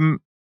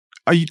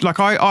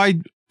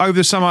over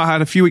the summer I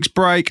had a few weeks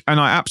break,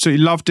 and I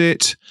absolutely loved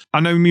it. I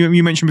know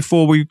you mentioned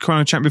before, we kind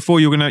of chatted before,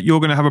 you're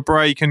gonna have a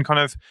break and kind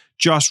of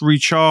just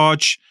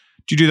recharge.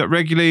 Do you do that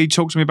regularly?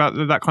 Talk to me about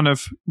that kind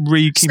of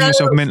keeping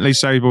yourself mentally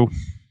stable.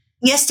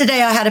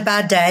 Yesterday I had a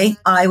bad day.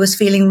 I was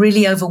feeling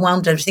really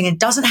overwhelmed with everything. It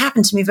doesn't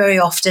happen to me very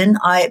often.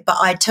 But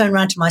I turned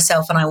around to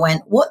myself and I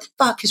went, what the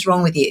fuck is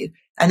wrong with you?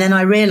 And then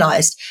I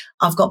realized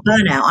I've got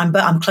burnout.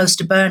 I'm close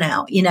to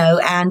burnout,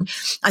 and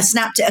I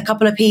snapped at a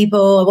couple of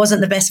people. I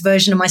wasn't the best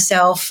version of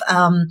myself.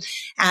 That's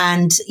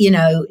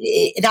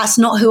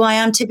not who I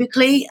am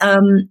typically.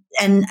 And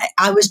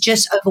I was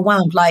just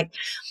overwhelmed. Like,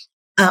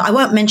 I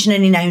won't mention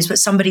any names, but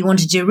somebody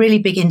wanted to do a really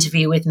big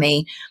interview with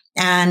me.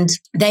 And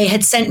they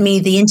had sent me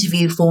the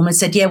interview form and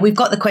said, yeah, we've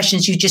got the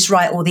questions. You just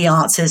write all the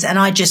answers. And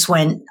I just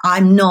went,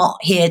 I'm not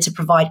here to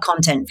provide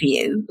content for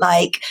you.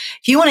 Like,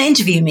 if you want to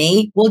interview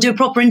me, we'll do a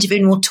proper interview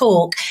and we'll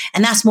talk.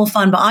 And that's more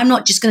fun. But I'm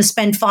not just going to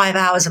spend 5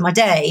 hours of my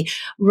day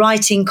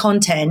writing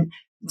content.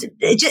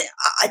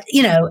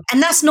 And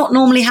that's not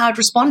normally how I'd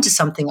respond to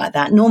something like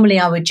that. Normally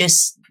I would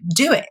just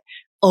do it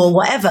or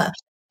whatever.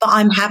 But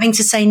I'm having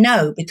to say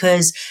no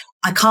because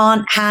I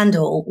can't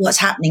handle what's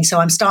happening. So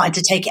I'm starting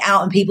to take it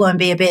out on people and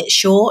be a bit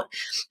short.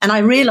 And I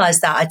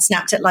realized that I'd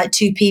snapped at like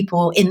 2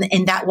 people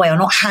in that way, or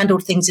not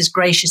handled things as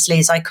graciously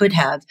as I could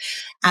have.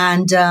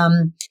 And,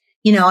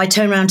 I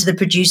turned around to the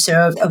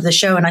producer of the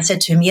show and I said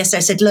to him, yes,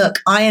 I said, look,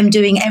 I am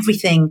doing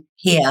everything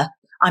here.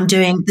 I'm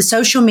doing the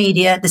social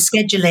media, the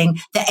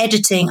scheduling, the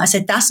editing. I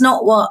said, that's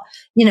not what,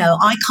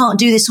 I can't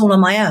do this all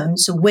on my own.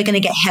 So we're going to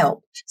get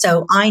help.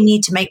 So I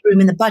need to make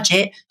room in the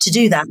budget to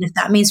do that. And if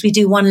that means we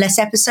do one less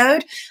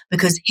episode,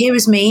 because here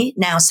is me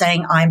now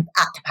saying I'm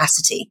at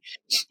capacity.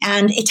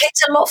 And it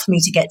takes a lot for me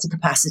to get to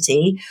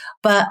capacity,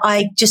 but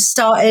I just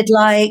started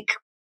like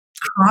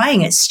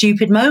crying at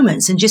stupid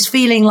moments and just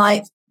feeling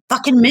like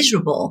fucking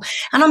miserable.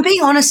 And I'm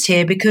being honest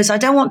here because I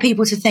don't want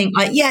people to think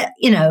like,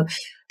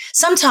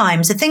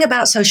 Sometimes the thing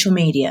about social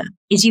media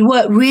is you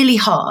work really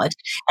hard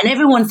and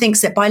everyone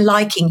thinks that by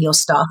liking your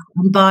stuff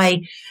and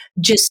by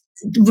just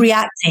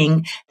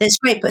reacting, that's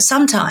great. But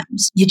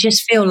sometimes you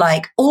just feel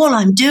like all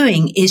I'm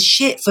doing is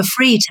shit for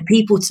free to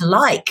people to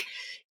like.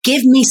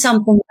 Give me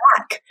something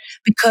back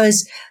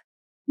because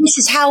this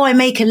is how I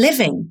make a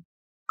living.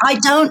 I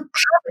don't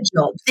have a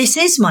job. This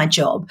is my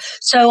job.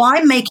 So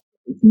I'm making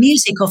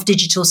music off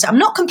digital. So I'm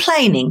not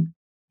complaining,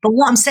 but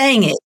what I'm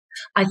saying is,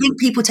 I think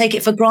people take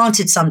it for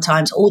granted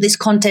sometimes, all this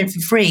content for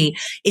free.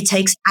 It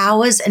takes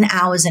hours and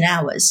hours and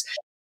hours.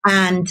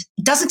 And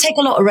it doesn't take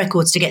a lot of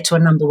records to get to a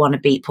number one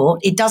at Beatport.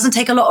 It doesn't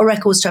take a lot of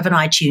records to have an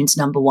iTunes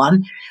number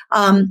one.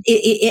 And,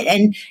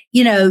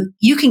 you know,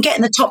 you can get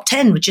in the top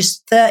 10 with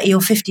just 30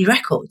 or 50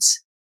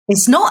 records.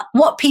 It's not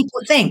what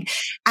people think.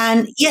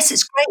 And yes,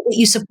 it's great that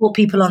you support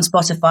people on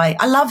Spotify.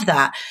 I love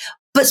that.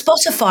 But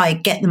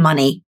Spotify get the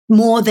money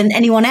more than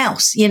anyone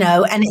else, you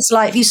know, and it's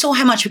like, if you saw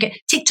how much we get,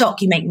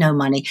 TikTok, you make no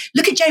money.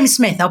 Look at James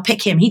Smith. I'll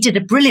pick him. He did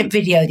a brilliant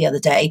video the other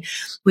day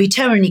where he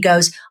turned and he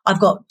goes,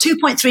 I've got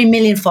 2.3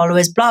 million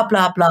followers, blah,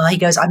 blah, blah. He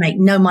goes, I make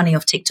no money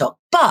off TikTok,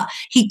 but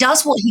he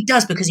does what he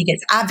does because he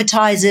gets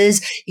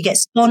advertisers, he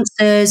gets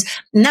sponsors,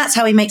 and that's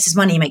how he makes his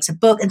money. He makes a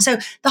book. And so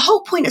the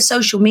whole point of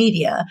social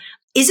media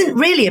isn't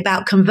really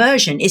about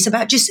conversion. It's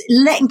about just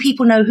letting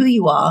people know who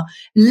you are,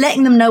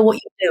 letting them know what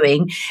you're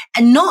doing,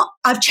 and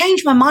I've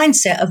changed my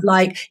mindset of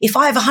like, if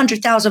I have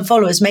 100,000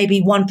 followers,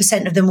 maybe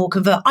 1% of them will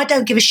convert. I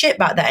don't give a shit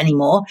about that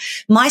anymore.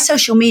 My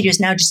social media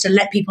is now just to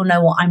let people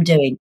know what I'm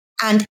doing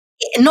and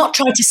not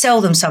try to sell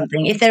them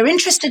something. If they're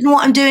interested in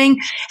what I'm doing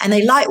and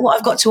they like what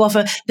I've got to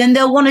offer, then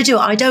they'll want to do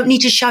it. I don't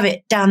need to shove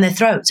it down their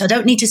throats. I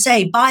don't need to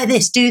say, buy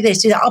this, do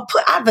that. I'll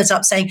put adverts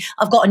up saying,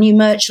 I've got a new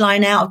merch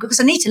line out because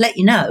I need to let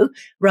you know,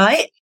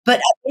 right? But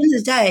at the end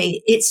of the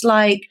day, it's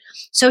like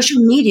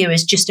social media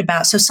is just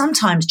about, so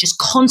sometimes just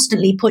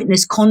constantly putting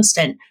this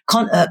content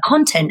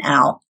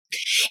out,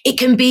 it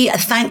can be a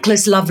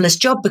thankless, loveless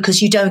job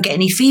because you don't get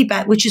any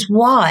feedback, which is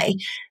why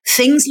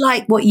things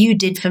like what you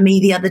did for me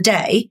the other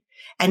day,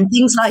 and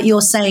things like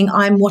you're saying,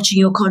 I'm watching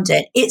your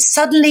content, it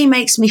suddenly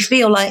makes me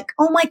feel like,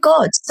 oh my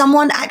God,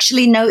 someone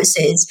actually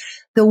notices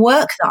the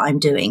work that I'm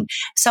doing.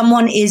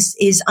 Someone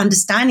is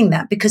understanding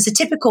that, because the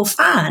typical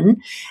fan,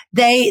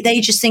 they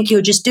just think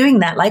you're just doing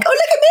that. Like, oh,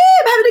 look at me,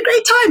 I'm having a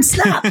great time.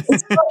 Snap.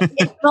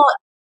 It's not,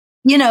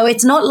 you know,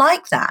 it's not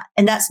like that.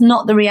 And that's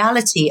not the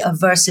reality of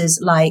versus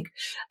like,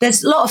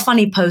 there's a lot of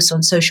funny posts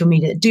on social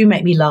media that do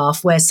make me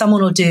laugh where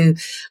someone will do,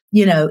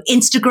 you know,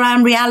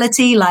 Instagram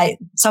reality, like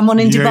someone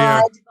in Dubai.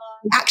 Yeah.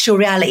 Actual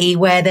reality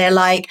where they're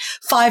like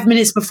 5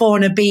 minutes before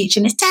on a beach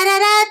and it's and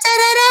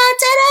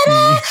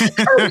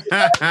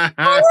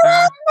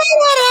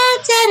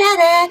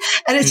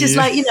it's just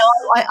like, you know,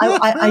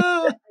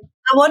 I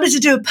wanted to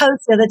do a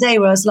post the other day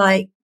where I was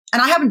like,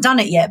 and I haven't done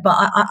it yet, but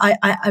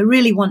I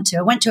really want to.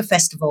 I went to a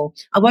festival.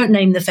 I won't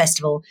name the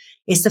festival.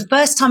 It's the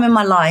first time in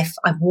my life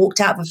I've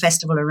walked out of a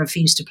festival and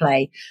refused to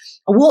play.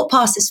 I walked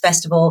past this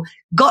festival,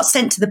 got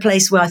sent to the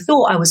place where I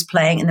thought I was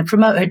playing, and the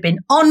promoter had been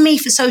on me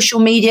for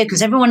social media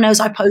because everyone knows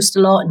I post a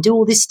lot and do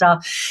all this stuff.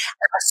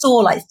 And I saw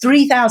like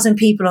 3,000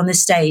 people on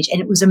this stage, and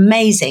it was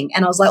amazing.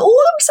 And I was like,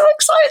 oh, I'm so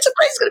excited.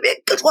 It's going to be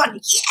a good one.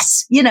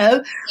 Yes, you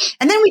know.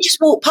 And then we just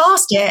walked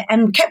past it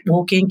and kept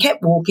walking.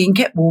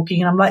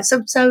 And I'm like,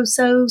 so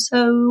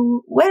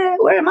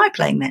where am I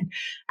playing then?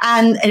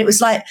 And it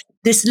was like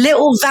this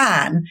little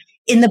van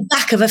in the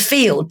back of a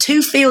field,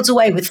 2 fields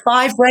away with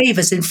 5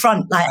 ravers in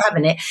front, like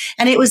having it.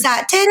 And it was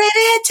that, and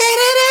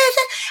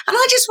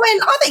I just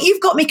went, I think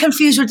you've got me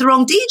confused with the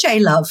wrong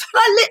DJ, love.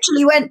 And I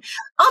literally went,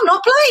 I'm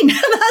not playing.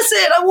 And that's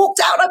it. I walked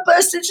out and I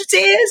burst into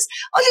tears.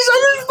 I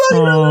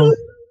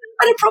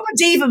had a proper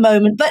diva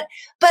moment. But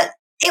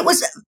it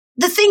was,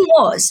 the thing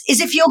is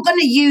if you're going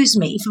to use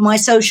me for my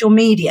social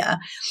media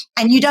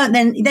and you don't,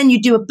 then you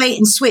do a bait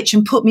and switch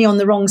and put me on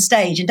the wrong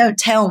stage and don't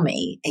tell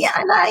me. Yeah,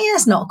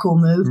 that's not a cool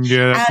move.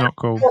 Yeah, that's not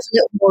cool. There's a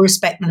little more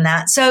respect than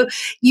that. So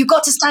you've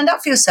got to stand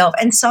up for yourself.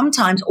 And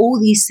sometimes all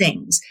these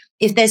things,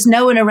 if there's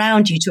no one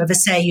around you to ever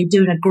say you're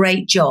doing a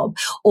great job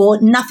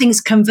or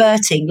nothing's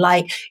converting,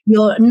 like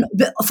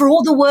for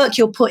all the work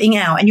you're putting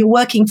out and you're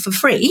working for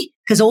free,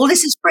 because all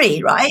this is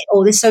free, right?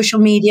 All this social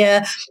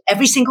media,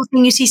 every single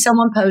thing you see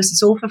someone post,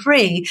 it's all for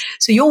free.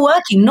 So you're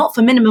working not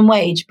for minimum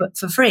wage, but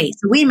for free.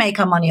 So we make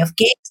our money off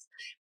gigs,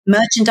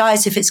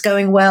 merchandise if it's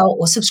going well,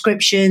 or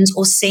subscriptions,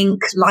 or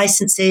sync,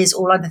 licenses,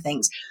 all other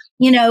things.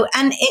 You know,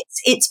 and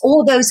it's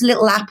all those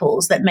little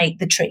apples that make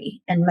the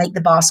tree and make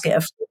the basket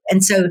of fruit.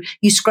 And so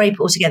you scrape it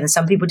all together.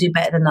 Some people do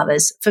better than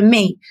others. For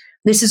me,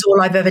 this is all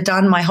I've ever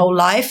done my whole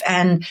life,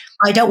 and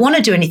I don't want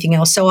to do anything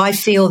else. So I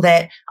feel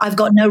that I've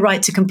got no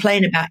right to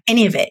complain about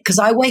any of it because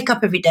I wake up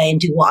every day and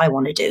do what I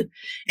want to do.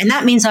 And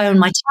that means I own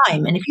my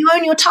time. And if you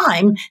own your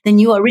time, then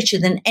you are richer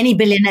than any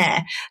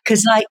billionaire,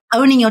 because like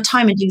owning your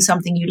time and doing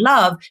something you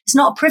love is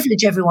not a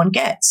privilege everyone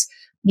gets.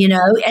 You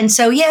know, and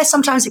so, yeah,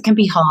 sometimes it can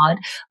be hard,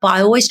 but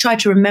I always try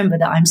to remember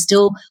that I'm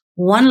still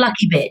one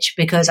lucky bitch,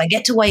 because I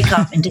get to wake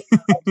up and do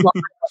what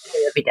I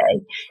do every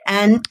day.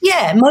 And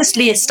yeah,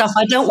 mostly it's stuff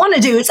I don't want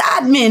to do. It's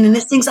admin and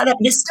it's things like that,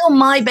 but it's still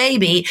my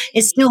baby.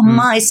 It's still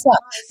my stuff.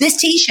 This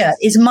t-shirt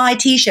is my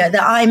t-shirt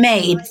that I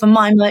made for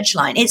my merch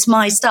line. It's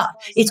my stuff.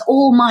 It's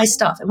all my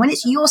stuff. And when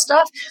it's your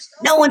stuff,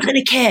 no one's going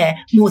to care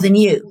more than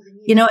you.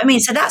 You know what I mean?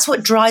 So that's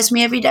what drives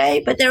me every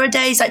day. But there are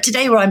days like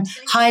today where I'm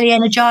highly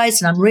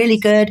energized and I'm really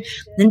good.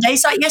 And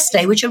days like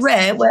yesterday, which are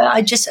rare, where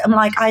I'm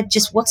like,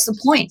 what's the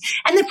point?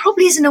 And there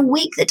probably isn't a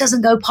week that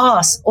doesn't go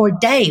past, or a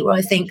day where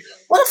I think,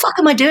 what the fuck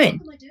am I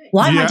doing?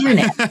 Why am I doing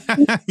it?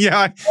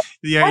 yeah.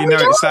 You know,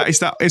 it's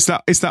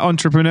that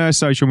entrepreneur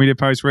social media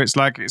post where it's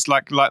like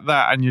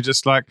that, and you're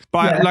just like,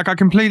 but like I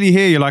completely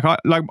hear you. Like I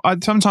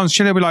sometimes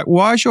she'll be like,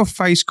 "Why is your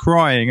face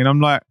crying?" And I'm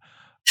like,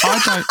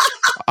 I don't.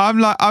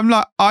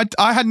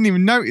 I hadn't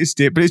even noticed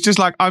it, but it's just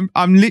like I'm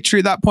literally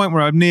at that point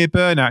where I'm near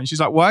burnout. And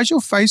she's like, "Why is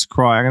your face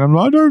crying?" And I'm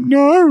like, I don't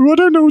know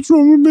what's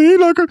wrong with me.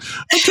 Like I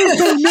just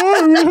don't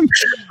know.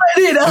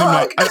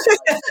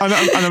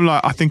 And I'm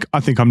like, I think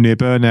I'm near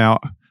burnout.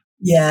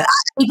 Yeah,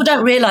 people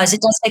don't realize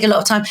it does take a lot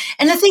of time.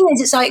 And the thing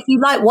is, it's like, if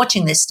you like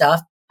watching this stuff,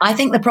 I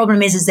think the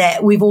problem is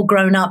that we've all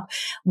grown up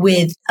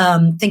with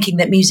thinking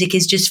that music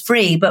is just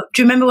free. But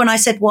do you remember when I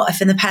said, what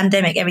if in the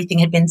pandemic everything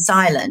had been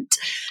silent?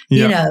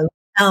 Yeah. You know,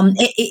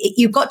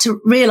 you've got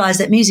to realize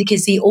that music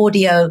is the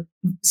audio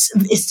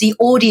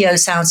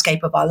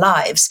soundscape of our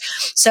lives.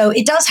 So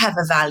it does have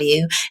a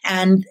value.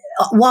 And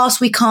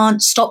whilst we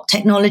can't stop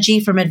technology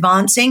from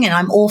advancing, and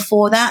I'm all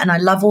for that, and I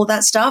love all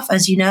that stuff,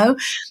 as you know,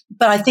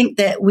 but I think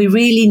that we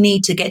really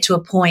need to get to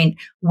a point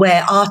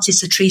where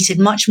artists are treated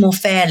much more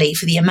fairly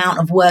for the amount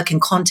of work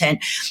and content.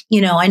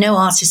 You know, I know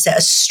artists that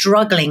are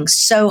struggling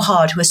so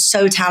hard, who are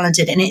so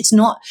talented, and it's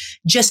not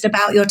just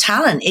about your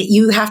talent.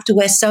 You have to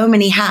wear so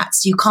many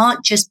hats. You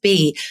can't just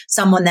be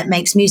someone that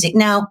makes music.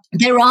 Now,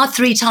 there are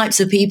three types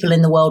of people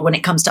in the world when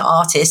it comes to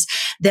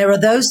artists. There are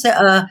those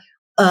that are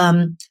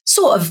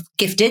sort of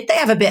gifted. They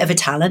have a bit of a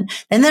talent.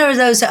 Then there are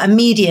those that are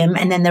medium,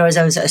 and then there are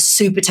those that are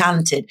super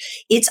talented.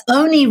 It's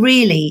only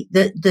really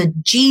the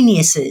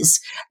geniuses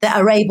that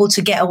are able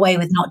to get away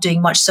with not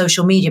doing much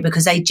social media,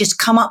 because they just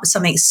come up with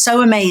something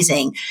so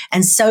amazing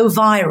and so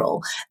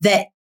viral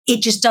that it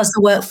just does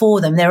the work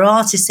for them. There are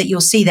artists that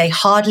you'll see, they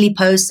hardly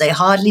post, they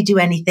hardly do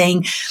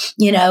anything.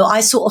 You know, I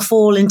sort of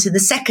fall into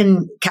the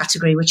second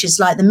category, which is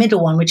like the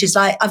middle one, which is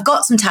like, I've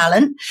got some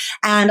talent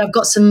and I've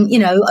got some,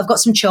 I've got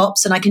some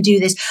chops and I can do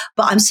this,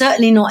 but I'm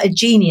certainly not at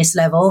genius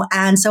level.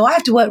 And so I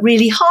have to work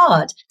really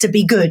hard to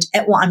be good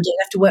at what I'm doing.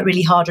 I have to work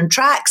really hard on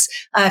tracks.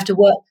 I have to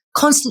work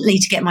constantly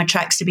to get my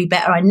tracks to be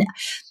better.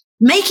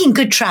 Making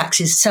good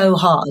tracks is so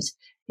hard.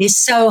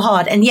 It's so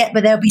hard. And yet,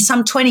 but there'll be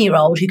some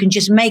 20-year-old who can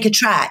just make a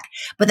track,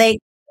 and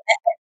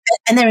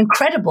they're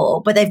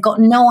incredible, but they've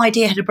got no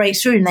idea how to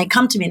break through. And they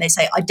come to me and they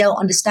say, I don't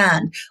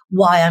understand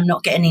why I'm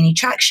not getting any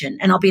traction.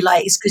 And I'll be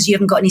like, it's because you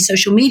haven't got any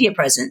social media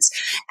presence,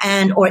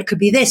 or it could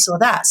be this or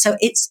that. So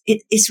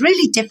it's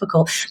really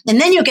difficult. And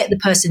then you'll get the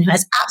person who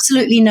has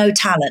absolutely no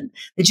talent,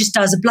 that just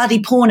does a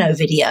bloody porno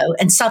video,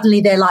 and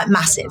suddenly they're like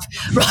massive,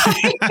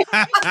 right?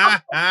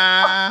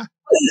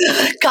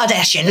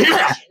 Kardashian.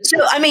 So,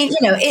 I mean,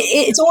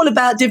 it's all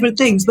about different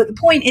things. But the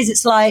point is,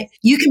 it's like,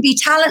 you can be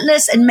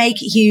talentless and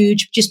make it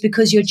huge just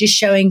because you're just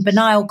showing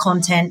banal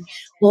content,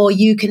 or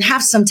you can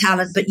have some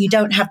talent, but you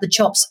don't have the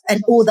chops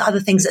and all the other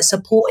things that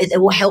support it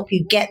that will help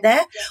you get there,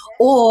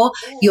 or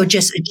you're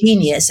just a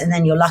genius and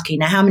then you're lucky.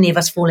 Now, how many of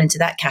us fall into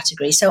that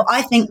category? So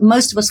I think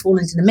most of us fall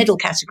into the middle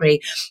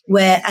category,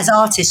 where as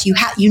artists, you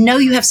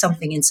have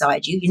something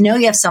inside you,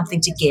 you have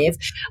something to give,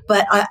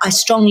 but I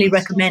strongly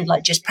recommend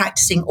like just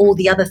practicing all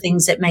the other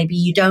things that maybe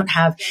you don't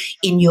have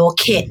in your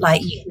kit.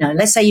 Like,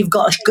 let's say you've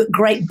got a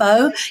great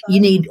bow, you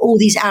need all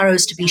these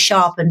arrows to be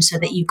sharpened so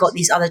that you've got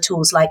these other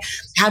tools. Like,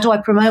 how do I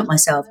promote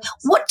myself?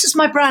 What does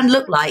my brand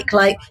look like?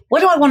 Like, what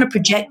do I want to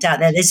project out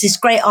there? There's this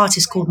great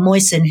artist called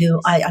Moisen, who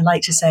I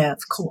like to say I've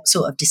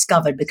sort of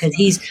discovered, because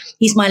he's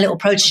my little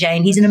protege,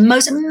 and he's an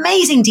most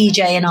amazing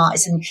DJ and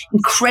artist, and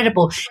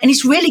incredible. And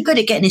he's really good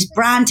at getting his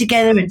brand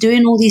together and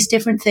doing all these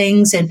different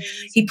things. And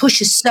he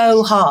pushes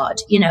so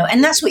hard,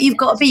 and that's what you've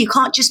got to be. You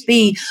can't just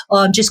be,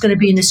 I'm just going to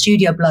be in the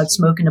studio, blood,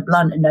 smoking a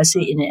blunt, and no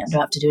sitting in it. I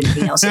don't have to do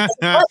anything else. It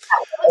doesn't work that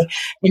way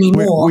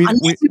anymore.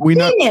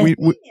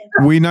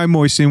 We know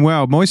Moisen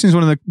well.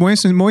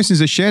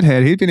 Moisen's a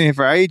shedhead. He's been here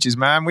for ages,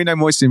 man. We know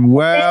Moisen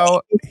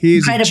well.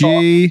 He's incredible.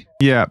 A G.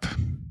 Yep.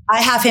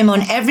 I have him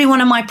on every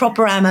one of my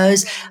proper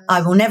ammos.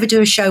 I will never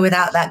do a show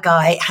without that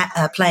guy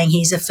playing.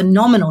 He's a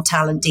phenomenal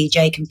talent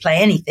DJ, can play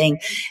anything.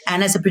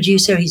 And as a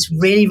producer, he's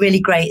really, really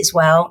great as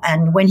well.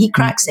 And when he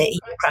cracks it, he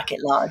can crack it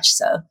large.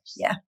 So,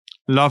 yeah.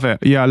 Love it.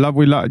 Yeah,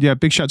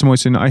 big shout out to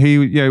Moisen.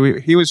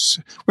 He was.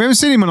 We haven't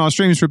seen him on our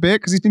streams for a bit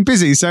because he's been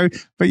busy. So,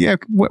 but yeah,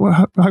 we'll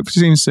hope to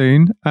see him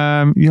soon.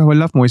 We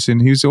love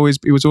Moisen. He was always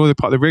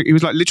part of the. He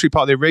was like literally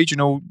part of the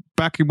original.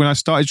 Back when I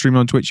started streaming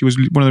on Twitch, he was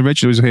one of the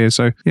originals here.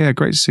 So yeah,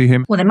 great to see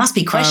him. Well, there must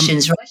be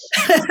questions, right?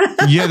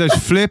 Yeah, there's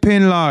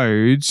flipping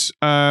loads.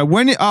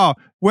 When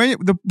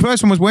the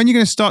first one was, when you're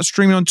going to start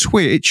streaming on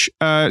Twitch?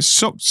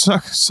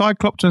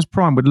 Cyclopton's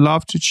Prime would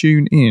love to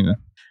tune in.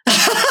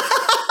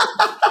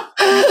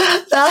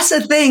 That's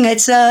the thing.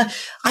 It's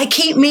I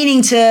keep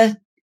meaning to.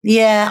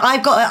 Yeah,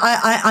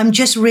 I'm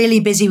just really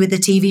busy with the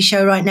TV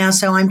show right now,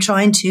 so I'm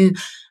trying to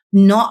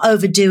not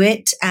overdo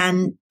it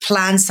and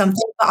plan something.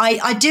 But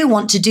I do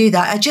want to do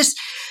that.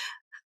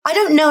 I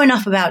don't know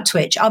enough about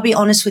Twitch. I'll be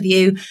honest with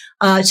you,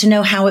 to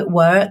know how it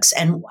works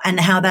and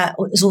how that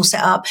is all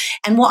set up.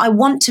 And what I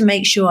want to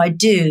make sure I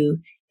do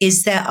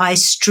is that I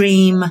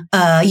stream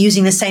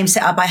using the same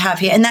setup I have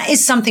here. And that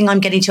is something I'm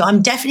getting to.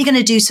 I'm definitely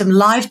going to do some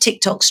live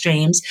TikTok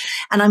streams,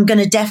 and I'm going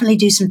to definitely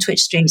do some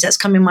Twitch streams. That's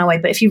coming my way.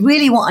 But if you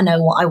really want to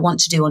know what I want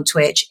to do on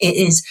Twitch, it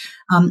is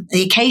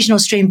the occasional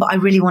stream, but I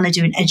really want to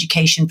do an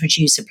education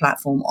producer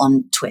platform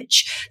on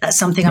Twitch. That's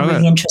something I'm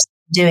really interested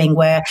doing,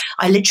 where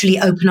I literally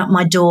open up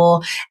my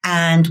door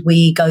and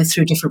we go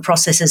through different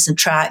processes and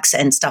tracks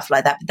and stuff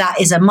like that.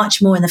 That is a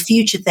much more in the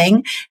future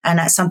thing. And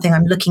that's something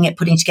I'm looking at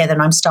putting together.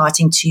 And I'm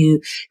starting to,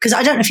 because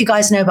I don't know if you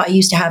guys know, but I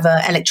used to have an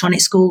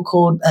electronic school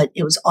called,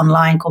 it was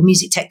online, called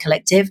Music Tech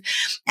Collective.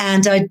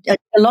 And I do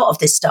a lot of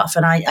this stuff,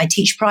 and I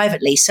teach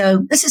privately.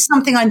 So this is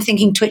something I'm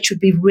thinking Twitch would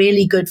be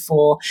really good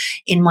for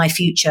in my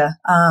future.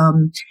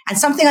 And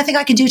something I think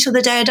I can do till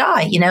the day I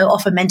die,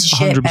 offer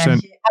mentorship 100%. And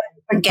have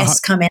different guests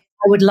come in.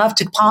 I would love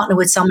to partner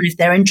with someone if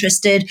they're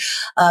interested.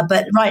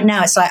 But right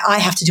now it's like I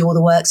have to do all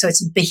the work. So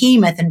it's a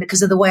behemoth. And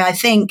because of the way I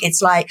think,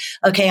 it's like,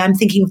 okay, I'm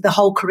thinking of the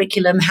whole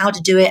curriculum, how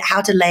to do it,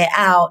 how to lay it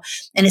out.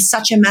 And it's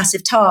such a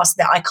massive task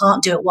that I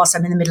can't do it whilst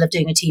I'm in the middle of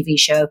doing a TV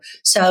show.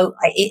 So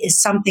it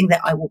is something that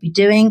I will be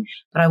doing,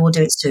 but I will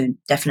do it soon,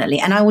 definitely.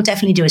 And I will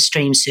definitely do a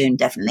stream soon,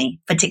 definitely,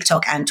 for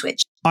TikTok and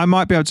Twitch. I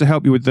might be able to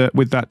help you with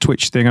that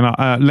Twitch thing, and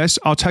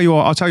I'll tell you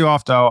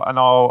after, and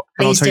I'll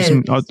tell you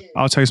some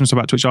stuff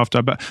about Twitch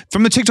after. But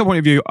from the TikTok point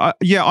of view,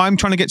 I'm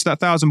trying to get to that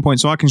 1,000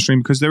 points so I can stream,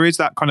 because there is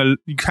that kind of,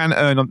 you can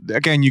earn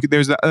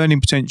there's that earning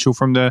potential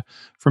from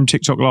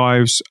TikTok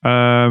lives,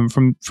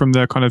 from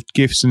the kind of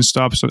gifts and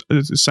stuff. So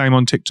it's the same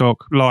on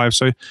TikTok live.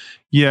 So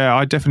yeah,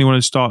 I definitely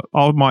want to start.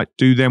 I might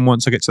do them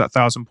once I get to that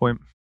 1,000 point.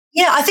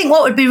 Yeah, I think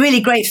what would be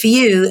really great for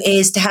you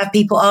is to have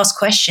people ask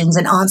questions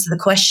and answer the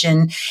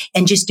question,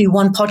 and just do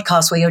one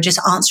podcast where you're just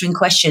answering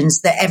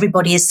questions that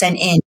everybody has sent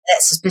in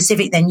that's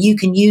specific. Then you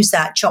can use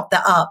that, chop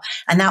that up,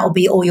 and that will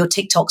be all your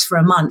TikToks for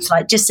a month.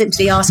 Like, just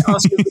simply ask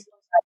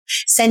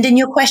send in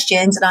your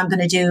questions, and I'm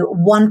going to do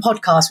one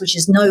podcast, which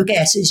is no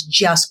guess, it's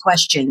just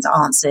questions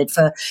answered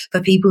for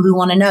people who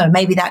want to know.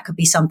 Maybe that could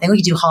be something. We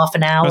could do half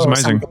an hour. That's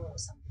amazing. Or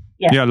something.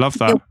 Yeah, I love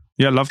that.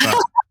 Yeah, I love that.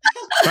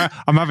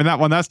 I'm having that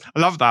one. I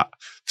love that.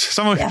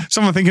 Someone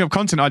thinking of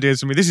content ideas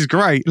for me. This is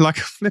great. Like,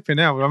 flipping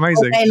out.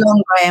 Amazing. All day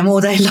long, Graham.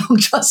 All day long.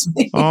 Trust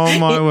me. Oh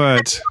my word.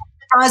 It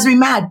drives me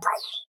mad.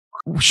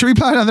 Should we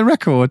play another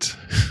record?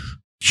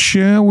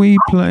 Shall we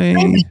play?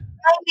 Maybe.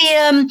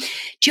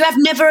 Do you have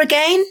Never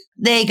Again?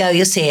 There you go.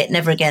 You'll see it.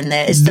 Never Again.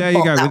 There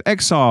you go. With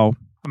Exile.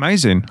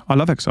 Amazing. I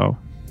love Exile.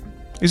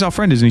 He's our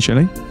friend, isn't he,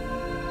 Shelley?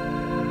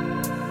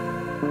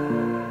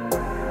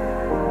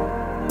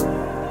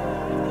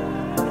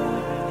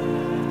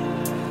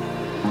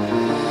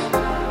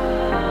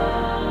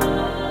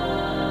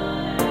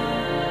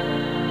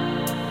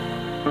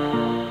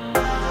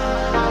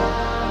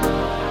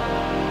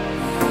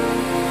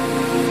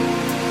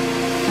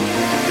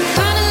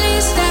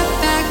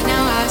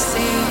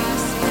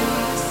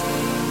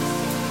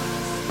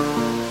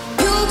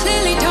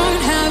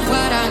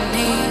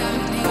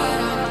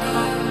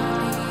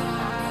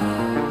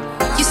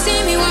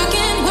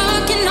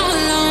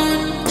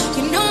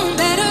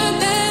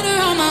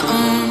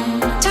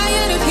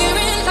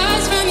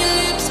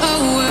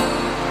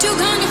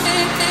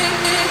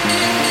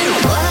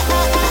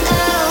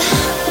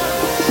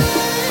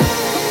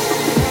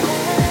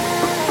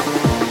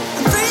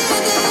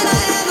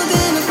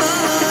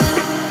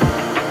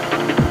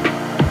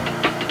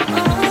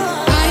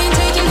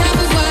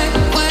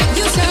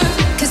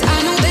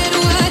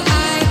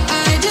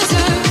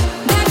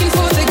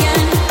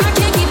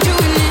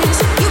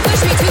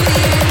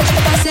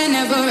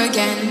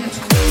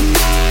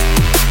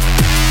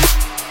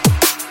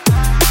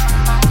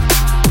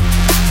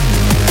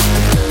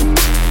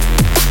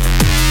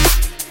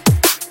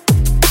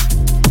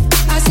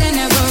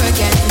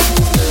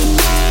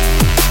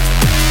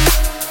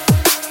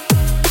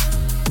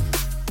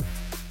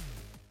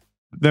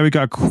 There we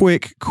go.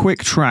 Quick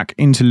track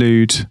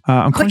interlude.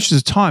 I'm conscious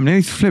of time.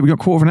 Nearly flip. We got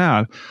a quarter of an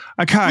hour.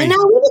 Okay. I know.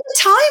 Where did the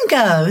time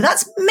go?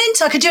 That's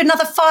mental. I could do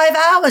another 5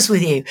 hours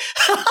with you.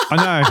 I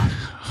know.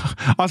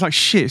 I was like,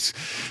 shit,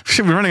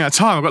 we're running out of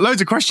time. I've got loads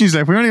of questions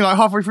left. We're only like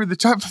halfway through the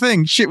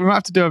thing. Shit, we might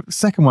have to do a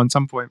second one at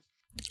some point.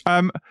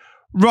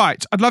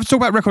 Right. I'd love to talk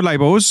about record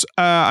labels.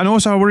 And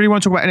also, I really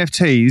want to talk about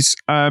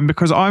NFTs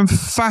because I'm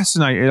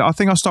fascinated. I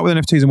think I'll start with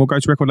NFTs and we'll go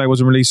to record labels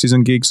and releases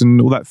and gigs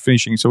and all that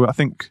finishing. So I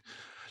think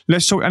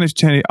let's talk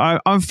NFT.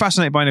 I'm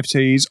fascinated by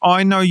NFTs.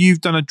 I know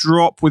you've done a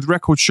drop with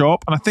Record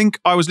Shop, and I think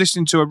I was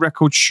listening to a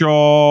Record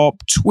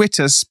Shop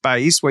Twitter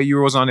space where you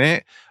was on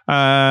it.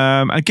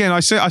 Again, I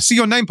see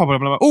your name popping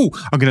up, and I'm like, oh,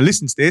 I'm going to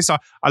listen to this.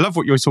 I love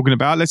what you're talking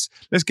about. Let's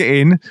get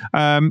in.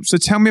 So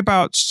tell me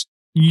about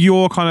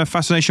your kind of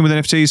fascination with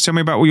NFTs. Tell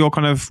me about your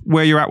kind of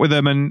where you're at with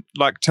them, and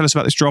like tell us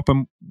about this drop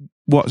and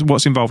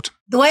what's involved.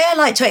 The way I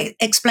like to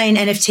explain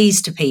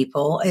NFTs to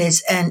people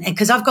is, and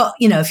because I've got,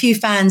 a few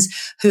fans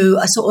who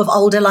are sort of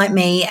older like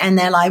me, and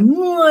they're like,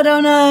 I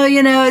don't know,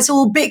 it's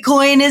all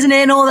Bitcoin, isn't it?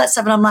 And all that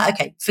stuff. And I'm like,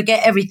 okay,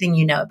 forget everything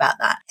you know about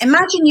that.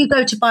 Imagine you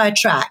go to buy a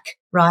track,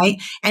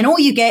 right? And all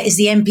you get is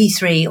the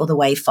MP3 or the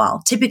WAV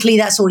file. Typically,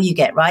 that's all you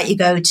get, right? You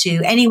go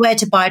to anywhere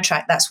to buy a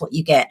track, that's what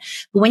you get.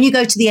 But when you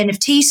go to the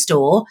NFT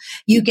store,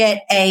 you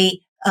get a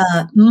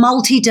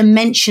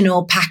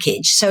multi-dimensional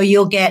package. So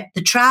you'll get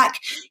the track,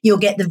 you'll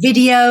get the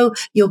video,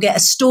 you'll get a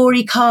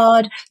story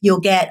card, you'll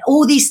get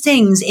all these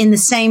things in the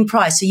same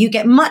price. So you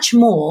get much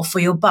more for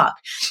your buck.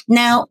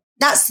 Now,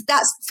 that's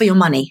for your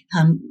money.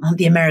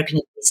 The American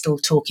is still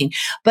talking.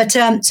 But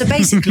so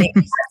basically,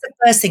 that's the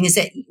first thing is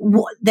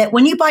that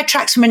when you buy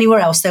tracks from anywhere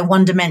else, they're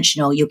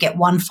one-dimensional. You'll get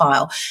one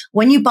file.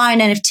 When you buy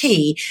an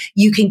NFT,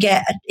 you can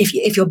get,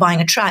 if you're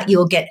buying a track,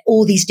 you'll get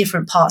all these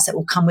different parts that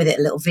will come with it,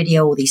 a little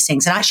video, all these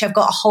things. And actually, I've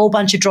got a whole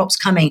bunch of drops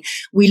coming.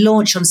 We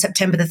launch on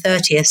September the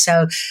 30th.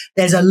 So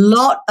there's a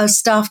lot of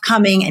stuff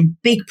coming and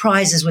big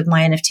prizes with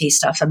my NFT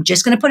stuff. So I'm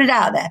just going to put it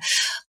out there.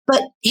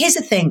 But here's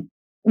the thing.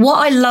 What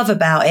I love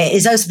about it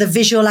is also the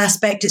visual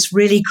aspect. It's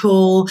really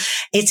cool.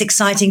 It's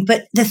exciting.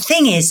 But the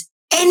thing is,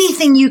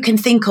 anything you can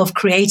think of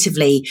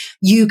creatively,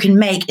 you can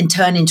make and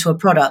turn into a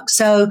product.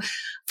 So,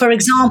 for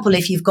example,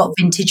 if you've got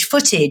vintage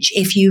footage,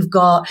 if you've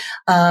got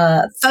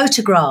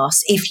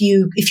photographs, if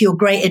you're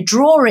great at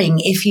drawing,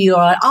 if you're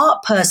an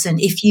art person,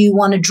 if you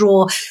want to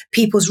draw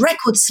people's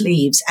record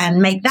sleeves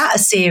and make that a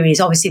series,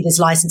 obviously there's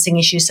licensing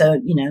issues, so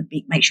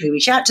make sure you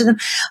reach out to them.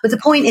 But the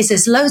point is,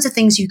 there's loads of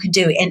things you can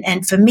do.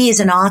 And for me as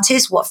an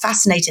artist, what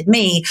fascinated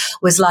me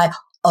was like,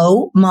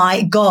 oh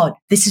my God,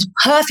 this is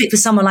perfect for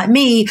someone like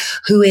me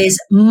who is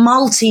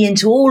multi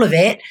into all of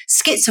it,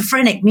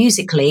 schizophrenic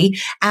musically,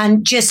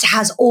 and just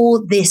has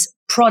all this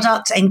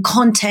product and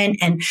content.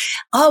 And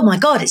oh my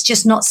God, it's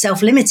just not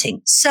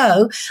self-limiting.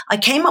 So I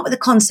came up with a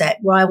concept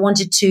where I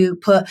wanted to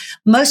put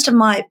most of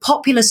my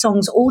popular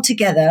songs all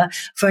together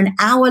for an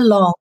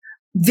hour-long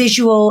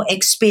visual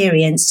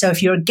experience. So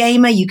if you're a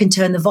gamer, you can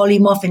turn the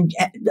volume off and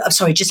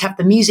just have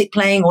the music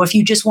playing. Or if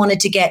you just wanted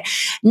to get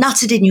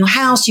nutted in your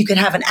house, you could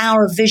have an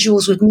hour of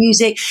visuals with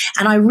music.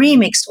 And I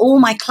remixed all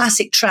my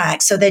classic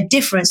tracks. So they're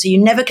different. So you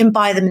never can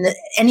buy them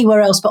anywhere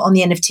else but on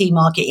the NFT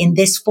market in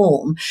this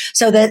form.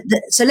 So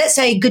so let's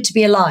say Good to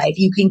Be Alive,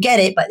 you can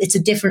get it, but it's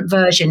a different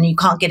version. You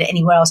can't get it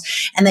anywhere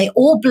else. And they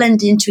all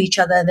blend into each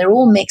other. They're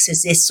all mixed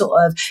as this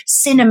sort of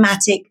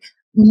cinematic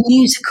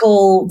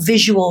musical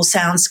visual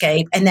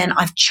soundscape, and then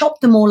I've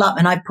chopped them all up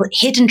and I've put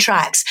hidden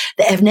tracks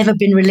that have never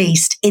been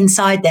released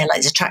inside there. Like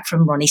there's a track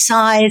from Ronnie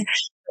Size,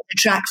 a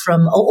track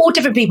from all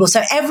different people.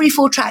 So every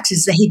 4 tracks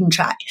is a hidden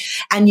track,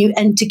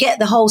 and to get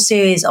the whole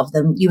series of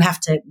them, you have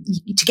to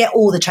get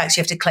all the tracks,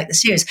 you have to collect the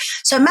series.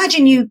 So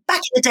imagine back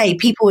in the day,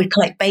 people would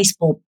collect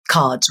baseball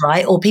cards,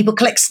 right? Or people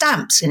collect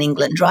stamps in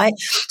England, right?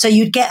 So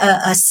you'd get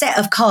a set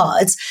of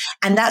cards,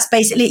 and that's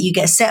basically it. You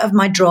get a set of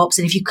my drops,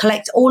 and if you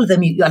collect all of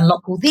them, you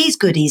unlock all these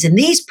goodies and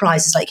these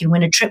prizes, like you can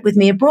win a trip with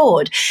me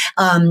abroad.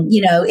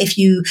 If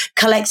you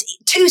collect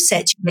 2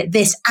 sets, you get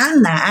this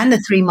and that, and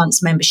the 3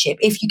 months membership.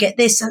 If you get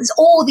this, and there's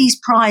all these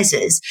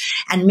prizes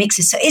and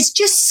mixes. So it's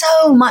just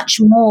so much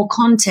more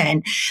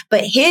content.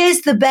 But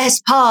here's the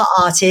best part,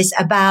 artists,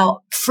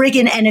 about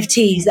friggin'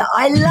 NFTs that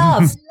I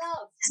love.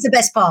 This is the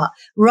best part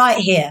right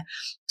here.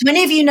 Do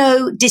many of you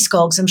know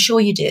Discogs? I'm sure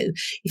you do.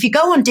 If you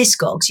go on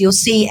Discogs, you'll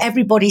see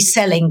everybody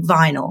selling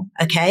vinyl,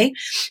 okay?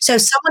 So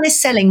someone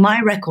is selling my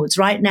records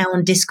right now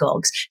on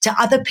Discogs to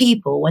other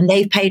people when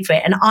they've paid for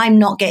it, and I'm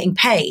not getting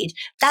paid.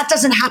 That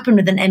doesn't happen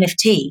with an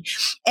NFT.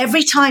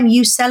 Every time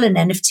you sell an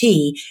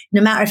NFT,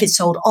 no matter if it's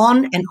sold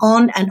on and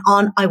on and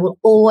on, I will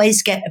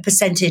always get a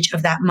percentage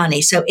of that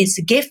money. So it's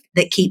a gift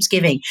that keeps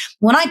giving.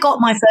 When I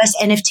got my first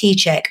NFT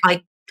check,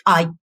 I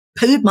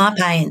pooed my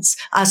pants.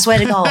 I swear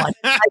to God.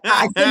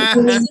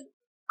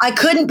 I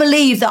couldn't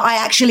believe that I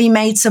actually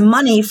made some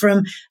money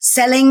from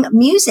selling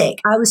music.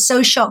 I was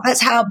so shocked.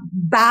 That's how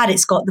bad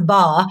it's got, the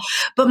bar.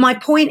 But my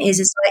point is,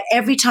 it's like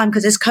every time,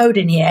 because there's code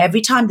in here,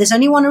 every time, there's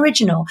only one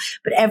original,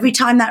 but every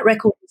time that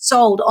record is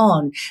sold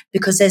on,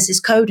 because there's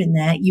this code in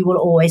there, you will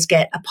always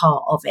get a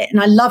part of it.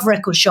 And I love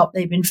Record Shop.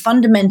 They've been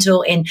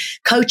fundamental in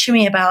coaching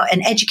me about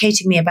and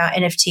educating me about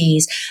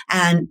NFTs.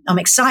 And I'm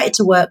excited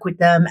to work with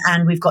them.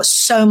 And we've got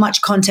so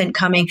much content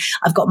coming.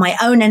 I've got my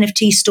own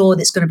NFT store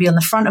that's going to be on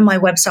the front of my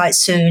website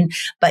soon.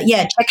 But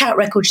yeah, check out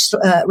Record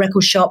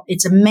Shop.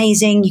 It's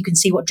amazing. You can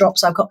see what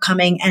drops I've got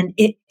coming, and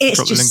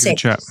it's just sick.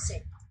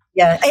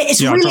 Yeah.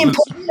 It's really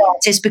important for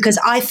artists because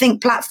I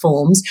think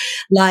platforms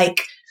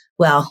like,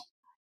 well,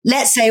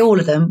 let's say all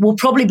of them will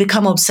probably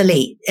become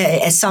obsolete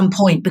at some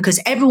point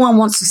because everyone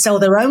wants to sell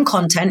their own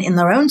content in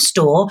their own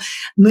store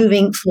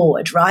moving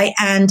forward, right?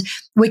 And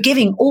we're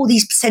giving all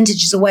these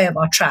percentages away of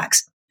our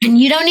tracks. And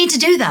you don't need to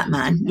do that,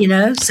 man,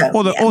 So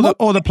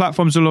all the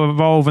platforms will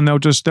evolve and they'll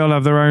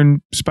have their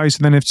own space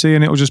in NFT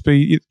and it'll just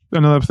be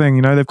another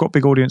thing, they've got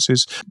big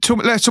audiences.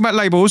 Let's talk about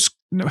labels.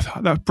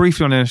 That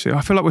briefly on NFT.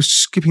 I feel like we're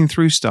skipping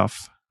through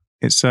stuff.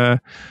 It's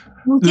let's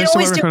talk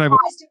about record label.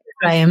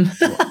 Graham.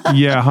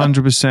 Yeah,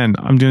 100%.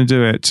 I'm going to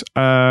do it.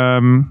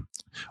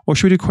 Or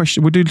should we do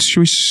questions?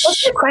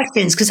 Let's do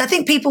questions because I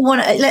think people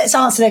want to. Let's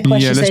answer their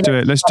questions. Yeah, let's do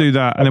it. Let's do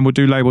that, and then we'll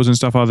do labels and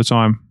stuff other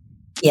time.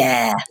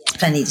 Yeah,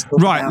 plenty to talk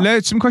about.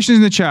 Let's some questions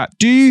in the chat.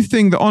 Do you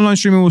think that online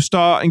streaming will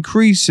start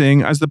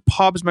increasing as the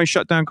pubs may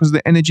shut down because of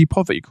the energy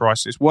poverty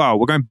crisis? Wow,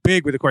 we're going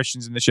big with the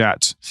questions in the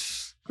chat.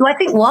 Do I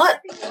think what?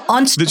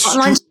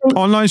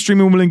 Online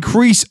streaming will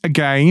increase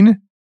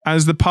again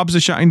as the pubs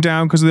are shutting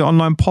down because of the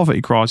online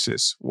poverty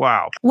crisis.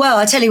 Wow. Well,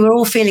 I tell you, we're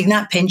all feeling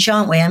that pinch,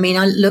 aren't we? I mean,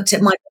 I looked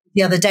at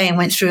the other day and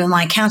went through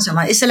my account. I'm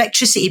like, this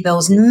electricity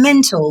bill's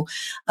mental.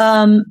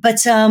 I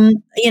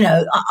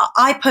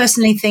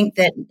personally think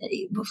that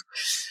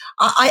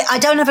I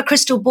don't have a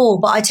crystal ball,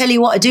 but I tell you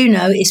what I do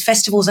know is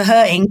festivals are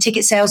hurting.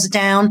 Ticket sales are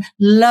down.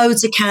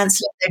 Loads are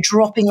cancelling. They're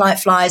dropping like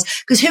flies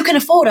because who can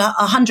afford a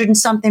 £100 and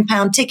something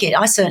ticket?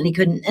 I certainly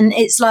couldn't. And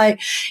it's like,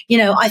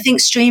 I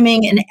think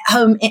streaming and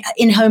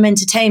in-home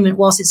entertainment,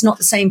 whilst it's not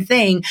the same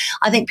thing,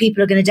 I think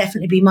people are going to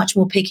definitely be much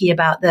more picky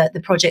about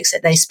the projects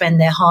that they spend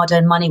their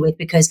hard-earned money with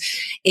because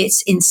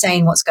it's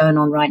insane what's going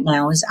on right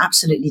now. It's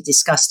absolutely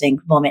disgusting.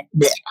 Vomit.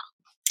 Blech.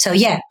 So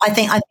yeah, I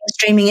think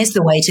streaming is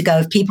the way to go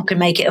if people can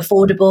make it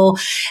affordable.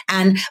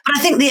 But I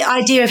think the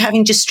idea of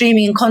having just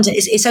streaming and content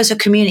is also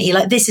community.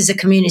 Like this is a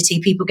community.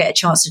 People get a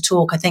chance to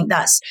talk. I think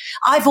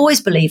I've always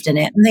believed in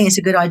it. I think it's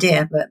a good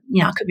idea, but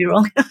I could be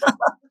wrong.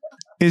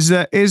 Is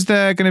there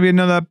going to be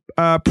another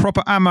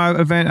proper ammo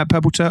event at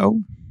Purple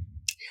Turtle?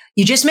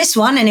 You just missed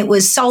one and it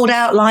was sold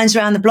out, lines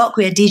around the block.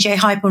 We had DJ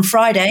Hype on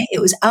Friday. It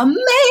was amazing.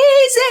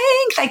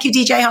 Thank you,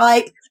 DJ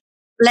Hype.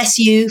 Bless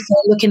you for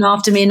looking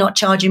after me and not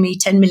charging me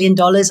 $10 million.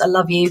 I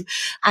love you.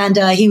 And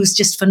he was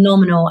just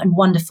phenomenal and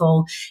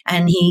wonderful.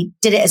 And he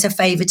did it as a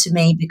favor to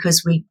me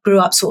because we grew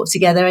up sort of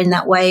together in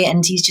that way.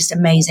 And he's just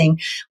amazing.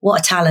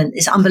 What a talent.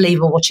 It's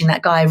unbelievable watching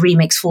that guy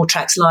remix 4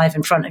 tracks live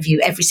in front of you.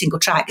 Every single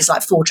track is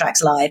like 4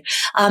 tracks live.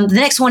 The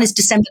next one is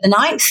December the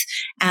 9th.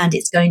 And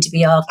it's going to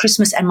be our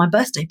Christmas and my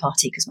birthday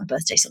party because my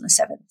birthday's on the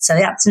 7th. So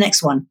that's the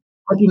next one.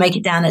 Hope you make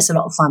it down. It's a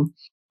lot of fun.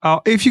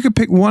 If you could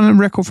pick one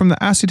record from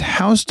the Acid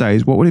House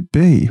days, what would it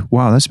be?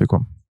 Wow, that's a big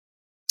one.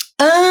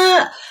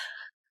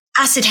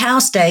 Acid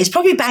House days,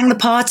 probably Bang the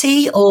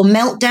Party or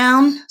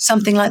Meltdown,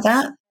 something like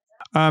that.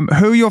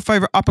 Who are your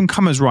favourite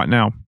up-and-comers right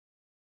now?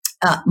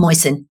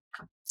 Moisen.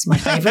 It's my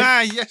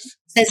favourite. Yes.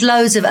 There's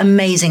loads of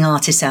amazing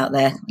artists out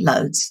there,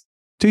 loads.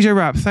 DJ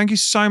Rap, thank you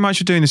so much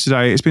for doing this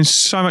today. It's been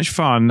so much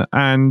fun,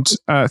 and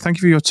thank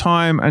you for your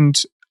time,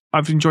 and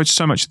I've enjoyed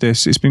so much of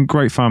this. It's been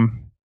great fun.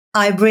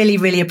 I really,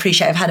 really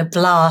appreciate it. I've had a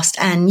blast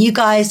and you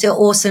guys are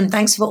awesome.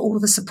 Thanks for all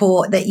the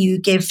support that you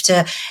give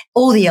to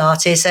all the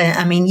artists.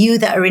 I mean, you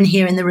that are in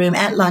here in the room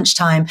at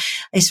lunchtime,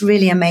 it's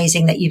really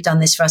amazing that you've done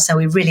this for us. So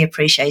we really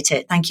appreciate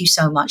it. Thank you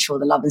so much for all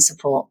the love and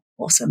support.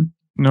 Awesome.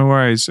 No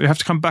worries. You have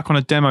to come back on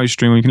a demo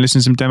stream where you can listen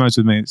to some demos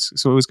with me.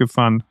 It's always good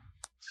fun.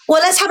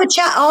 Well, let's have a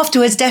chat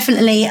afterwards,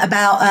 definitely,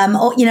 about,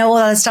 all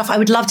that stuff. I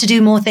would love to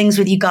do more things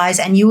with you guys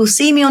and you will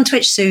see me on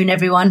Twitch soon,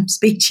 everyone.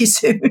 Speak to you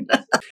soon.